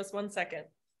 Doug. Give us 1 second.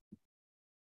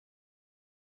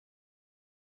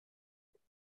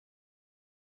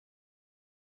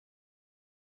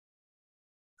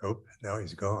 Oh, now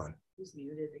he's gone. Who's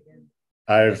muted again?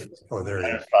 I've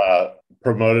I've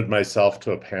promoted myself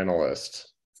to a panelist.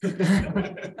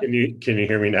 Can you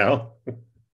hear me now?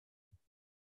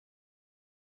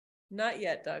 Not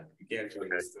yet, Doug. You can't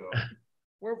join us still.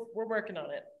 We're working on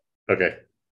it. Okay.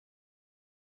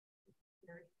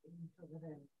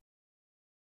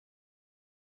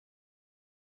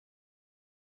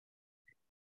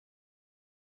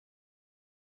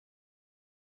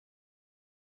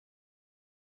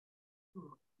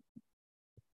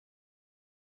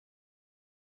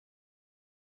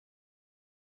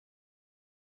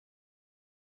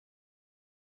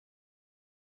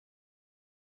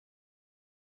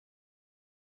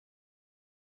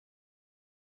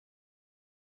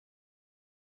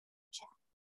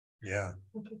 Yeah.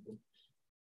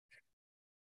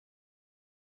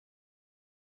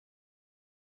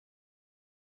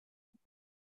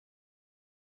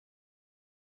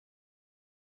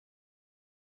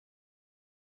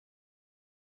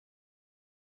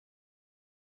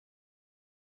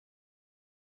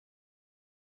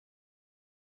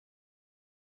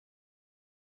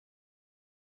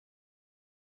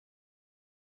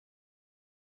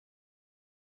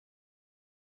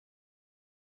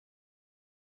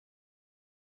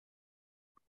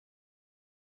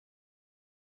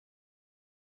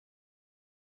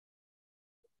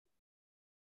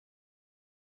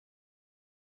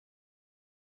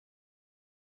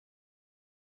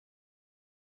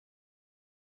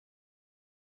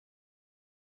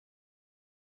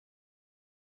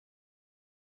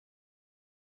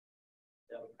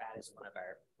 Brad is one of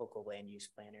our local land use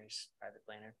planners, private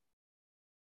planner.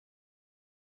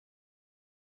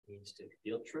 Means to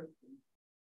field trip.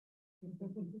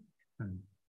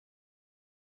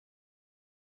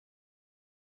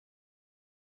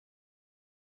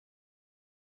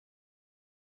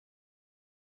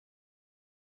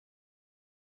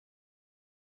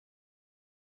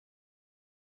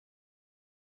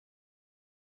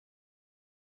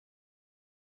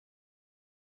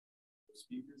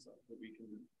 speakers that we can?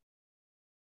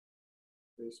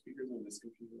 There's speakers on this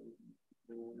computer.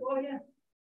 Oh, yeah.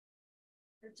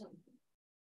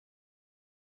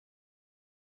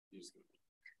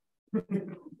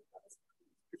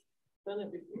 Done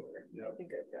it before. Yeah. I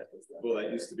think I've got this. Well,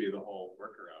 that used to be the whole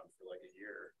workaround for like a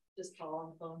year. Just call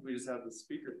on the phone. We just have the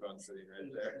speakerphone sitting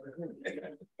right there.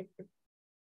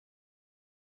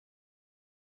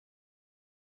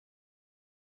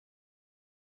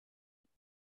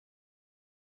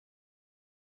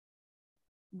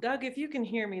 Doug, if you can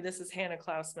hear me, this is Hannah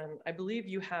Klausman. I believe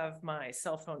you have my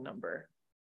cell phone number.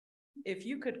 If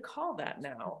you could call that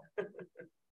now,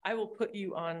 I will put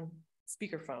you on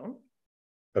speakerphone.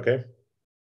 Okay.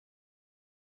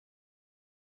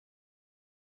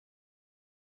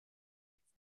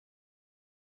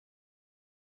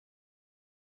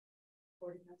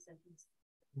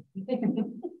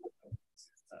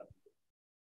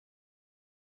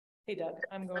 Hey Doug,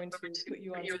 I'm going to put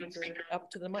you on speaker up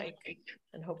to the mic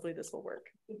and hopefully this will work.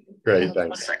 Great,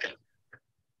 thanks.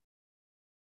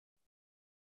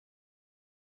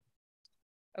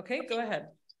 Okay, go ahead.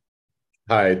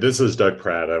 Hi, this is Doug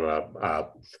Pratt. I'm a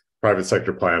private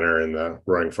sector planner in the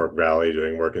Roaring Fork Valley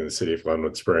doing work in the city of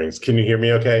Glenwood Springs. Can you hear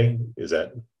me okay? Is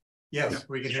that? Yes,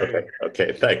 we can hear you.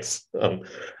 Okay, thanks.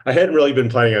 I hadn't really been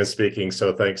planning on speaking,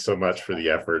 so thanks so much for the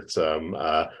efforts.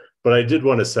 But I did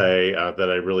want to say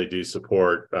that I really do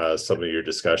support some of your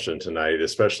discussion tonight,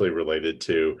 especially related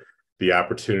to the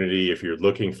opportunity if you're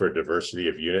looking for diversity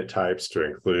of unit types to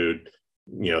include,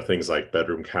 you know, things like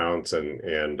bedroom counts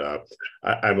and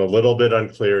I'm a little bit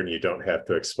unclear, and you don't have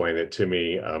to explain it to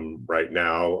me right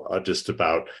now, just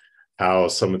about how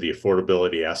some of the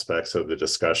affordability aspects of the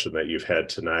discussion that you've had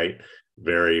tonight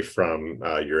vary from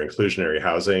your inclusionary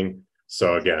housing.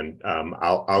 So again,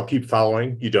 I'll keep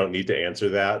following. You don't need to answer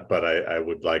that, but I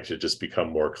would like to just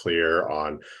become more clear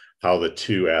on how the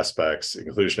two aspects,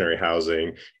 inclusionary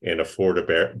housing and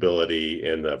affordability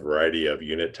in the variety of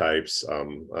unit types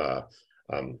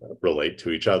relate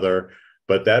to each other.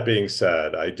 But that being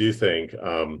said, I do think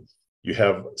you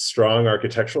have strong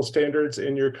architectural standards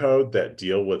in your code that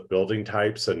deal with building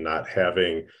types and not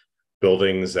having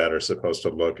buildings that are supposed to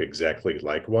look exactly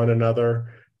like one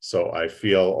another. So I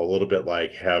feel a little bit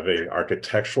like having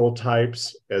architectural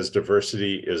types as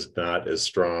diversity is not as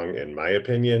strong, in my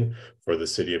opinion, for the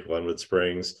city of Glenwood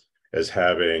Springs as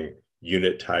having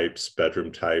unit types,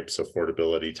 bedroom types,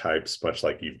 affordability types, much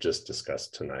like you've just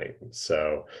discussed tonight.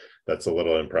 So that's a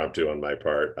little impromptu on my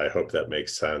part. I hope that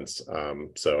makes sense.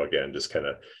 So again, just kind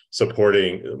of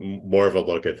supporting more of a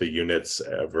look at the units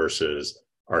versus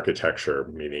architecture,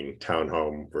 meaning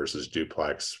townhome versus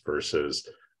duplex versus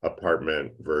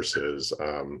apartment versus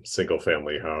single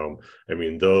family home. I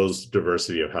mean, those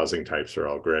diversity of housing types are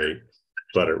all great,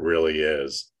 but it really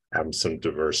is some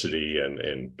diversity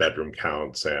and bedroom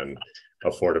counts and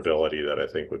affordability that I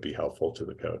think would be helpful to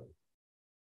the code.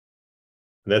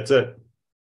 And that's it.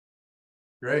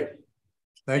 Great.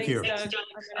 Thank you. Doug. I'm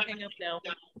gonna hang up now.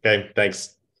 Okay,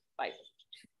 thanks. Bye.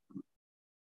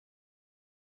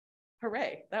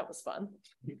 Hooray, that was fun.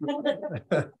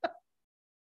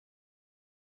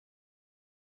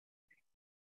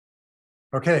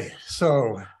 Okay,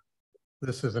 so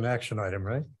this is an action item,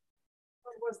 right?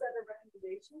 Was that a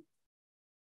recommendation?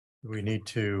 We need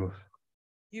to,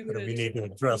 You we could need to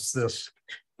address this.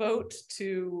 vote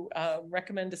to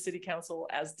recommend to city council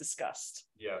as discussed.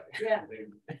 Yeah. Yeah.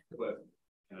 But,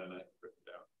 and I put it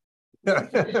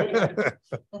down.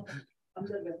 I'm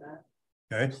good with that.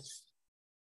 Okay.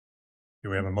 Do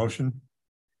we have a motion?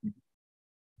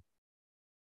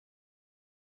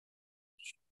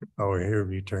 Oh,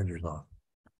 here you turned yours off.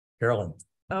 Carolyn.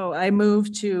 Oh, I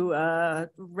move to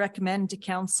recommend to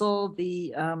council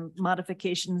the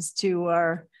modifications to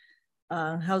our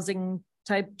housing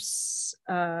types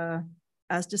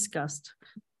as discussed.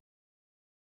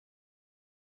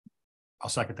 I'll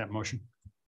second that motion.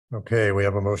 Okay, we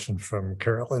have a motion from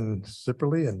Carolyn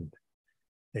Zipperly and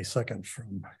a second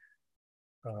from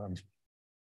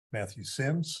Matthew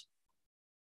Sims.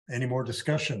 Any more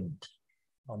discussion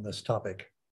on this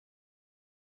topic?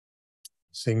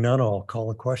 Seeing none, I'll call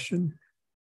a question.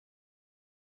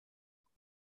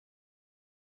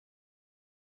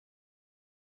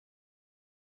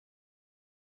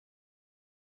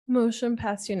 Motion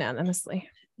passed unanimously.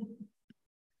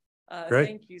 Great.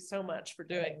 Thank you so much for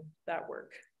doing that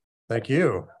work. Thank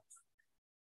you.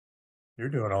 You're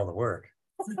doing all the work.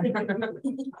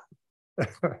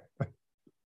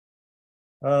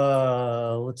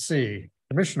 Let's see,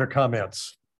 commissioner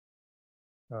comments.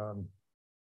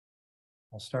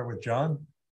 I'll start with John.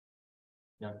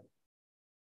 Yeah.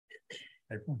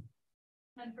 April?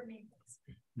 None for me.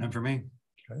 None for me.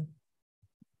 Okay.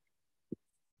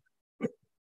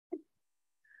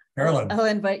 Carolyn. I'll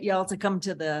invite y'all to come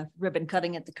to the ribbon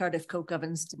cutting at the Cardiff Coke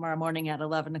Ovens tomorrow morning at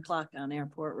 11 o'clock on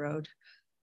Airport Road.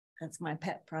 That's my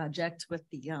pet project with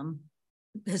the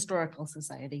Historical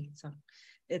Society. So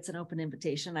it's an open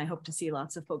invitation. I hope to see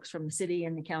lots of folks from the city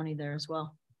and the county there as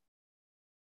well.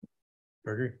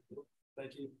 Gregory.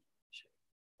 Thank you.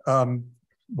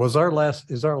 Is our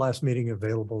last meeting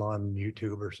available on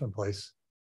YouTube or someplace?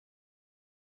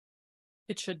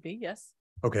 It should be, yes.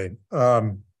 Okay.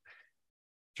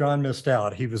 John missed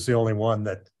out. He was the only one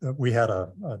that we had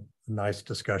a nice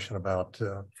discussion about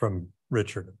from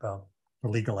Richard about the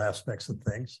legal aspects of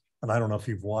things. And I don't know if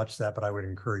you've watched that, but I would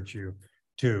encourage you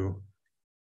to.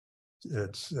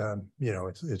 It's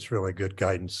it's really good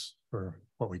guidance for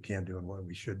what we can do and what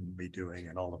we shouldn't be doing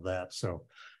and all of that. So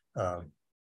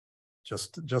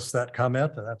just that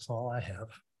comment, and that's all I have.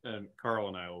 And Carl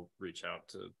and I will reach out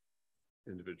to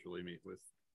individually meet with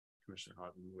Commissioner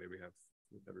Houghton the way we have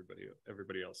with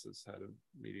everybody else has had a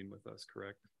meeting with us,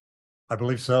 correct? I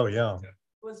believe so, yeah. It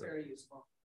was very useful.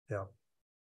 Yeah.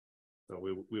 So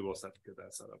we will have to get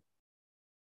that set up.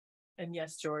 And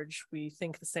yes, George, we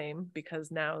think the same, because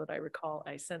now that I recall,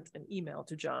 I sent an email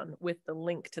to John with the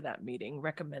link to that meeting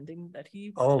recommending that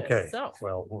he. Okay. So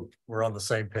Well, we're on the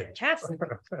same page. fantastic.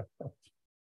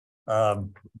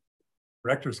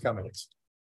 Director's comments.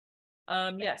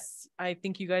 Yes, I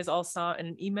think you guys all saw in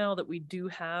an email that we do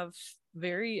have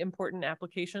very important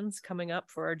applications coming up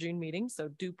for our June meeting. So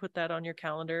do put that on your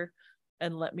calendar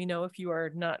and let me know if you are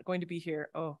not going to be here.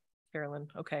 Oh, Carolyn.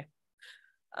 Okay.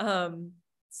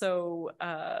 So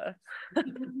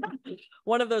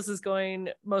one of those is going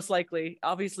most likely,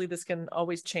 obviously this can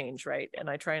always change, right? And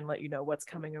I try and let you know what's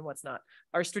coming and what's not.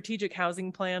 Our strategic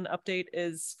housing plan update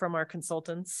is from our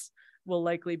consultants, will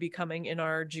likely be coming in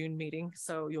our June meeting.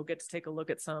 So you'll get to take a look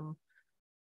at some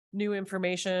new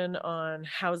information on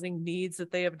housing needs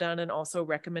that they have done and also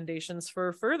recommendations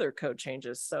for further code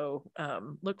changes. So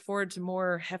look forward to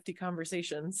more hefty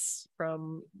conversations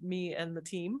from me and the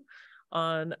team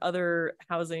on other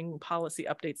housing policy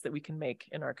updates that we can make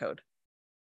in our code.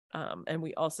 And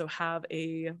we also have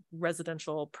a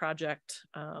residential project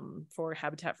for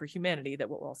Habitat for Humanity that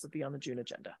will also be on the June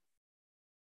agenda.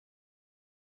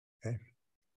 Okay,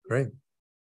 great.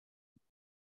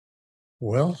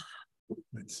 Well,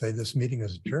 let's say this meeting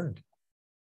is adjourned.